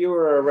you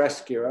were a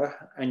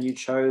rescuer and you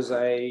chose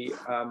a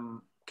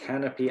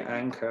canopy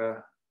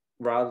anchor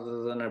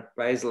rather than a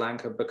basal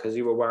anchor because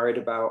you were worried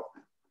about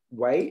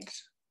weight,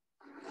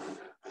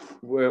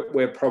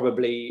 we're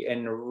probably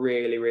in a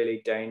really,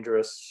 really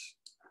dangerous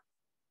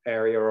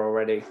area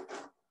already.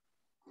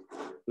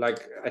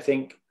 Like, I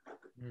think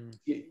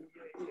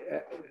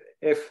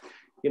if,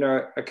 you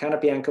know, a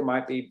canopy anchor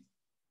might be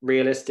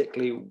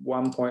realistically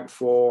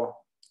 1.4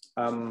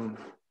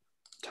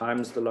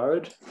 times the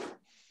load.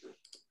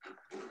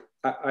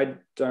 I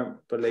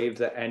don't believe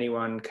that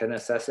anyone can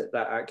assess it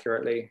that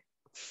accurately.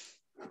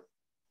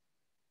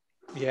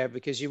 Yeah,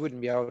 because you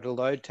wouldn't be able to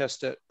load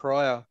test it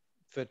prior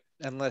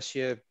unless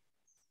it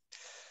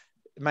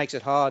makes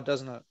it hard,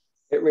 doesn't it?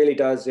 It really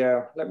does,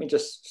 yeah. Let me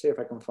just see if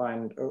I can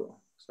find, oh,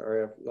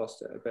 sorry, I've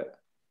lost it a bit.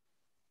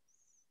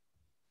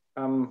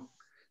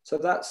 So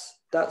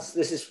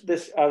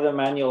this other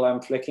manual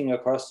I'm flicking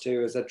across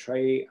to is a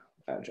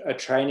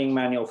training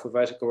manual for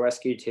vertical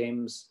rescue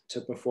teams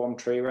to perform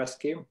tree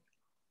rescue.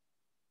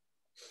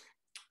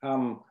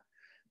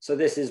 So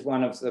this is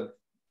one of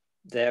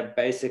their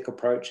basic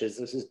approaches.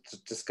 This is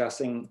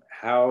discussing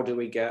how do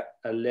we get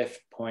a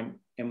lift point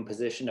in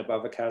position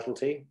above a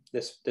casualty,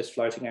 this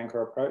floating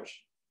anchor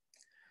approach.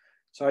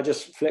 So I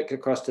just flick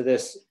across to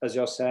this, as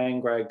you're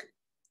saying, Greg.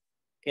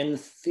 In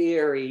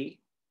theory,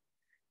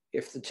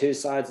 if the two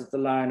sides of the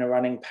line are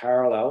running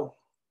parallel,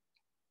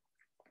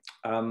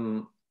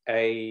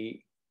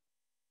 a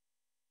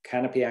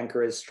canopy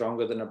anchor is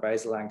stronger than a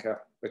basal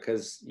anchor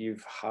because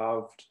you've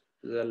halved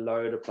the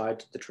load applied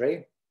to the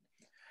tree.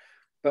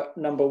 But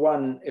number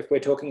one, if we're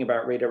talking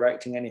about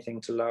redirecting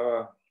anything to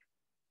lower,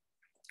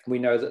 we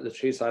know that the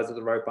two sides of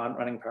the rope aren't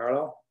running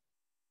parallel.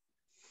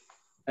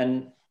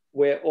 And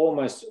we're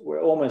almost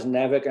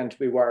never going to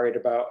be worried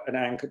about an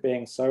anchor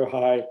being so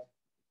high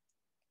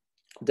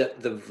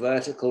that the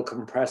vertical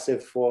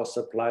compressive force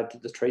applied to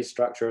the tree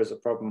structure is a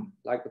problem.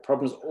 Like, the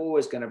problem is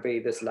always going to be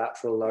this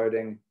lateral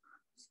loading,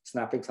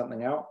 snapping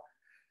something out.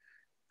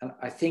 And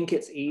I think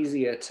it's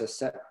easier to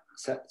set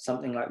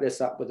something like this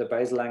up with a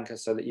basal anchor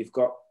so that you've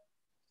got,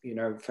 you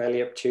know,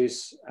 fairly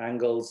obtuse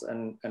angles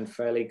and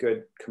fairly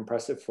good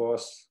compressive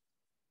force.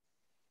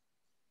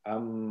 I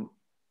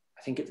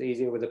think it's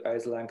easier with a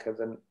basal anchor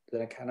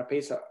than a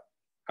canopy. So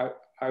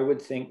I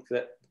would think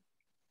that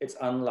it's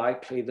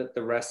unlikely that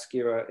the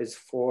rescuer is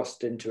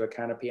forced into a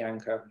canopy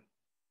anchor.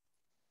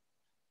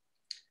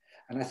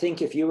 And I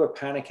think if you were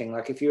panicking,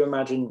 like if you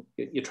imagine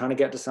you're trying to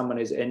get to someone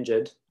who's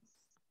injured,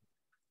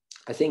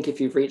 I think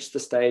if you've reached the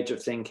stage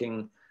of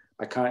thinking,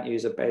 I can't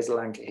use a basal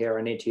anchor here,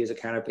 I need to use a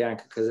canopy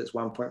anchor because it's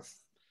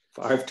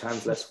 1.5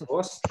 times less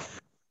force.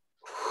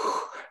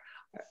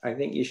 I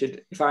think you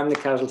should, if I'm the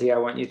casualty, I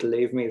want you to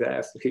leave me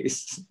there,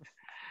 please.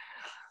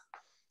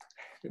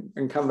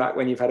 And come back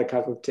when you've had a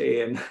cup of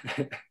tea and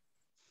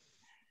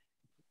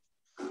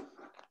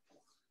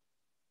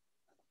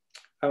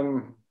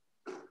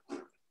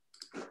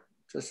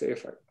just see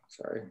if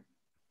sorry,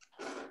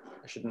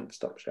 I shouldn't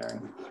stop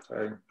sharing,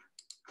 sorry.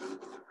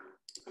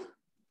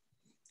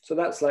 So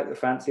that's like the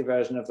fancy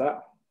version of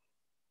that.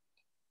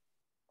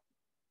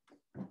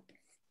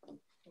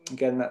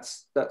 Again,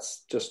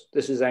 that's just,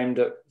 this is aimed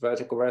at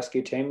vertical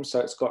rescue teams.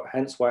 So it's got,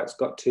 hence why it's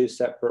got 2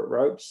 separate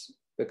ropes,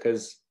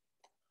 because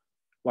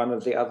one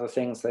of the other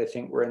things they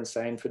think we're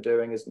insane for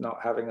doing is not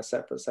having a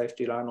separate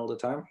safety line all the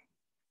time.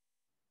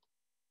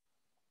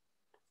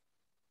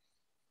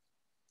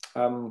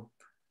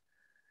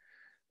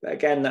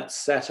 Again, that's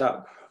set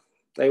up.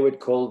 They would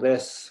call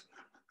this,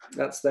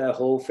 that's their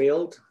whole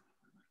field.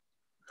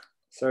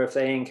 So if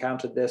they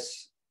encountered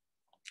this,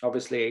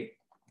 obviously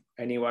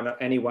any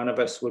one of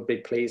us would be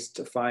pleased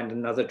to find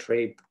another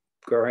tree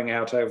growing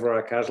out over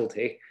our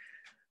casualty.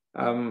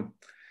 But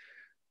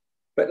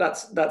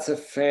that's a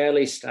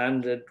fairly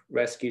standard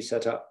rescue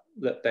setup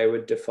that they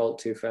would default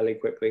to fairly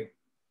quickly.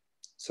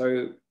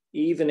 So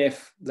even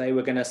if they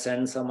were going to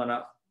send someone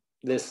up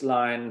this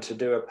line to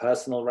do a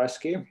personal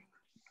rescue,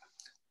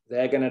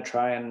 they're going to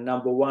try and,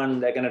 number one,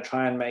 they're going to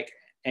try and make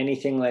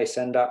anything they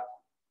send up,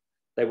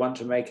 they want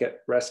to make it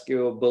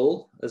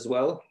rescuable as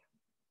well.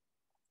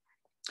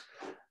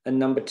 And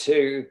number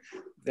two,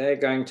 they're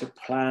going to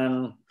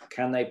plan,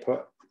 can they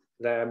put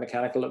their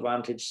mechanical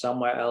advantage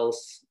somewhere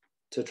else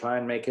to try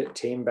and make it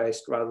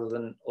team-based rather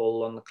than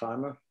all on the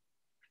climber.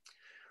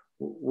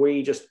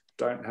 We just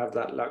don't have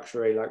that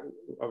luxury. Like,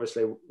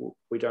 obviously,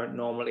 we don't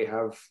normally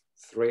have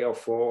 3 or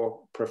 4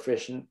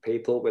 proficient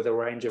people with a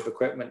range of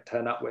equipment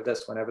turn up with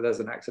us whenever there's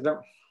an accident.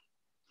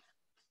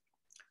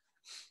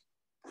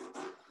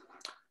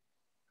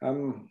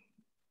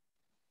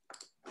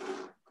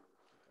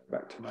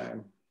 Back to my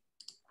own.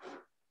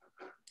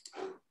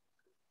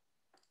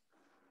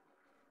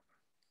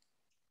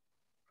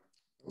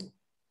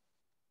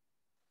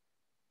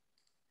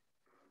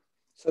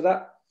 So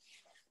that,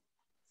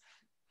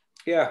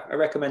 yeah, I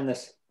recommend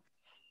this.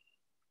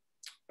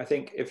 I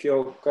think if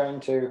you're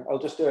going to, I'll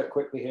just do it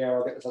quickly here.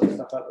 I'll get this other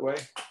stuff out of the way.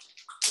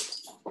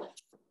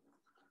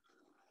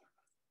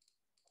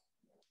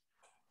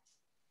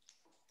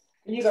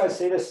 Can you guys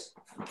see this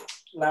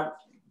lamp?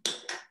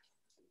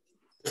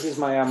 This is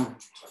my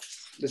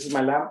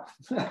lamp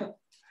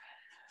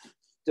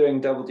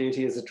doing double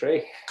duty as a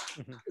tree.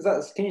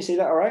 Can you see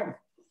that all right?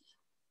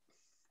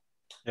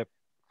 Yep.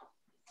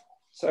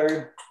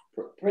 So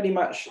pretty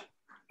much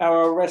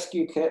our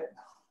rescue kit,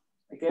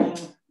 again,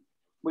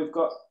 we've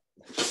got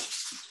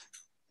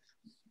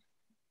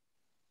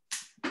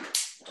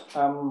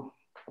a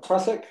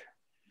prusik,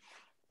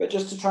 but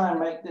just to try and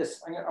make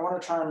this, I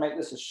want to try and make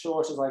this as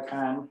short as I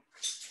can.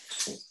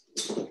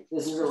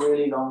 This is a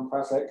really long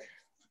prusik,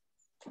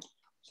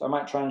 so I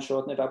might try and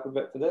shorten it up a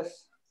bit for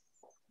this.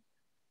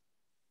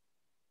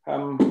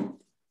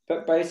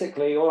 But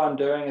basically all I'm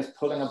doing is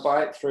pulling a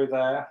bite through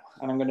there,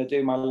 and I'm going to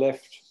do my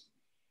lift.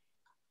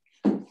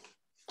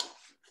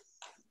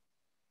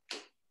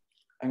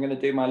 I'm going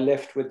to do my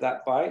lift with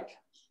that bite.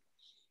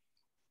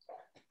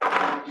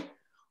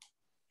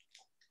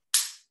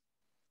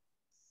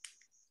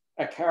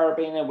 A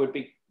carabiner would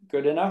be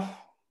good enough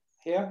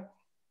here.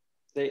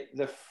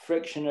 The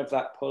friction of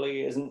that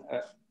pulley isn't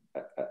a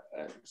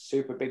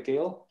super big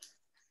deal,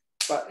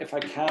 but if I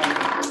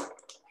can,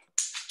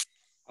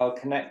 I'll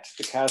connect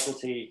the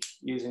casualty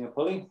using a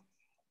pulley.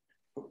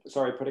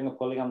 Sorry, putting a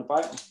pulley on the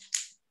bite.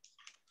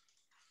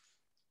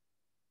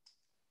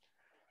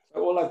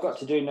 So all I've got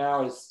to do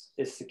now is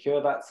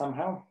secure that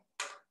somehow.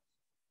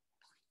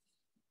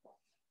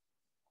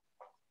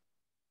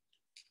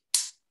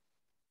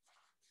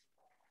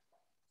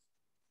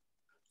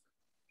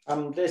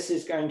 This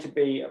is going to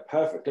be a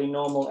perfectly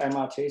normal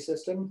MRT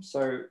system.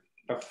 So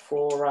a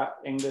 4-wrap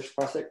English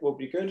prusik will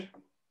be good.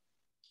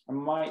 I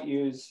might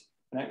use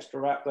an extra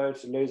wrap though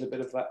to lose a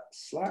bit of that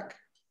slack.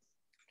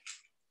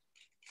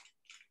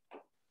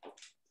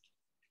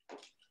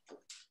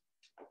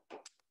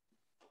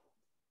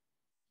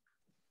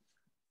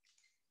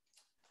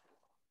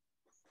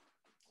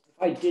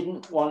 If I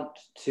didn't want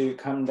to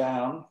come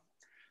down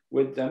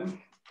with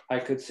them, I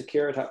could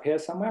secure it up here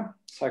somewhere.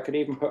 So I could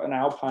even put an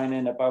alpine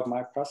in above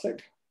my prusik.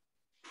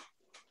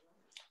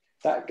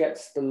 That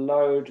gets the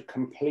load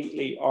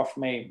completely off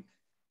me.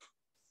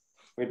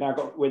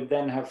 We'd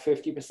then have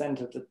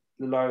 50% of the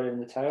load in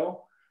the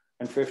tail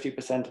and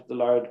 50% of the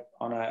load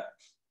on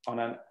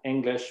an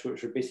English,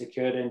 which would be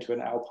secured into an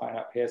alpine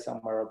up here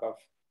somewhere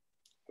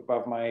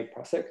above my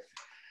prusik.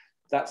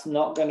 That's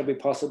not going to be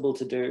possible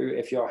to do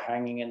if you're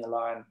hanging in the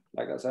line.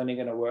 Like, that's only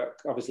going to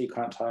work. Obviously you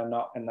can't tie a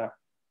knot in the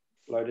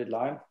loaded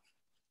line.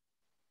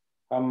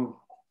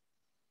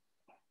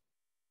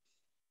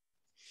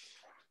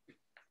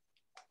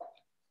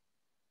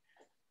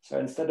 So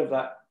instead of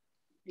that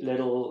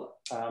little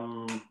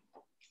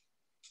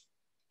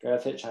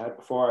girth hitch I had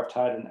before, I've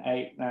tied an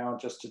 8 now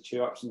just to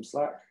chew up some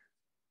slack.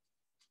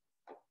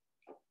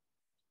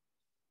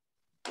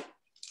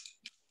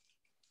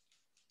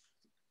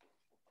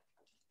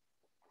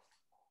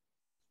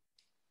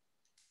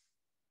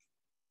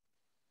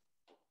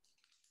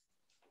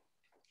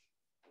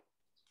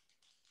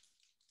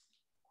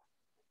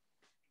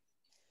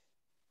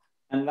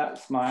 And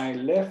that's my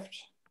lift.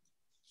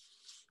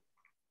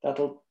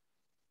 That'll,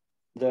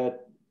 the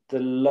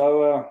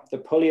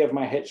pulley of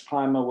my hitch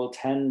climber will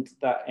tend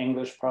that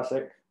English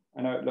prusik.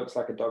 I know it looks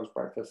like a dog's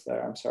breakfast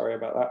there. I'm sorry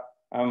about that.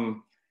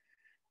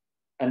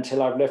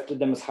 Until I've lifted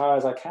them as high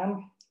as I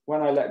can.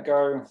 When I let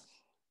go,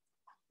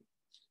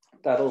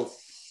 that'll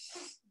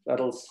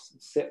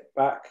sit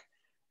back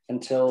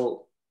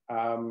until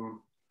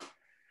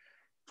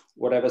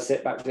whatever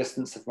sit back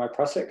distance of my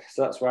prusik.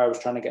 So that's where I was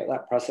trying to get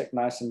that prusik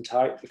nice and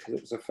tight, because it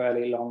was a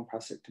fairly long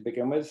prusik to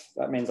begin with.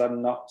 That means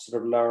I'm not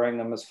sort of lowering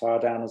them as far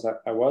down as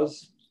I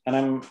was. And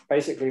I'm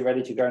basically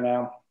ready to go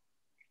now.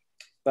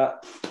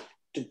 But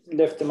to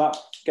lift them up,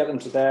 get them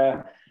to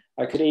there,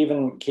 I could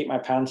even keep my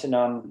panting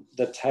on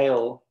the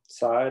tail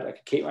side. I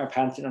could keep my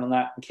panting on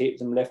that and keep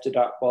them lifted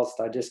up whilst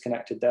I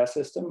disconnected their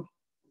system.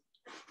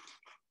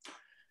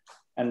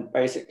 And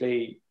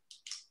basically,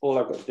 all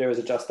I've got to do is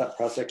adjust that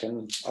prusik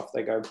and off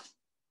they go.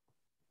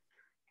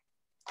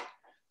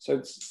 So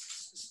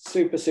it's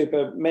super,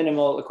 super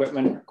minimal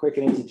equipment, quick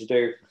and easy to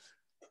do.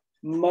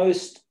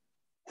 Most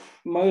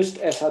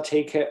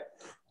SRT kit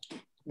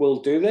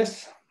will do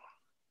this.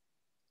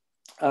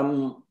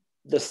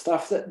 The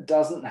stuff that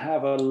doesn't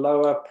have a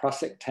lower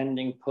prusik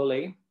tending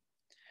pulley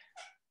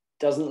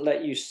doesn't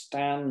let you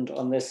stand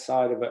on this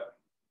side of it.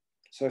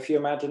 So if you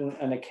imagine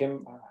an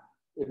akimbo,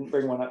 I didn't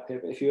bring one up here,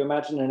 but if you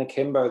imagine an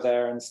akimbo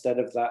there instead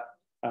of that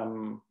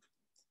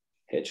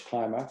hitch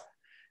climber,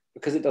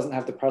 because it doesn't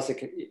have the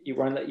prusik, it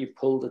won't let you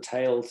pull the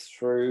tail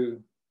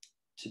through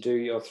to do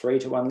your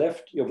 3-to-1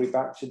 lift. You'll be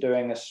back to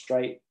doing a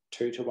straight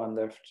 2-to-1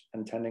 lift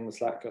and tending the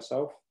slack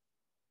yourself.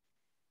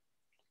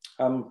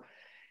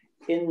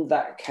 In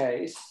that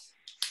case,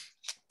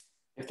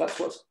 if that's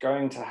what's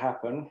going to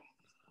happen,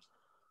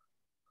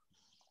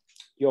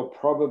 you're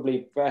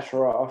probably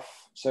better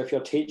off. So if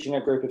you're teaching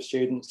a group of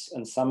students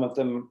and some of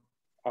them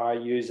are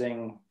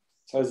using,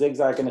 so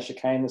zigzag and a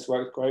chicane, this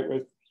works great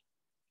with.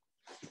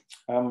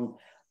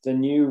 The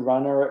new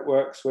runner it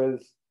works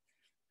with,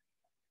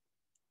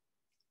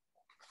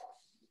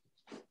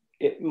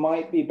 it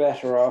might be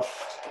better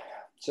off.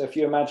 So if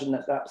you imagine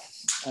that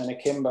that's an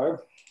akimbo,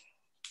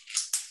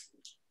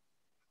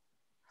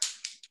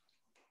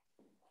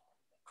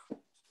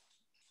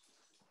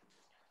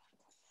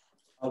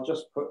 I'll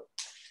just put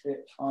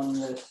it on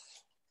this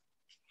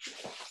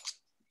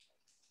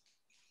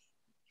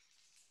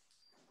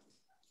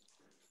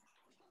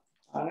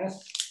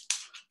harness.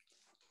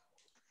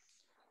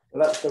 So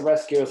that's the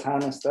rescuer's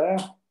harness there,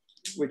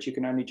 which you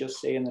can only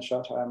just see in the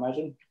shot, I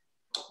imagine.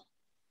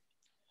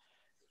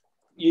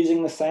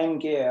 Using the same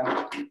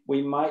gear,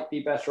 we might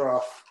be better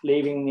off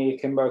leaving the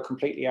akimbo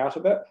completely out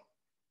of it.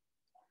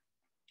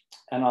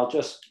 And I'll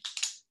just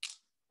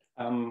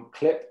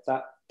clip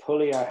that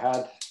pulley I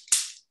had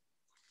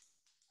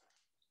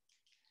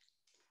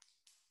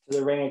to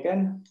the ring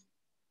again.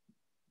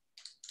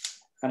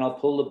 And I'll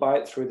pull the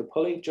bite through the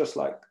pulley, just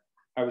like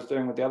I was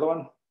doing with the other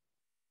one.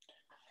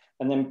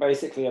 And then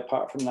basically,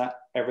 apart from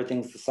that,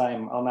 everything's the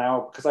same. I'll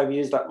now, because I've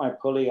used up my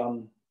pulley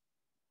on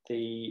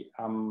the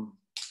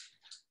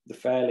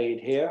fair lead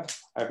here,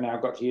 I've now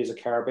got to use a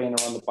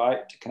carabiner on the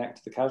bite to connect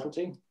to the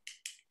casualty.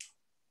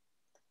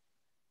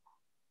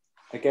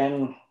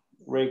 Again,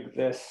 rig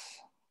this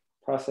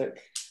prusik.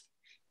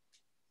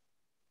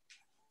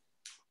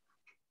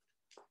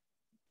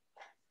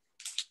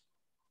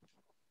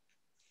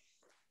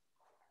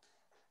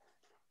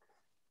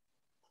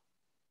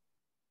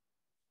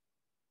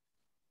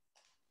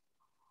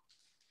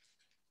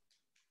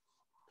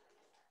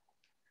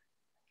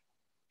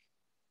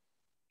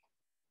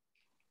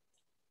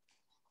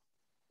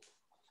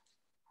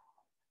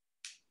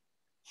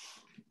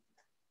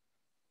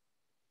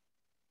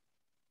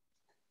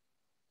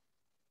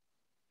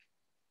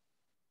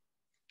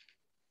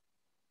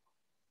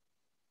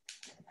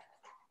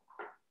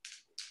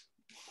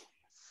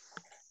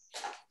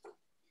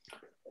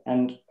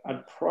 And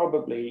I'd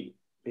probably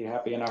be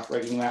happy enough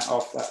rigging that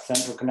off that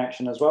central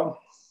connection as well.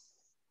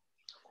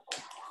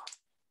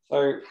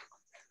 So,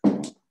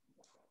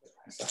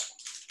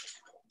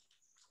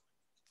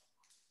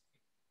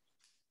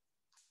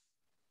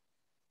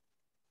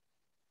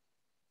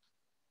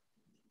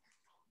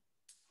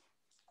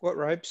 what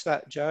rope's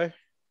that, Joe?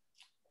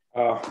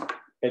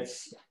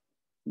 It's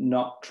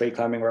not tree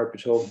climbing rope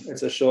at all.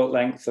 It's a short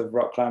length of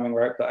rock climbing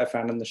rope that I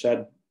found in the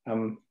shed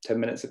 10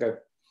 minutes ago.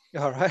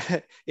 All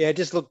right. Yeah, it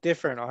just looked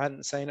different. I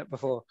hadn't seen it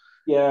before.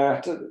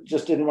 Yeah,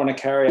 just didn't want to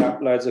carry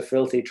up loads of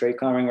filthy tree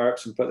climbing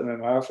ropes and put them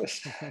in my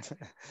office.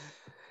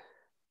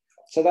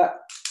 So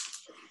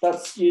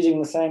that's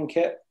using the same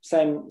kit,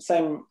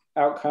 same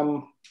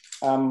outcome.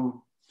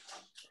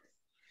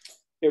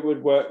 it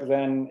would work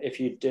then if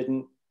you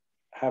didn't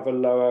have a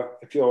lower,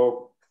 if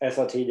your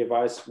SRT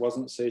device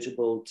wasn't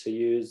suitable to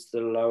use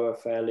the lower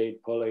fair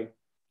lead pulley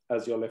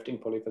as your lifting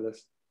pulley for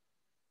this.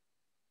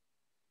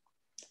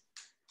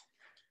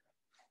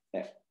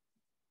 Yeah.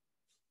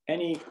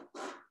 Any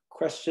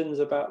questions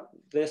about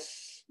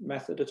this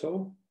method at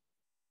all?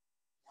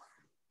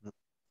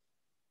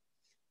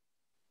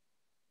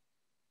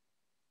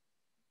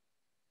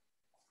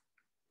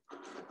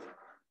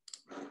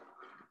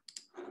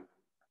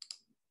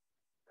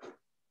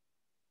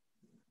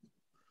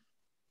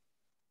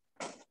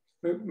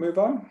 Move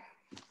on.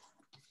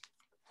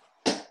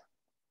 I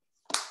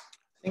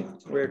think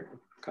we're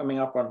coming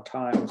up on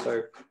time,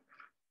 so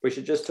we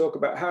should just talk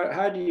about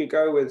how do you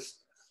go with,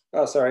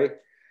 oh, sorry.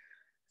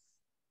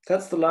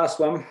 That's the last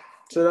one.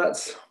 So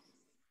that's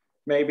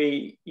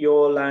maybe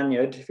your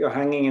lanyard, if you're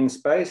hanging in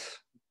space.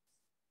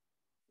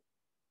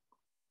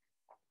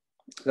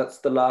 That's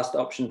the last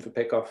option for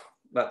pickoff.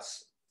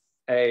 That's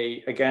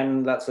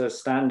again, that's a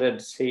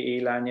standard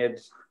CE lanyard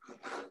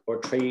or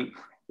tree,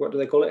 what do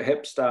they call it?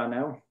 Hipstar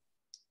now.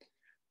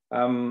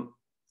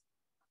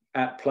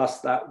 Plus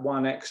that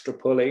one extra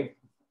pulley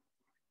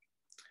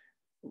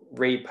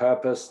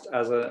repurposed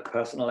as a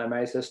personal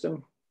MA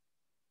system.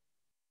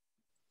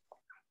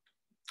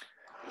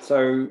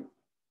 So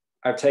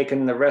I've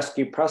taken the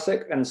rescue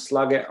prusik and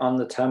slug it on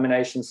the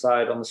termination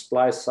side, on the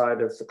splice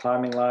side of the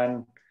climbing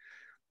line.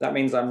 That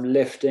means I'm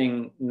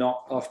lifting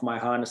not off my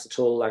harness at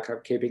all, like I'm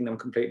keeping them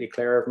completely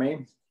clear of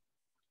me.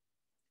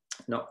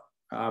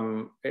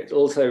 It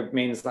also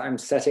means that I'm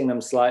setting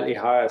them slightly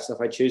higher. So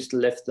if I choose to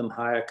lift them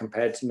higher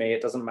compared to me,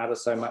 it doesn't matter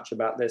so much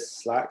about this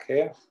slack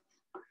here.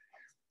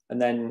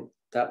 And then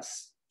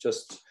that's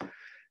just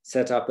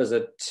set up as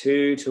a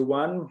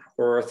 2-to-1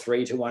 or a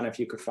 3-to-1 if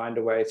you could find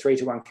a way,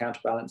 3-to-1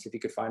 counterbalance if you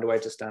could find a way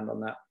to stand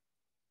on that.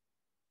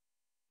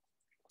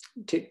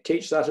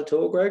 Teach that at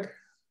all, Greg?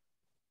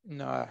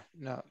 No.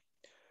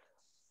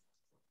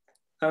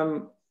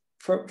 From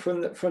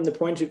the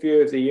point of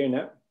view of the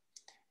unit,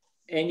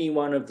 any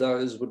one of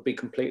those would be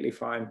completely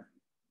fine.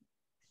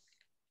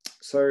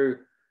 So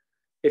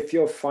if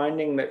you're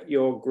finding that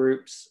your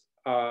groups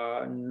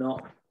are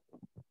not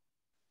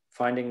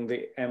finding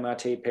the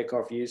MRT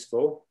pickoff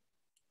useful,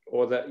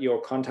 or that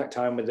your contact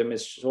time with them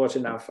is short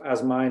enough,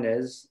 as mine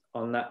is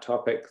on that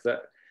topic,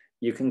 that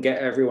you can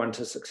get everyone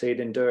to succeed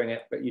in doing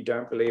it, but you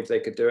don't believe they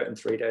could do it in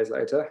 3 days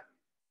later,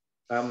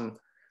 I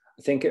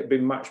think it'd be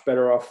much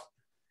better off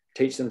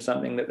teach them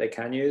something that they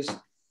can use.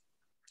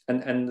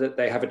 And that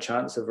they have a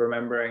chance of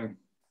remembering.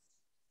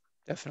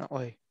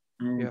 Definitely.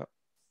 Yeah.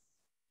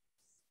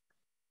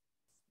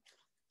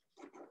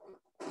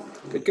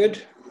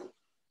 Good.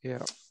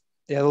 Yeah.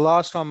 The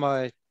last time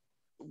I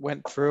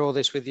went through all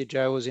this with you,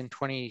 Joe, was in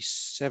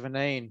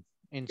 2017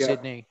 in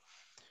Sydney.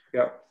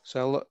 Yeah.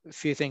 So a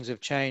few things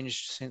have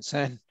changed since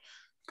then.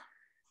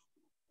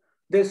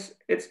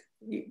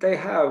 They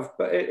have,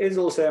 but it is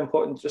also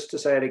important just to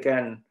say it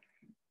again.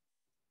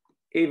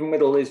 Even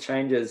with all these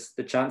changes,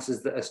 the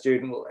chances that a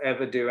student will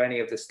ever do any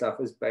of this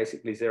stuff is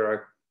basically zero.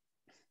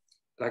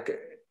 Like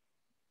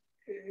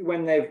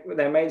when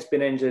their mate's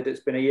been injured,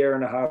 it's been 1.5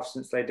 years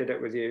since they did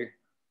it with you.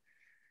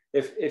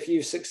 If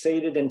you've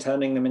succeeded in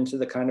turning them into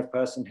the kind of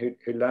person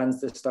who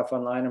learns this stuff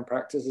online and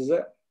practices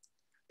it,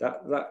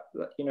 that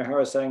you know how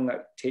I was saying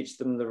that teach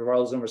them the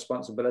roles and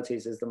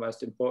responsibilities is the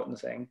most important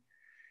thing.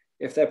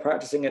 If they're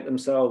practicing it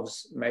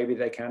themselves, maybe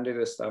they can do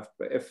this stuff.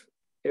 But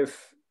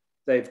if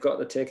they've got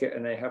the ticket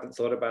and they haven't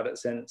thought about it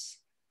since,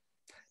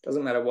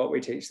 doesn't matter what we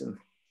teach them.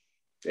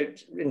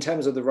 In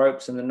terms of the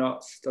ropes and the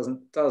knots,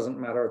 doesn't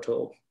matter at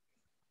all.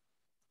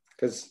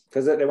 Because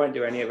they won't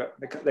do any of it.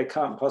 They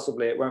can't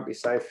possibly, it won't be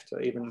safe to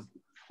even.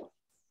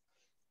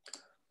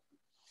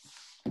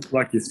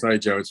 Like you say,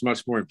 Joe, it's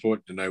much more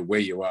important to know where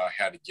you are,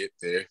 how to get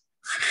there.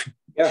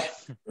 Yeah.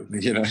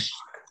 You know.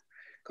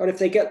 God, if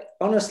they get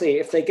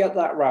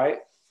that right,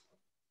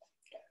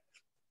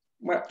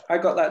 well, I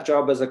got that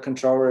job as a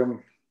control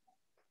room.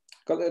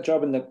 Got that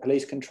job in the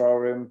police control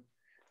room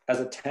as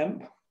a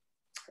temp.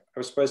 I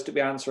was supposed to be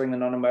answering the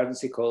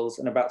non-emergency calls,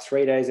 and about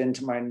 3 days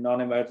into my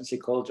non-emergency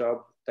call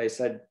job, they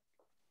said,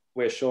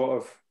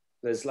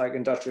 there's like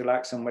industrial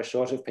accident, we're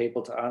short of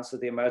people to answer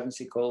the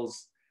emergency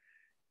calls.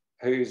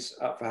 Who's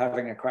up for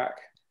having a crack?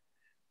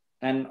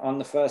 And on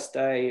the first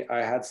day, I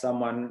had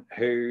someone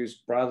whose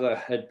brother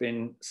had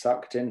been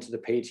sucked into the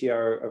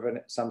PTO of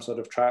some sort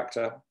of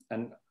tractor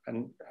and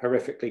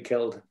horrifically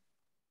killed.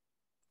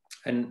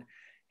 And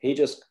he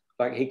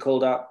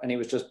called up and he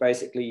was just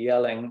basically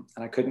yelling,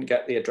 and I couldn't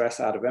get the address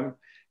out of him.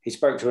 He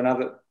spoke to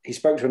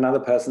another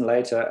person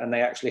later, and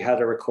they actually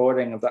had a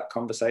recording of that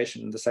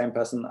conversation, the same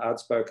person that I'd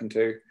spoken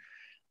to,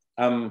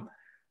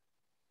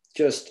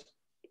 just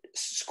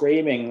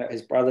screaming that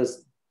his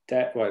brother's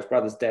dead. Well, his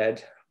brother's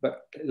dead,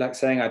 but like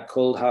saying, I'd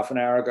called half an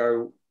hour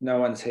ago, no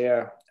one's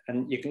here.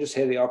 And you can just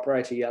hear the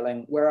operator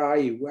yelling, where are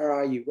you? Where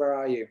are you? Where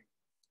are you?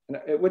 And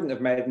it wouldn't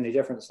have made any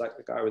difference, like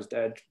the guy was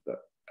dead. But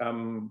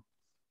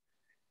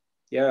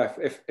yeah,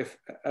 if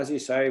as you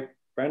say,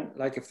 Brent,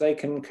 like if they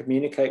can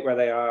communicate where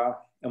they are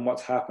and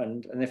what's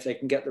happened. And if they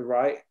can get the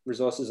right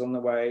resources on the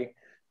way,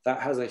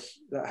 that has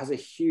a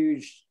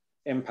huge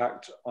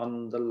impact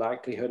on the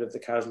likelihood of the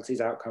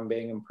casualties outcome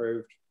being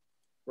improved.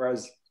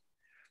 Whereas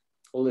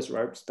all this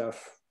rope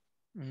stuff,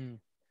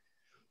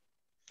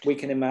 we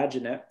can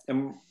imagine it,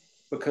 and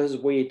because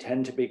we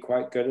tend to be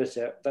quite good at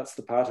it, that's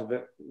the part of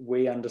it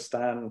we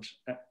understand,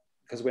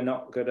 because we're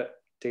not good at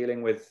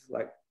dealing with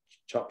like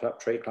chopped up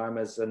tree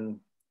climbers and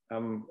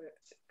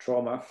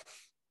trauma.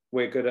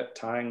 We're good at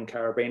tying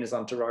carabiners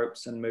onto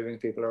ropes and moving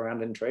people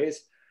around in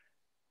trees.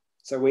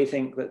 So we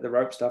think that the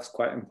rope stuff's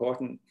quite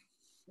important,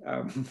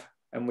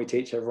 and we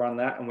teach everyone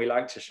that, and we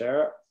like to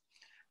share it.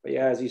 But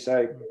yeah, as you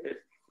say,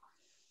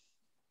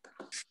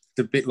 it's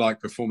a bit like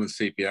performance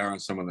CPR on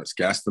someone that's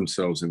gassed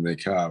themselves in their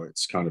car.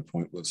 It's kind of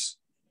pointless,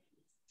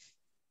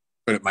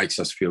 but it makes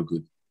us feel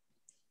good.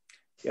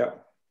 Yeah.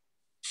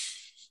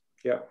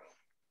 Yeah.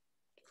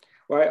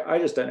 Well, I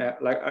just don't know.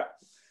 Like,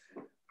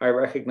 I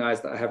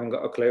recognize that I haven't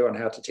got a clue on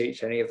how to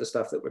teach any of the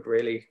stuff that would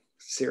really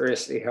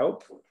seriously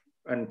help.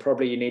 And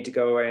probably you need to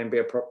go away and be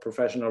a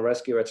professional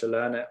rescuer to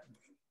learn it.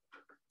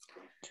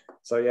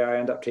 So yeah, I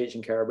end up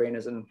teaching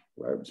carabiners and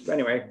ropes. But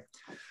anyway,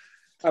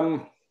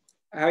 how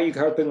are you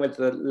coping with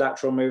the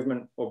lateral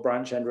movement or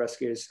branch end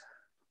rescues?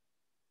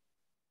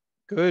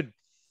 Good.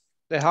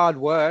 They're hard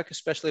work,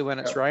 especially when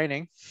it's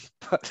raining.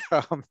 But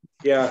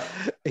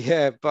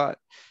but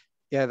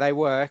they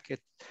work.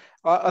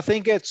 I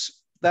think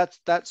it's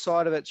that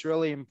side of it's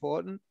really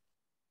important,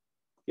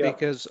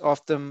 because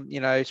often,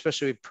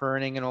 especially with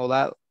pruning and all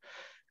that,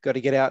 got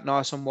to get out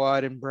nice and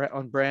wide and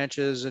on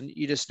branches, and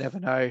you just never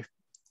know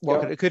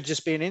what it could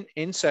just be an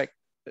insect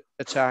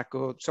attack,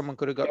 or someone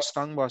could have got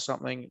stung by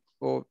something,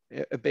 or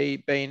a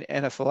bee being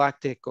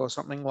anaphylactic or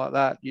something like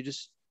that. You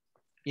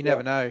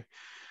never know.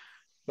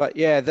 But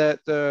yeah,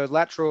 the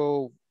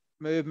lateral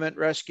movement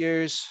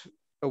rescues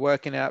are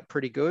working out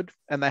pretty good,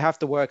 and they have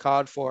to work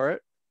hard for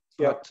it.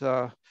 But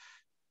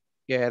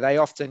they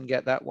often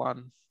get that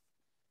one.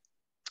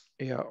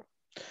 Yeah.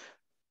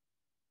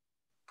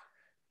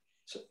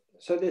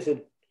 So this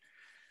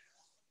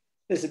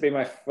would be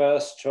my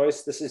first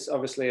choice. This is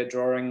obviously a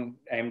drawing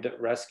aimed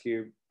at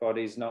rescue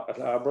bodies, not at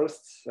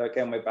arborists. So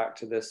again, we're back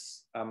to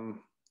this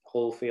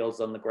whole fields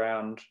on the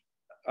ground.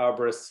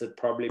 Arborists would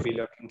probably be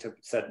looking to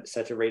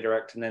set a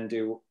redirect and then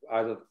do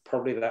either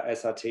probably that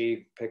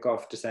SRT pick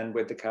off, descend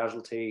with the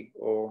casualty,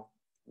 or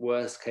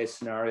worst case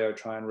scenario,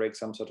 try and rig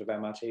some sort of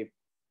MRT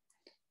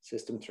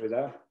system through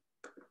there.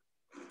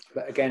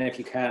 But again, if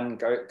you can,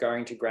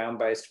 going to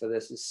ground-based for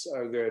this is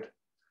so good.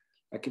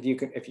 Like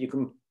if you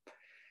can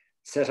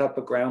set up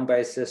a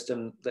ground-based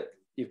system that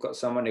you've got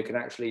someone who can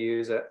actually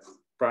use it,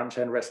 branch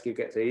end rescue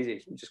gets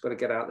easy. You just got to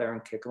get out there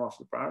and kick them off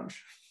the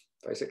branch,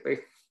 basically.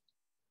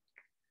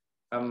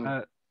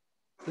 Sorry,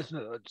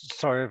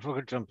 if I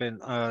could jump in.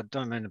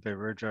 Don't mean to be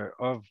rude, Joe.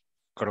 I've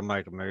got to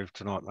make a move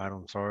tonight, mate.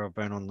 I'm sorry. I've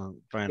been up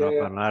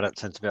and at it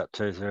since about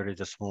 2:30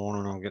 this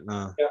morning. I'm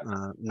getting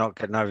not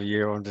getting over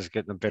you. I'm just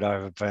getting a bit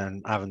over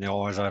having the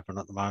eyes open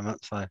at the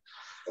moment. So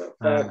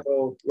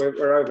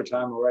we're over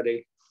time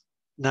already.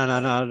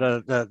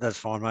 No, that's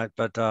fine, mate.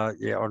 But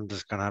I'm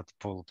just going to have to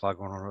pull the plug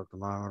on it at the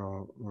moment,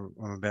 or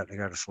I'm about to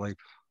go to sleep.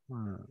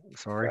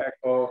 Sorry.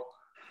 Cool.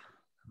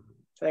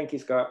 Thank you,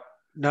 Scott.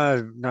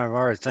 No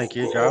worries. Thank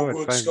you,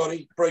 Joe.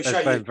 Scotty. Appreciate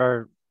it's been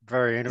very,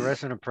 very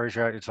interesting.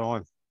 Appreciate your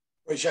time.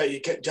 Appreciate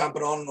you kept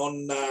jumping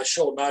on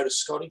short notice,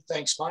 Scotty.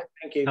 Thanks, mate.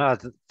 Thank you. No,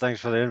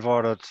 thanks for the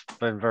invite. It's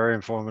been very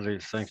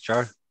informative. Thanks,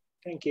 Joe.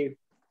 Thank you.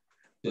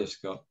 Yes,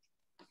 Scott.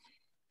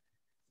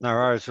 No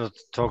worries. We'll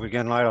talk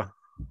again later.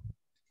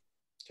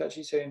 Catch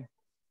you soon.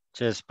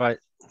 Cheers, bye.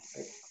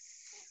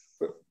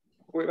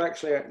 We've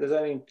actually, I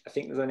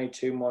think there's only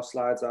 2 more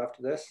slides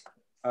after this.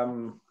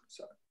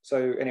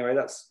 So anyway,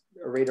 that's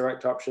a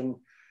redirect option.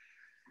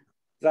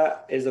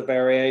 That is a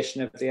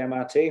variation of the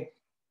MRT.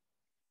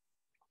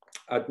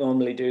 I'd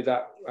normally do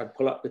that. I'd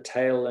pull up the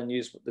tail and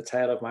use the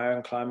tail of my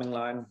own climbing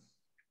line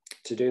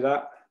to do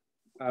that.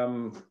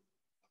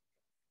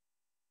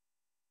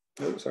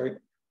 Sorry.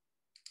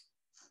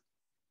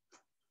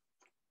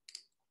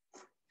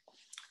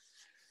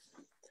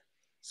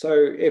 So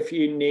if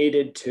you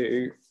needed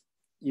to,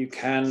 you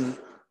can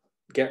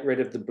get rid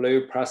of the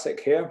blue prusik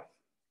here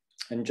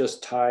and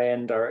just tie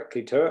in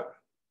directly to it.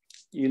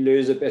 You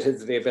lose a bit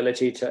of the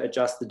ability to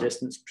adjust the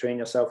distance between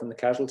yourself and the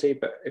casualty,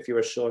 but if you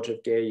were short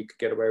of gear, you could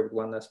get away with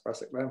one less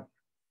prusik there.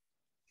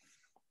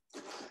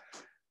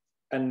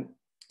 And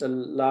the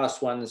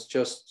last one is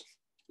just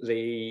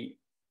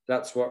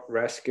that's what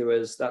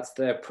rescuers, that's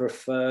their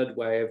preferred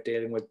way of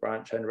dealing with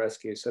branch end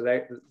rescue. So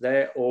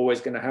they're always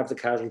going to have the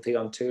casualty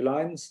on 2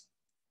 lines.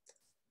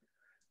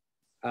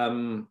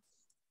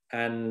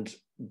 And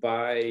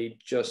by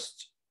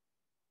just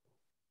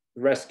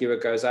rescuer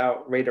goes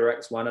out,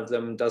 redirects one of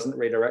them, doesn't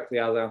redirect the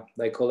other,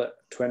 they call it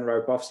twin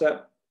rope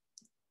offset,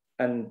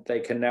 and they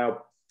can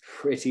now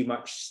pretty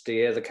much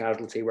steer the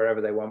casualty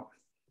wherever they want.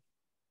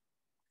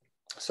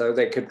 So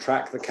they could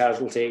track the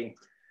casualty,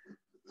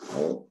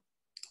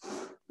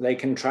 they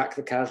can track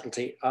the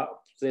casualty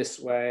up this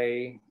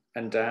way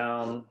and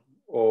down,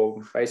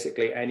 or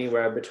basically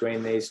anywhere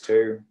between these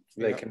two,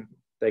 they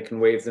can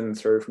weave them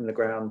through from the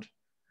ground.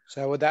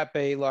 So would that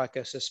be like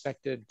a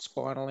suspected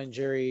spinal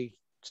injury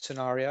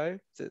scenario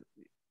that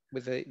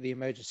with the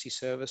emergency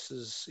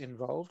services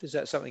involved? Is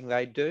that something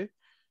they do?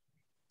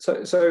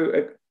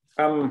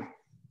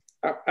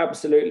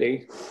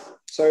 Absolutely.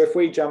 So if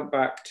we jump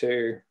back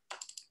to,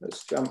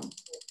 this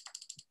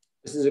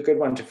is a good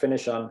one to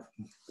finish on.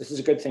 This is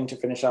a good thing to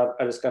finish our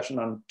discussion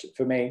on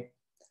for me.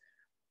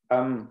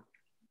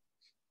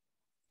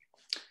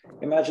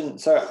 Imagine,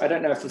 so I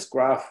don't know if this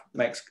graph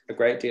makes a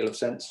great deal of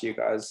sense to you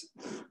guys,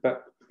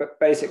 but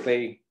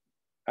basically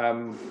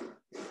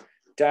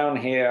down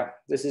here,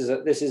 this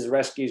is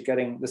rescues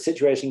getting, the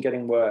situation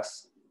getting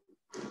worse.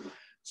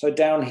 So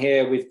down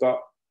here, we've got,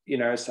 you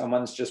know,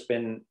 someone's just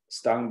been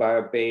stung by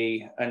a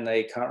bee and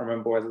they can't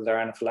remember whether they're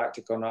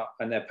anaphylactic or not,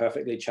 and they're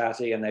perfectly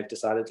chatty and they've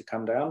decided to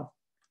come down.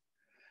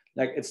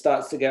 Like it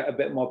starts to get a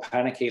bit more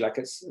panicky, like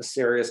it's a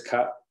serious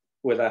cut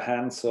with a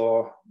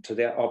handsaw to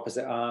the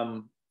opposite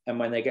arm. And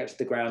when they get to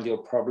the ground, you'll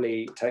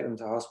probably take them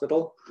to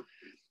hospital.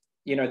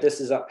 You know, this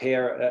is up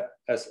here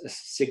a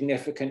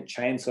significant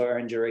chainsaw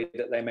injury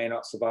that they may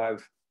not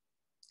survive.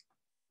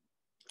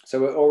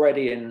 So we're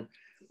already in,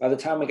 by the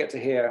time we get to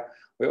here,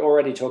 we're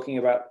already talking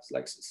about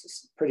like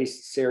pretty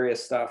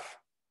serious stuff.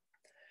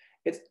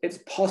 It's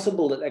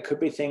possible that there could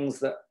be things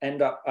that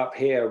end up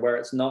here where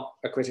it's not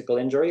a critical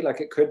injury.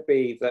 Like it could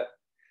be that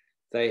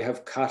they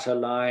have cut a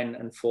line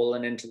and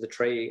fallen into the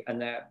tree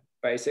and they're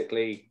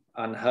basically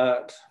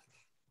unhurt.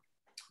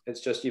 It's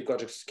just, you've got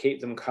to just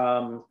keep them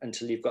calm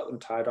until you've got them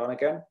tied on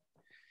again.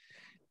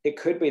 It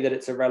could be that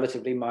it's a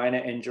relatively minor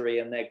injury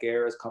and their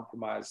gear is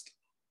compromised.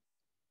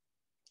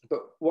 But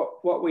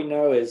what we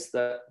know is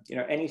that, you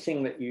know,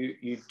 anything that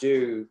you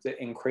do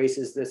that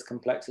increases this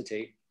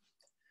complexity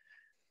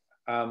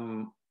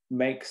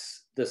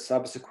makes the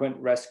subsequent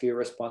rescue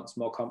response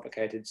more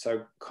complicated.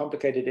 So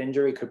complicated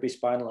injury could be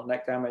spinal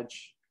neck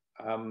damage,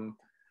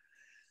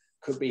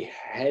 could be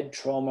head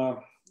trauma,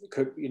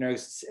 could, you know,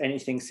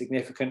 anything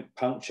significant,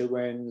 puncture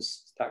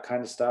wounds, that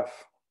kind of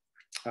stuff,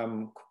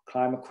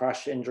 climber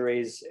crush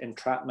injuries,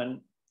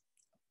 entrapment,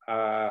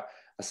 a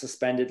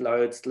suspended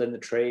load still in the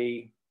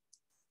tree,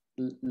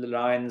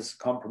 lines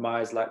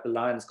compromised, like the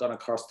line's gone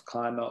across the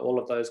climber, all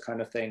of those kind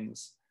of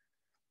things.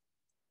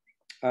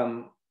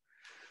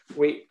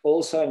 We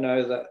also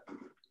know that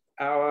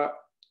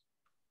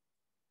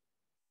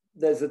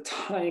there's a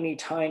tiny,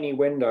 tiny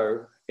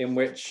window in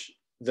which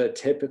the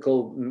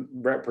typical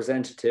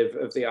representative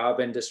of the ARB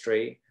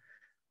industry,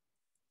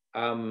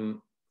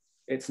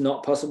 it's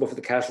not possible for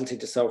the casualty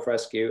to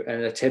self-rescue,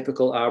 and a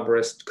typical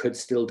arborist could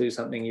still do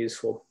something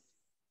useful.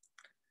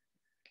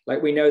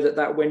 Like we know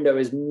that window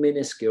is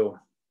minuscule.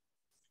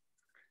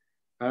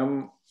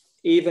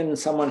 Even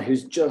someone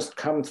who's just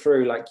come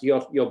through, like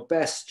your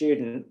best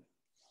student,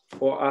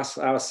 or us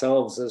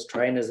ourselves as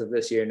trainers of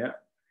this unit,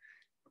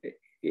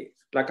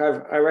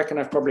 I reckon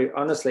I've probably,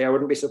 honestly, I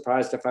wouldn't be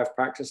surprised if I've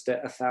practiced it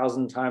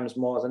 1,000 times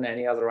more than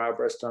any other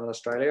arborist in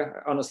Australia.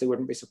 I honestly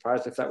wouldn't be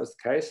surprised if that was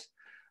the case.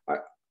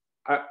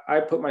 I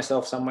put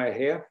myself somewhere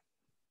here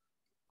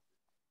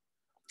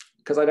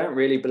because I don't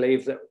really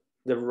believe that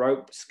the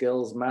rope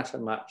skills matter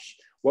much.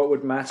 What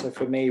would matter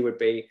for me would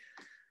be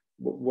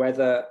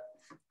whether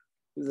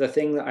the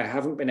thing that I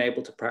haven't been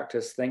able to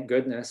practice, thank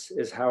goodness,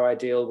 is how I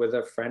deal with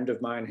a friend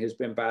of mine who's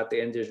been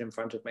badly injured in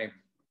front of me.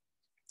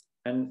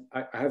 And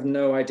I have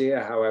no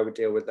idea how I would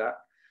deal with that.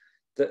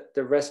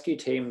 The rescue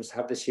teams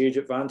have this huge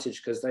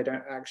advantage because they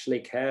don't actually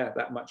care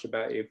that much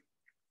about you.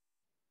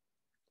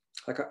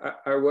 Like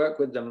I work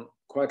with them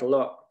quite a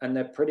lot, and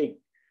they're pretty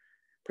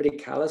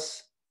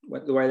callous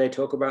with the way they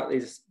talk about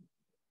these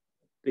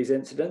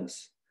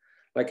incidents.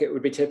 Like it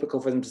would be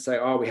typical for them to say,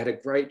 "Oh, we had a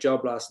great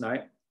job last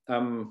night.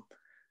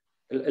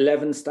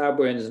 11 stab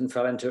wounds and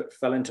fell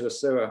into a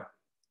sewer."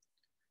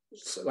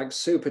 So, like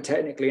super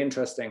technically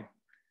interesting.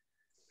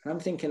 And I'm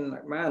thinking,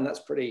 like, man, that's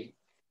pretty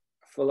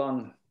full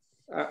on.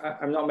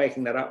 I'm not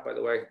making that up, by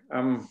the way.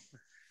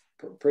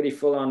 Pretty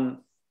full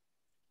on,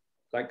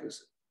 like,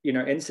 you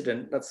know,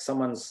 incident. That's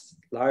someone's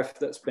life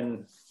that's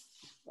been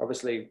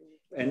obviously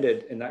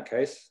ended in that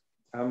case.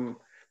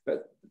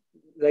 But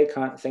they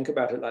can't think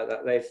about it like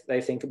that.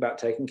 They think about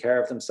taking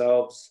care of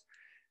themselves,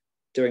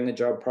 doing the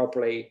job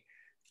properly,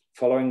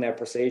 following their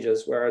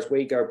procedures, whereas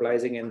we go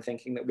blazing in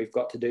thinking that we've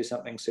got to do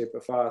something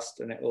super fast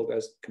and it all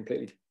goes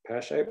completely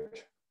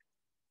pear-shaped.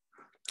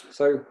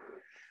 So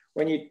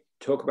when you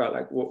talk about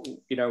like, what,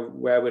 you know,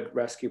 where would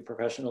rescue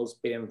professionals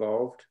be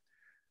involved?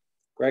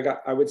 Greg,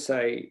 I would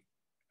say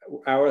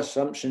our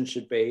assumption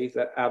should be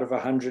that out of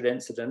 100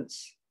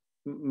 incidents,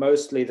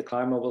 mostly the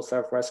climber will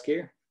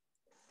self-rescue,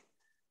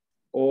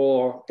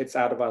 or it's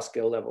out of our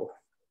skill level.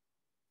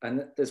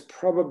 And there's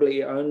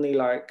probably only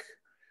like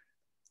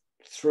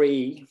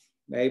 3,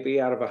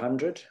 maybe out of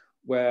 100,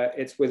 where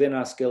it's within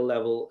our skill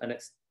level and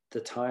it's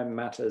the time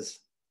matters.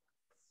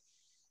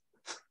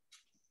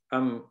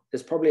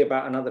 There's probably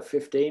about another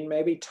 15,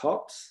 maybe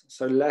tops,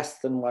 so less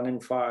than 1 in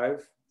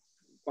 5,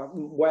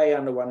 way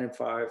under 1 in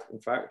 5, in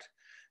fact,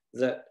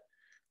 that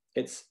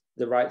it's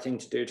the right thing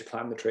to do to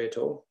climb the tree at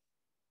all.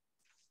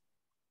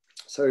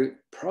 So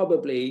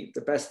probably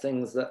the best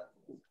things that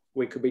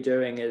we could be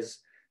doing is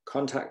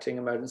contacting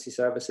emergency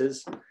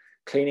services,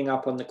 cleaning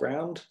up on the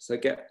ground. So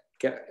get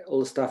all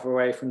the stuff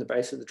away from the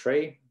base of the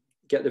tree,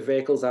 get the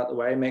vehicles out the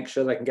way, make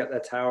sure they can get their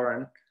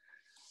tower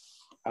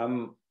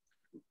in.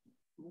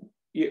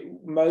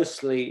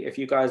 Mostly, if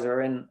you guys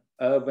are in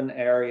urban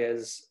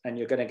areas and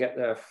you're going to get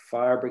the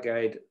fire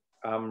brigade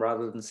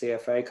rather than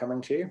CFA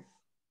coming to you,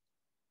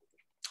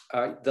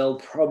 they'll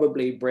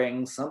probably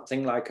bring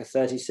something like a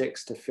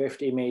 36 to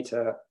 50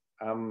 meter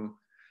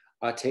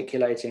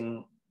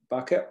articulating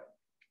bucket,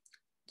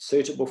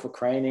 suitable for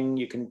craning.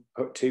 You can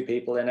put 2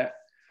 people in it,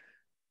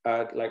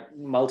 like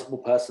multiple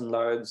person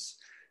loads.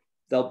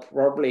 They'll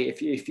probably,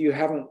 if you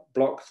haven't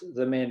blocked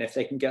them in, if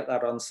they can get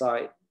that on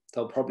site,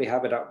 they'll probably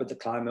have it up with the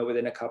climber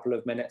within a couple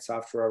of minutes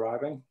after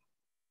arriving.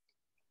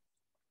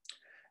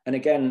 And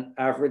again,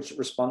 average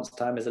response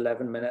time is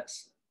 11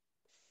 minutes.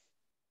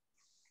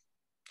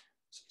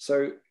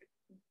 So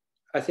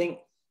I think,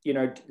 you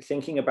know,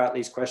 thinking about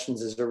these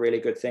questions is a really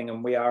good thing.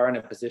 And we are in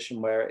a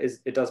position where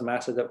it does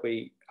matter that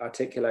we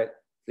articulate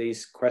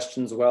these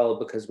questions well,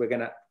 because we're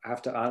going to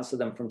have to answer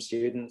them from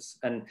students.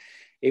 And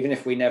even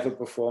if we never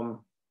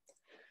perform,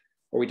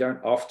 or we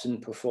don't often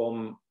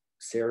perform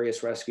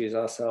serious rescues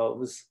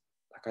ourselves,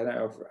 like I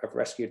know I've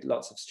rescued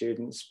lots of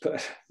students,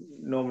 but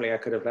normally I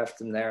could have left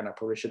them there, and I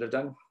probably should have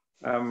done.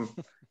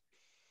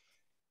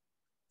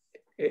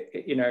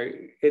 You know,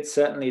 it's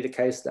certainly the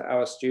case that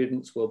our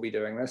students will be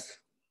doing this,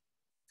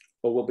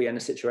 or will be in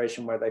a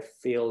situation where they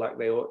feel like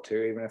they ought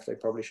to, even if they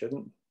probably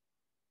shouldn't.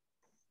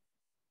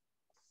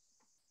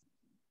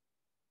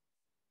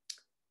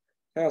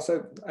 Yeah,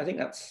 so I think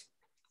that's,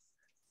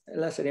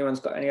 unless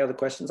anyone's got any other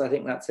questions, I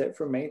think that's it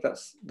from me.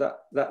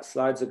 That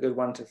slide's a good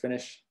one to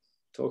finish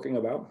talking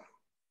about.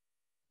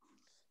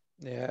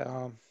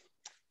 Yeah,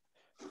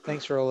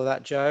 thanks for all of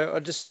that, Joe. I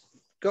just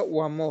got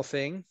one more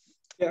thing.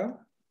 Yeah.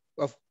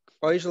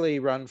 I usually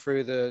run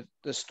through the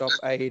stop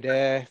aid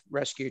air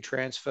rescue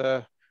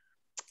transfer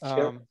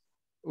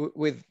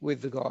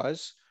with the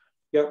guys.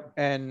 Yep.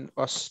 And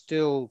I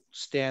still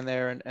stand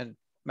there and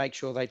make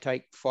sure they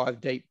take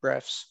 5 deep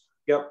breaths.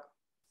 Yep.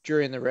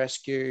 During the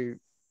rescue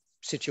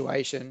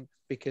situation,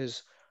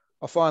 because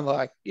I find,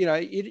 like, you know,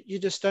 you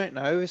just don't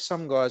know with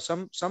some guys.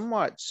 Some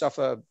might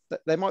suffer.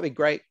 They might be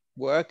great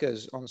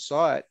workers on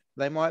site.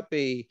 They might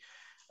be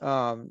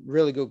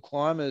really good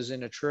climbers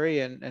in a tree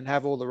and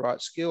have all the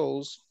right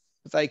skills,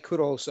 but they could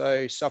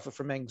also suffer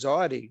from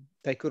anxiety.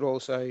 They could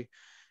also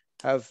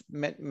have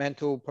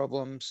mental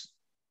problems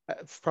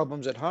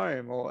at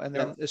home, and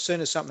then as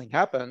soon as something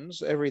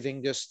happens,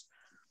 everything just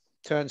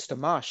turns to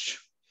mush.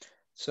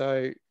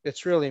 So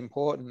it's really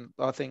important.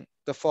 I think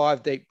the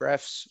 5 deep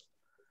breaths,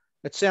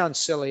 it sounds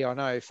silly, I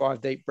know,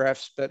 5 deep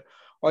breaths, but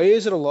I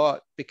use it a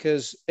lot,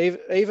 because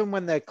even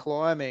when they're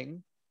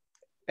climbing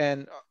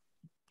and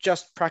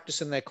just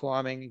practicing their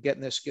climbing and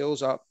getting their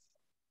skills up,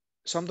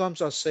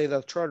 sometimes I see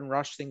they'll try and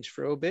rush things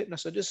through a bit. And I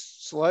say,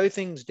 just slow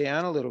things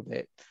down a little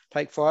bit,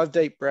 take 5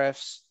 deep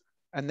breaths,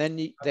 and then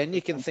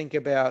you can think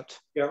about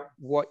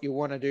what you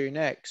want to do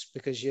next,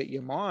 because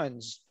your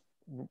mind's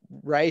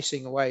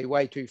racing away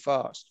way too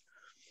fast.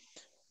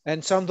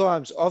 And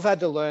sometimes I've had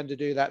to learn to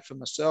do that for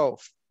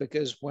myself,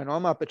 because when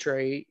I'm up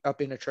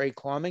in a tree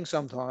climbing,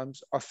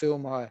 sometimes I feel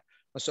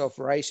myself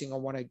racing. I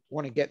want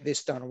to get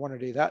this done. I want to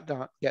do that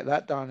done, get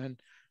that done.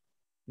 And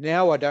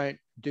now I don't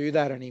do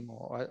that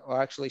anymore.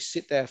 I actually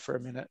sit there for a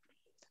minute,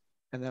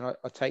 and then I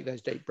take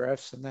those deep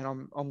breaths, and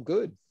then I'm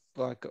good.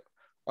 Like,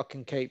 I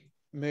can keep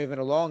moving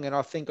along, and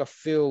I think I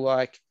feel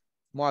like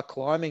my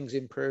climbing's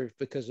improved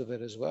because of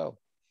it as well.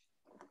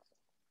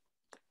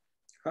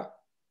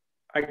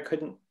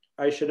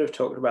 I should have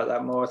talked about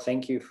that more.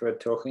 Thank you for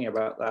talking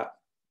about that.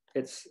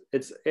 It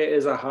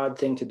is a hard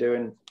thing to do,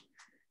 and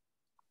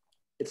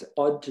it's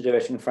odd to do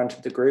it in front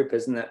of the group,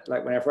 isn't it?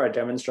 Like, whenever I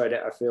demonstrate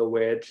it, I feel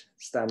weird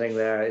standing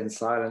there in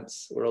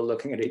silence. We're all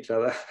looking at each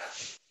other.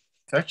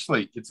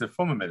 It's a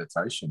form of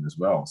meditation as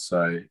well,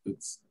 so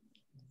it's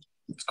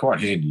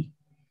quite handy.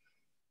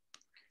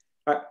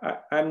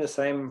 I'm the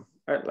same.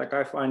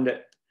 I find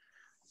it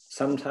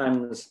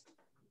sometimes.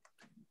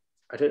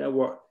 I don't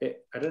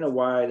know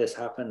why this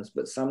happens,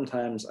 but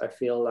sometimes I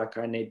feel like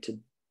I need to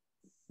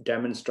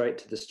demonstrate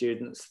to the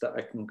students that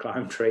I can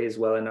climb trees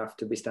well enough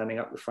to be standing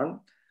up the front.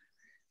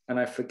 And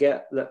I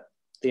forget that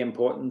the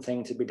important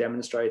thing to be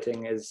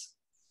demonstrating is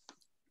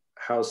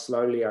how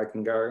slowly I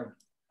can go.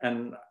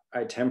 And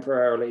I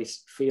temporarily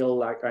feel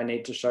like I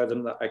need to show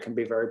them that I can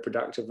be very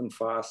productive and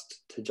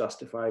fast to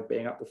justify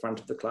being up the front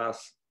of the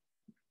class.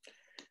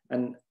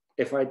 And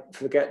if I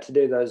forget to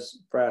do those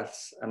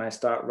breaths and I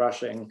start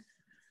rushing,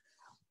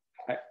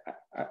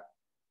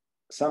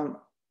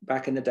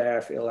 back in the day,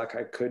 I feel like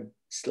I could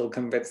still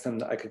convince them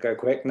that I could go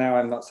quick. Now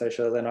I'm not so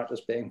sure they're not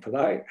just being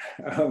polite.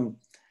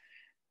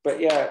 But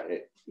yeah,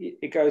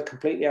 it goes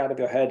completely out of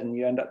your head, and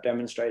you end up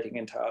demonstrating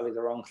entirely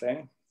the wrong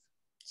thing.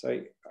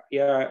 So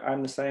yeah,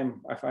 I'm the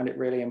same. I find it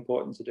really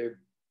important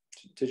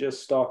to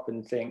just stop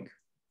and think.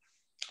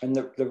 And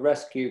the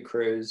rescue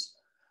crews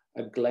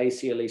are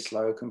glacially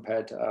slow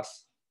compared to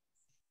us.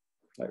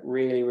 Like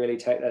really, really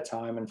take their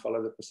time and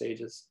follow the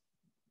procedures.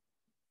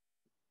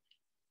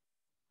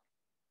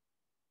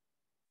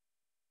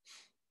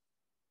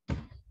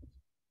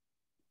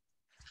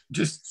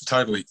 Just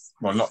totally,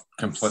 well, not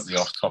completely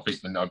off topic,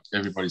 but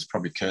everybody's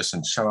probably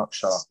cursing, shut up,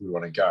 we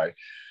want to go.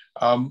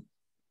 I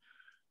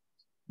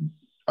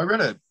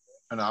read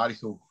an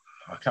article,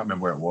 I can't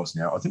remember where it was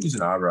now, I think it was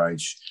an Arbor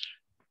Age,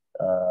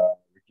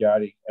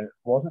 regarding, and it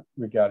wasn't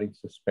regarding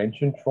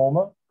suspension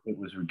trauma, it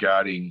was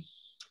regarding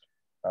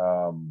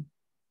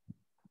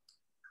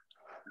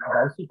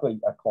basically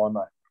a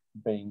climber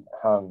being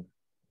hung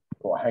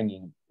or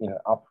hanging in a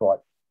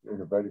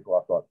vertical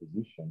upright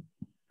position,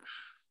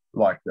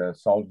 like the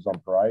soldiers on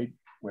parade,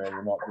 where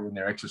they're not doing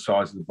their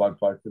exercise, the blood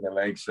flow through their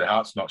legs, their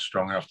heart's not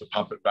strong enough to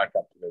pump it back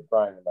up to their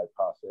brain and they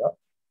pass out.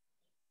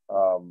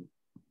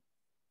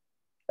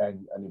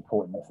 And an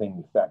important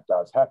thing, if that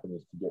does happen,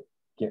 is to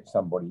get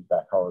somebody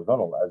back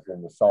horizontal, as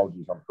in the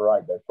soldiers on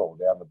parade, they fall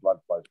down, the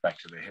blood flows back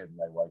to their head and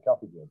they wake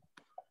up again.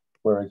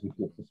 Whereas if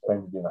you're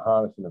suspended in a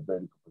harness in a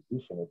vertical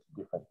position, it's a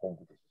different thing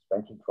to the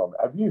suspension trauma.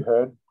 Have you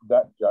heard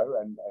that, Joe?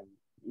 And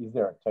is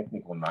there a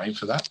technical name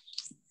for that?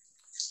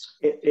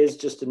 It is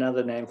just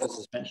another name for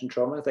suspension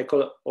trauma. They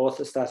call it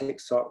orthostatic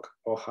shock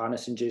or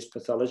harness-induced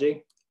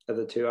pathology, are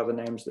the two other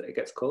names that it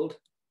gets called.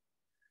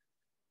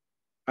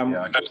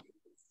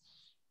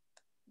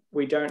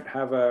 We don't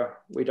have a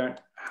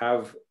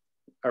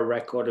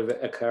record of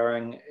it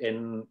occurring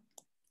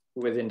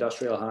with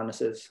industrial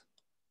harnesses.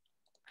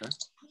 Okay.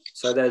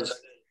 So there's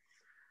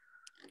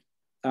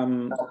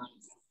some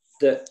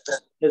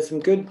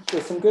good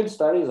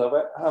studies of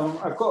it.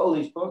 I've got all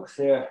these books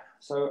here,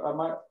 so I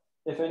might,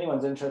 if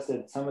anyone's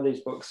interested, some of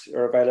these books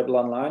are available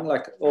online.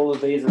 Like all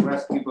of these are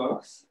rescue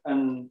books,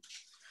 and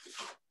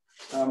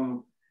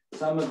some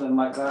of them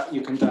like that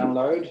you can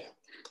download.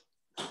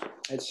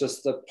 It's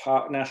just the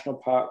National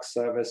Park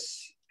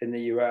Service in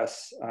the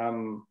US.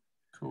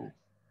 Cool.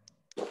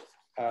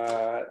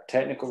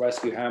 Technical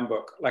Rescue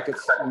Handbook. Like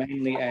it's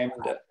mainly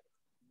aimed at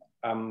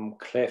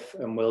cliff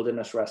and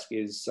wilderness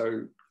rescues.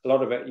 So a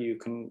lot of it you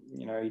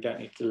don't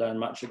need to learn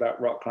much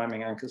about rock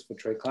climbing anchors for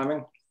tree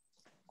climbing.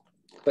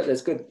 But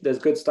there's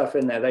good stuff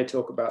in there. They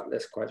talk about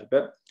this quite a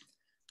bit.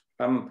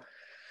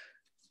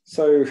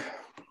 So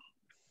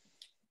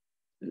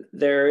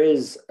there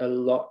is a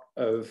lot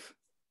of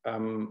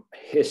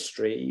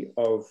history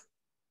of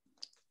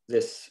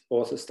this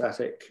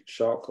orthostatic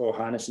shock or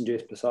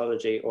harness-induced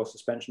pathology or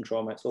suspension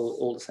trauma. It's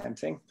all the same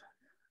thing.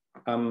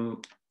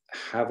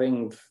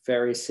 Having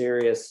very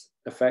serious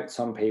effects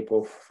on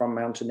people from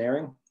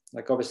mountaineering.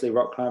 Like obviously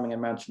rock climbing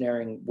and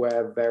mountaineering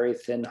wear very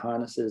thin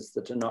harnesses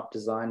that are not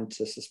designed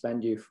to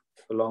suspend you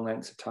for long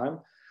lengths of time.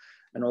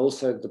 And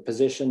also the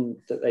position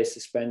that they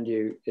suspend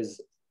you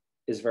is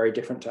very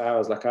different to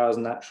ours. Like ours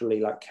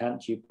naturally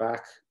cant you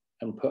back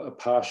and put a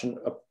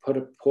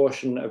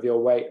portion of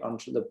your weight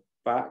onto the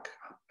back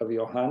of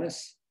your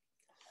harness.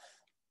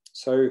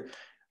 So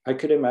I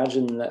could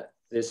imagine that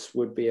this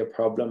would be a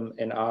problem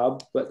in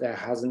ARB, but there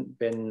hasn't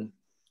been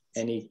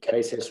any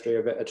case history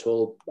of it at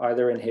all,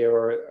 either in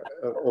here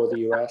or the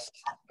US,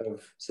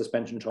 of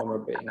suspension trauma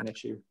being an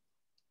issue.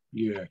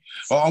 Yeah,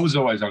 well, I was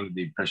always under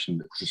the impression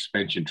that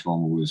suspension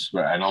trauma was,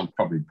 and I'm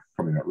probably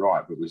not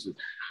right, but was a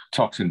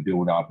toxin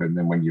build-up, and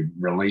then when you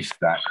release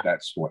that,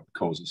 that's what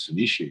causes some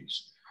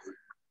issues.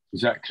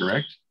 Is that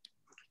correct?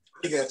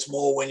 I think that's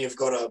more when you've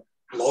got a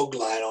log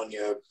laying on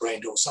your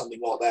brand or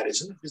something like that,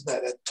 isn't it? Isn't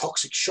that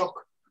toxic shock?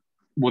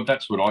 Well,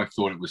 that's what I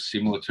thought it was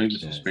similar to, the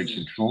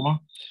suspension trauma.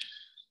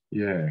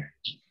 Yeah.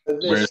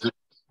 Whereas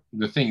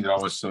the thing that I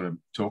was sort of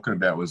talking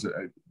about was,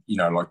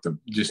 like the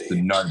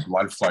no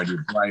blood flow to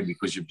your brain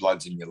because your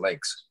blood's in your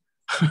legs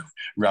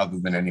rather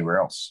than anywhere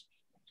else.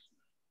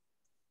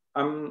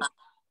 I'm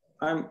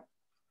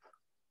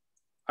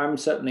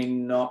certainly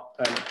not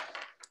an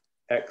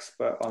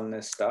expert on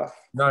this stuff.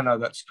 No,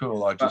 that's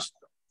cool. I just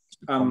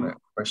comment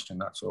question.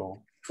 That's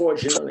all.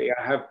 Fortunately,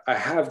 I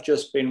have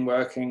just been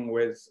working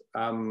with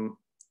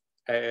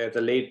the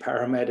lead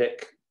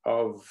paramedic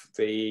of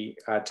the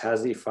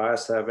Tassie Fire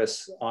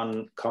Service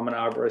on common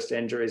arborist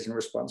injuries and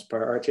response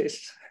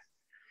priorities.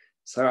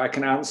 So I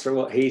can answer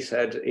what he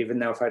said, even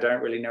though if I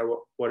don't really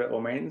know what it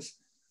all means.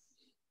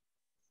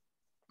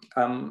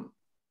 Where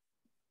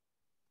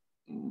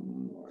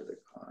is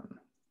it gone?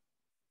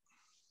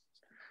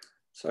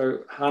 So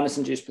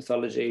harness-induced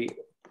pathology,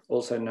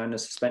 also known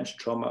as suspension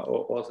trauma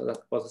or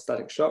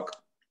orthostatic shock.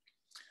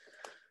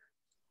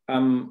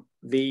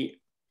 The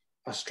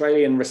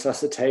Australian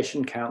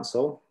Resuscitation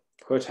Council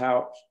put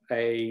out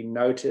a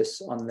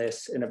notice on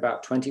this in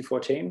about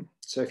 2014.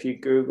 So if you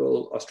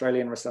Google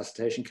Australian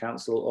Resuscitation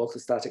Council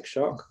orthostatic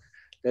shock,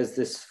 there's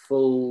this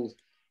full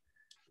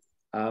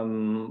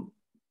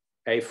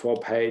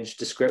A4-page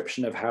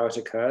description of how it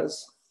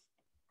occurs.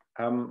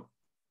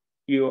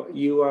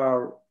 You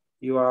are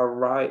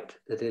right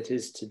that it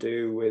is to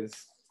do with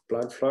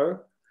blood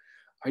flow.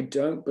 I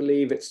don't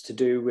believe it's to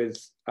do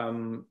with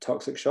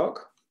toxic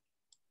shock.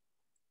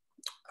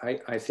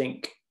 I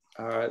think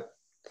that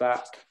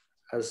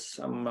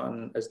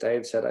as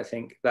Dave said, I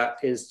think that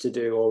is to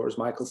do, or as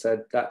Michael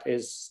said, that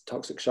is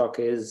toxic shock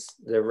is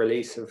the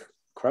release of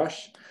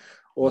crush.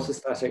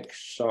 Orthostatic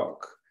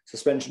shock,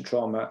 suspension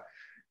trauma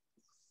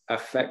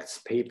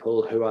affects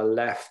people who are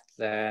left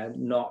there,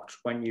 not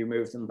when you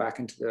move them back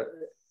into the,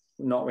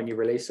 not when you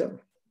release them.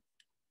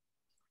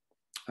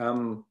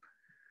 And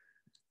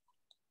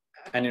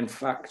in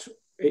fact,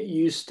 it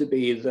used to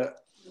be that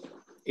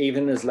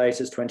even as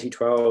late as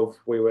 2012,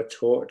 we were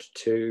taught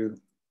to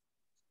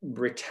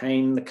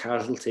retain the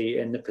casualty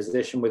in the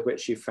position with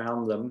which you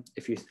found them.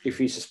 If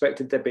you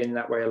suspected they'd been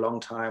that way a long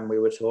time, we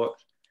were taught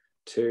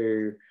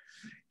to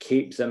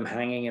keep them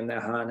hanging in their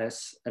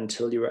harness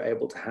until you were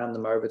able to hand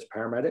them over to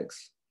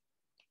paramedics.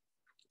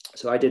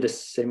 So I did a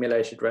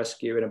simulated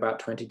rescue in about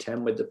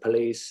 2010 with the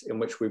police, in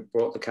which we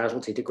brought the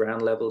casualty to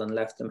ground level and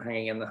left them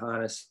hanging in the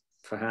harness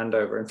for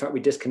handover. In fact, we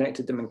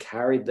disconnected them and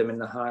carried them in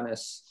the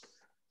harness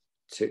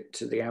to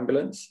the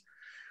ambulance.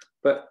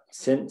 But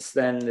since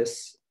then,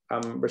 this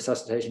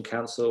Resuscitation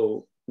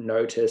Council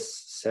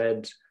notice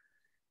said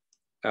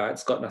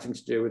it's got nothing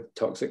to do with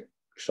toxic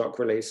shock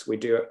release. We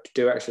do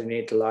actually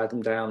need to lie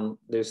them down,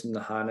 loosen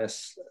the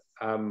harness,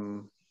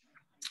 and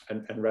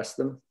rest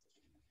them.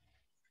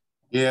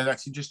 Yeah,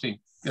 that's interesting.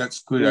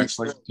 That's good,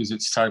 actually, because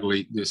it's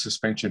totally, the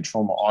suspension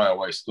trauma I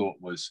always thought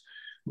was,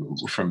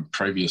 from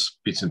previous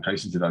bits and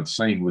pieces that I'd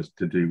seen, was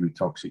to do with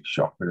toxic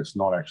shock, but it's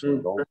not actually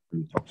at all to do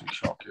with toxic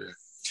shock. Yeah.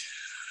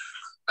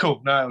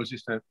 Cool. No, it was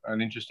just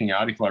an interesting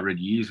article I read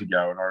years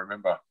ago, and I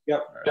remember, I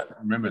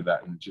remember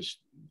that, and just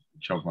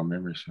jogged my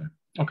memory. So,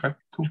 okay,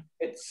 cool.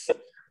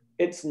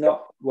 It's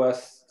not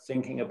worth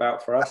thinking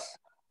about for us.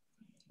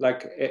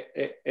 Like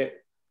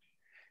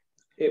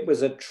it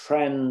was a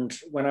trend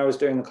when I was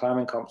doing the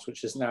climbing comps,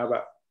 which is now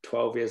about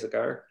 12 years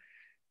ago.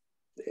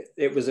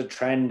 It was a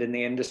trend in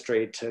the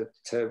industry to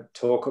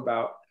talk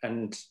about,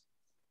 and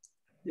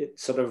it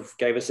sort of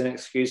gave us an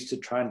excuse to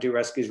try and do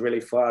rescues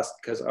really fast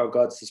because, oh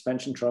God,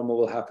 suspension trauma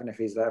will happen if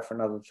he's there for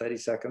another 30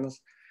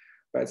 seconds.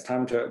 But it's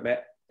time to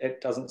admit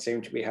it doesn't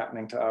seem to be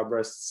happening to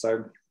arborists.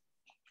 So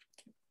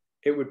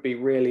it would be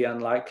really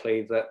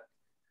unlikely that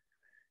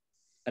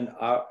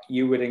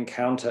you would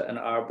encounter an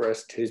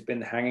arborist who's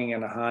been hanging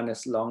in a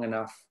harness long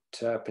enough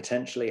to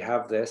potentially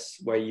have this,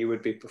 where you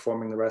would be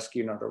performing the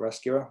rescue, not a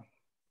rescuer.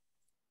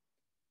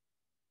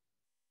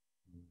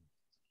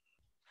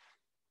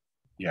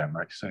 Yeah,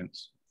 makes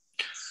sense.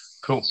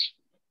 Cool.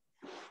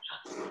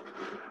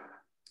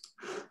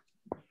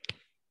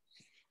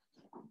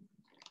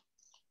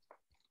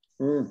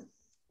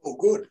 All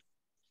good.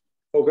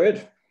 All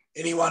good.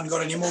 Anyone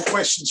got any more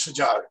questions for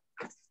Joe?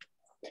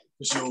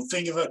 Because you'll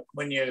think of it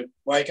when you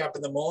wake up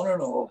in the morning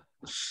or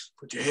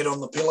put your head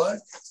on the pillow.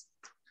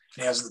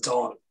 Now's the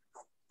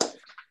time.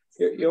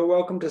 You're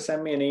welcome to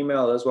send me an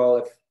email as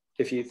well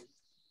if you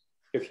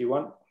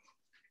want,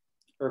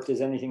 or if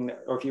there's anything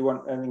that, or if you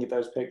want any of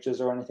those pictures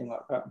or anything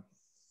like that.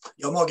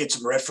 Yeah, I might get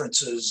some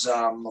references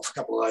off a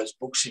couple of those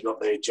books you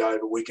got there, Joe,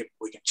 but we can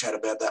chat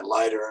about that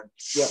later. And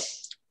yeah,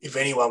 if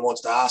anyone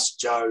wants to ask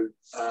Joe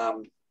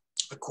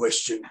a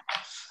question,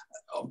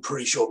 I'm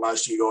pretty sure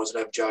most of you guys would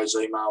have Joe's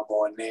email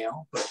by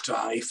now, but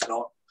if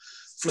not,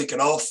 flick it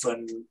off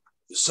and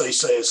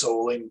CC us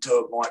all into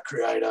it. Might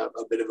create a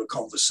bit of a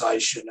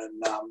conversation,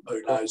 and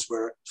who knows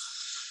where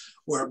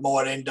it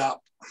might end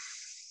up.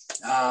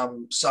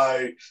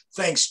 So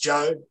thanks,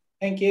 Joe.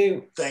 Thank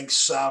you.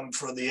 Thanks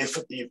for the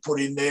effort that you put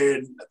in there,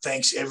 and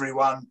thanks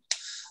everyone.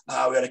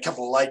 We had a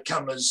couple of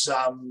latecomers,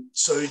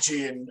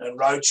 Suji and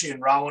Rochi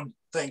and Rowan.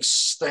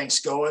 Thanks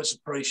guys,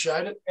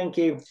 appreciate it. Thank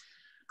you.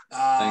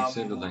 Thanks,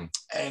 everything.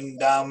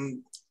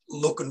 And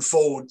looking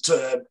forward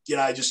to,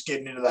 just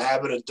getting into the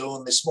habit of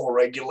doing this more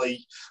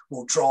regularly.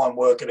 We'll try and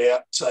work it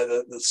out so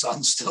that the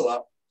sun's still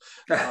up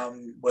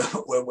when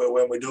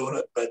we're doing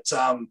it. But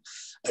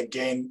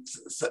again,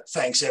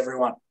 thanks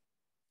everyone.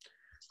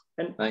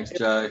 And thanks,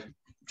 Joe.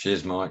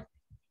 Cheers, Mike.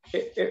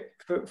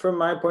 From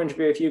my point of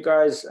view, if you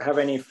guys have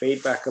any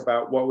feedback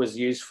about what was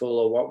useful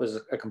or what was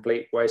a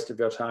complete waste of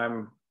your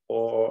time,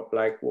 or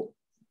like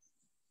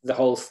the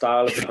whole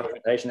style of the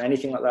presentation,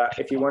 anything like that,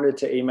 if you wanted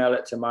to email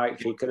it to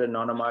Mike, he could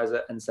anonymize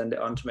it and send it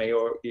on to me,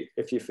 or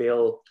if you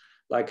feel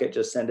like it,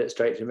 just send it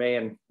straight to me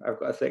and I've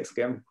got a thick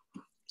skin.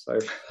 So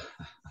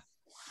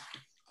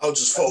I'll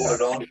just forward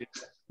it on.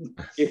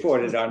 You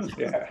forward it on,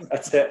 yeah,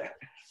 that's it.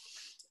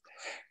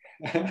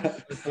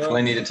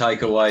 Plenty to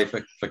take away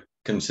for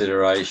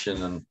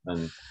consideration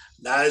and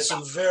no,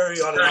 some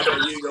very, I don't know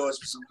about you guys,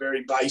 but some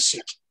very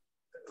basic,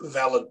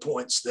 valid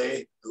points there.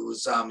 It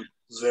was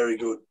very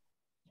good.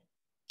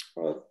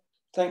 Well,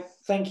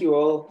 thank you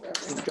all.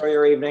 Enjoy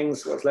your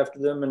evenings, what's left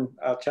of them, and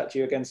I'll chat to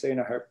you again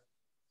soon, I hope.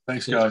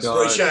 Thanks, guys.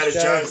 Appreciate it,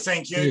 Joe.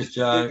 Thank you. Cheers,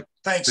 Joe.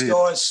 Thanks,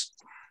 guys.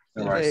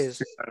 All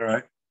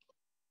right.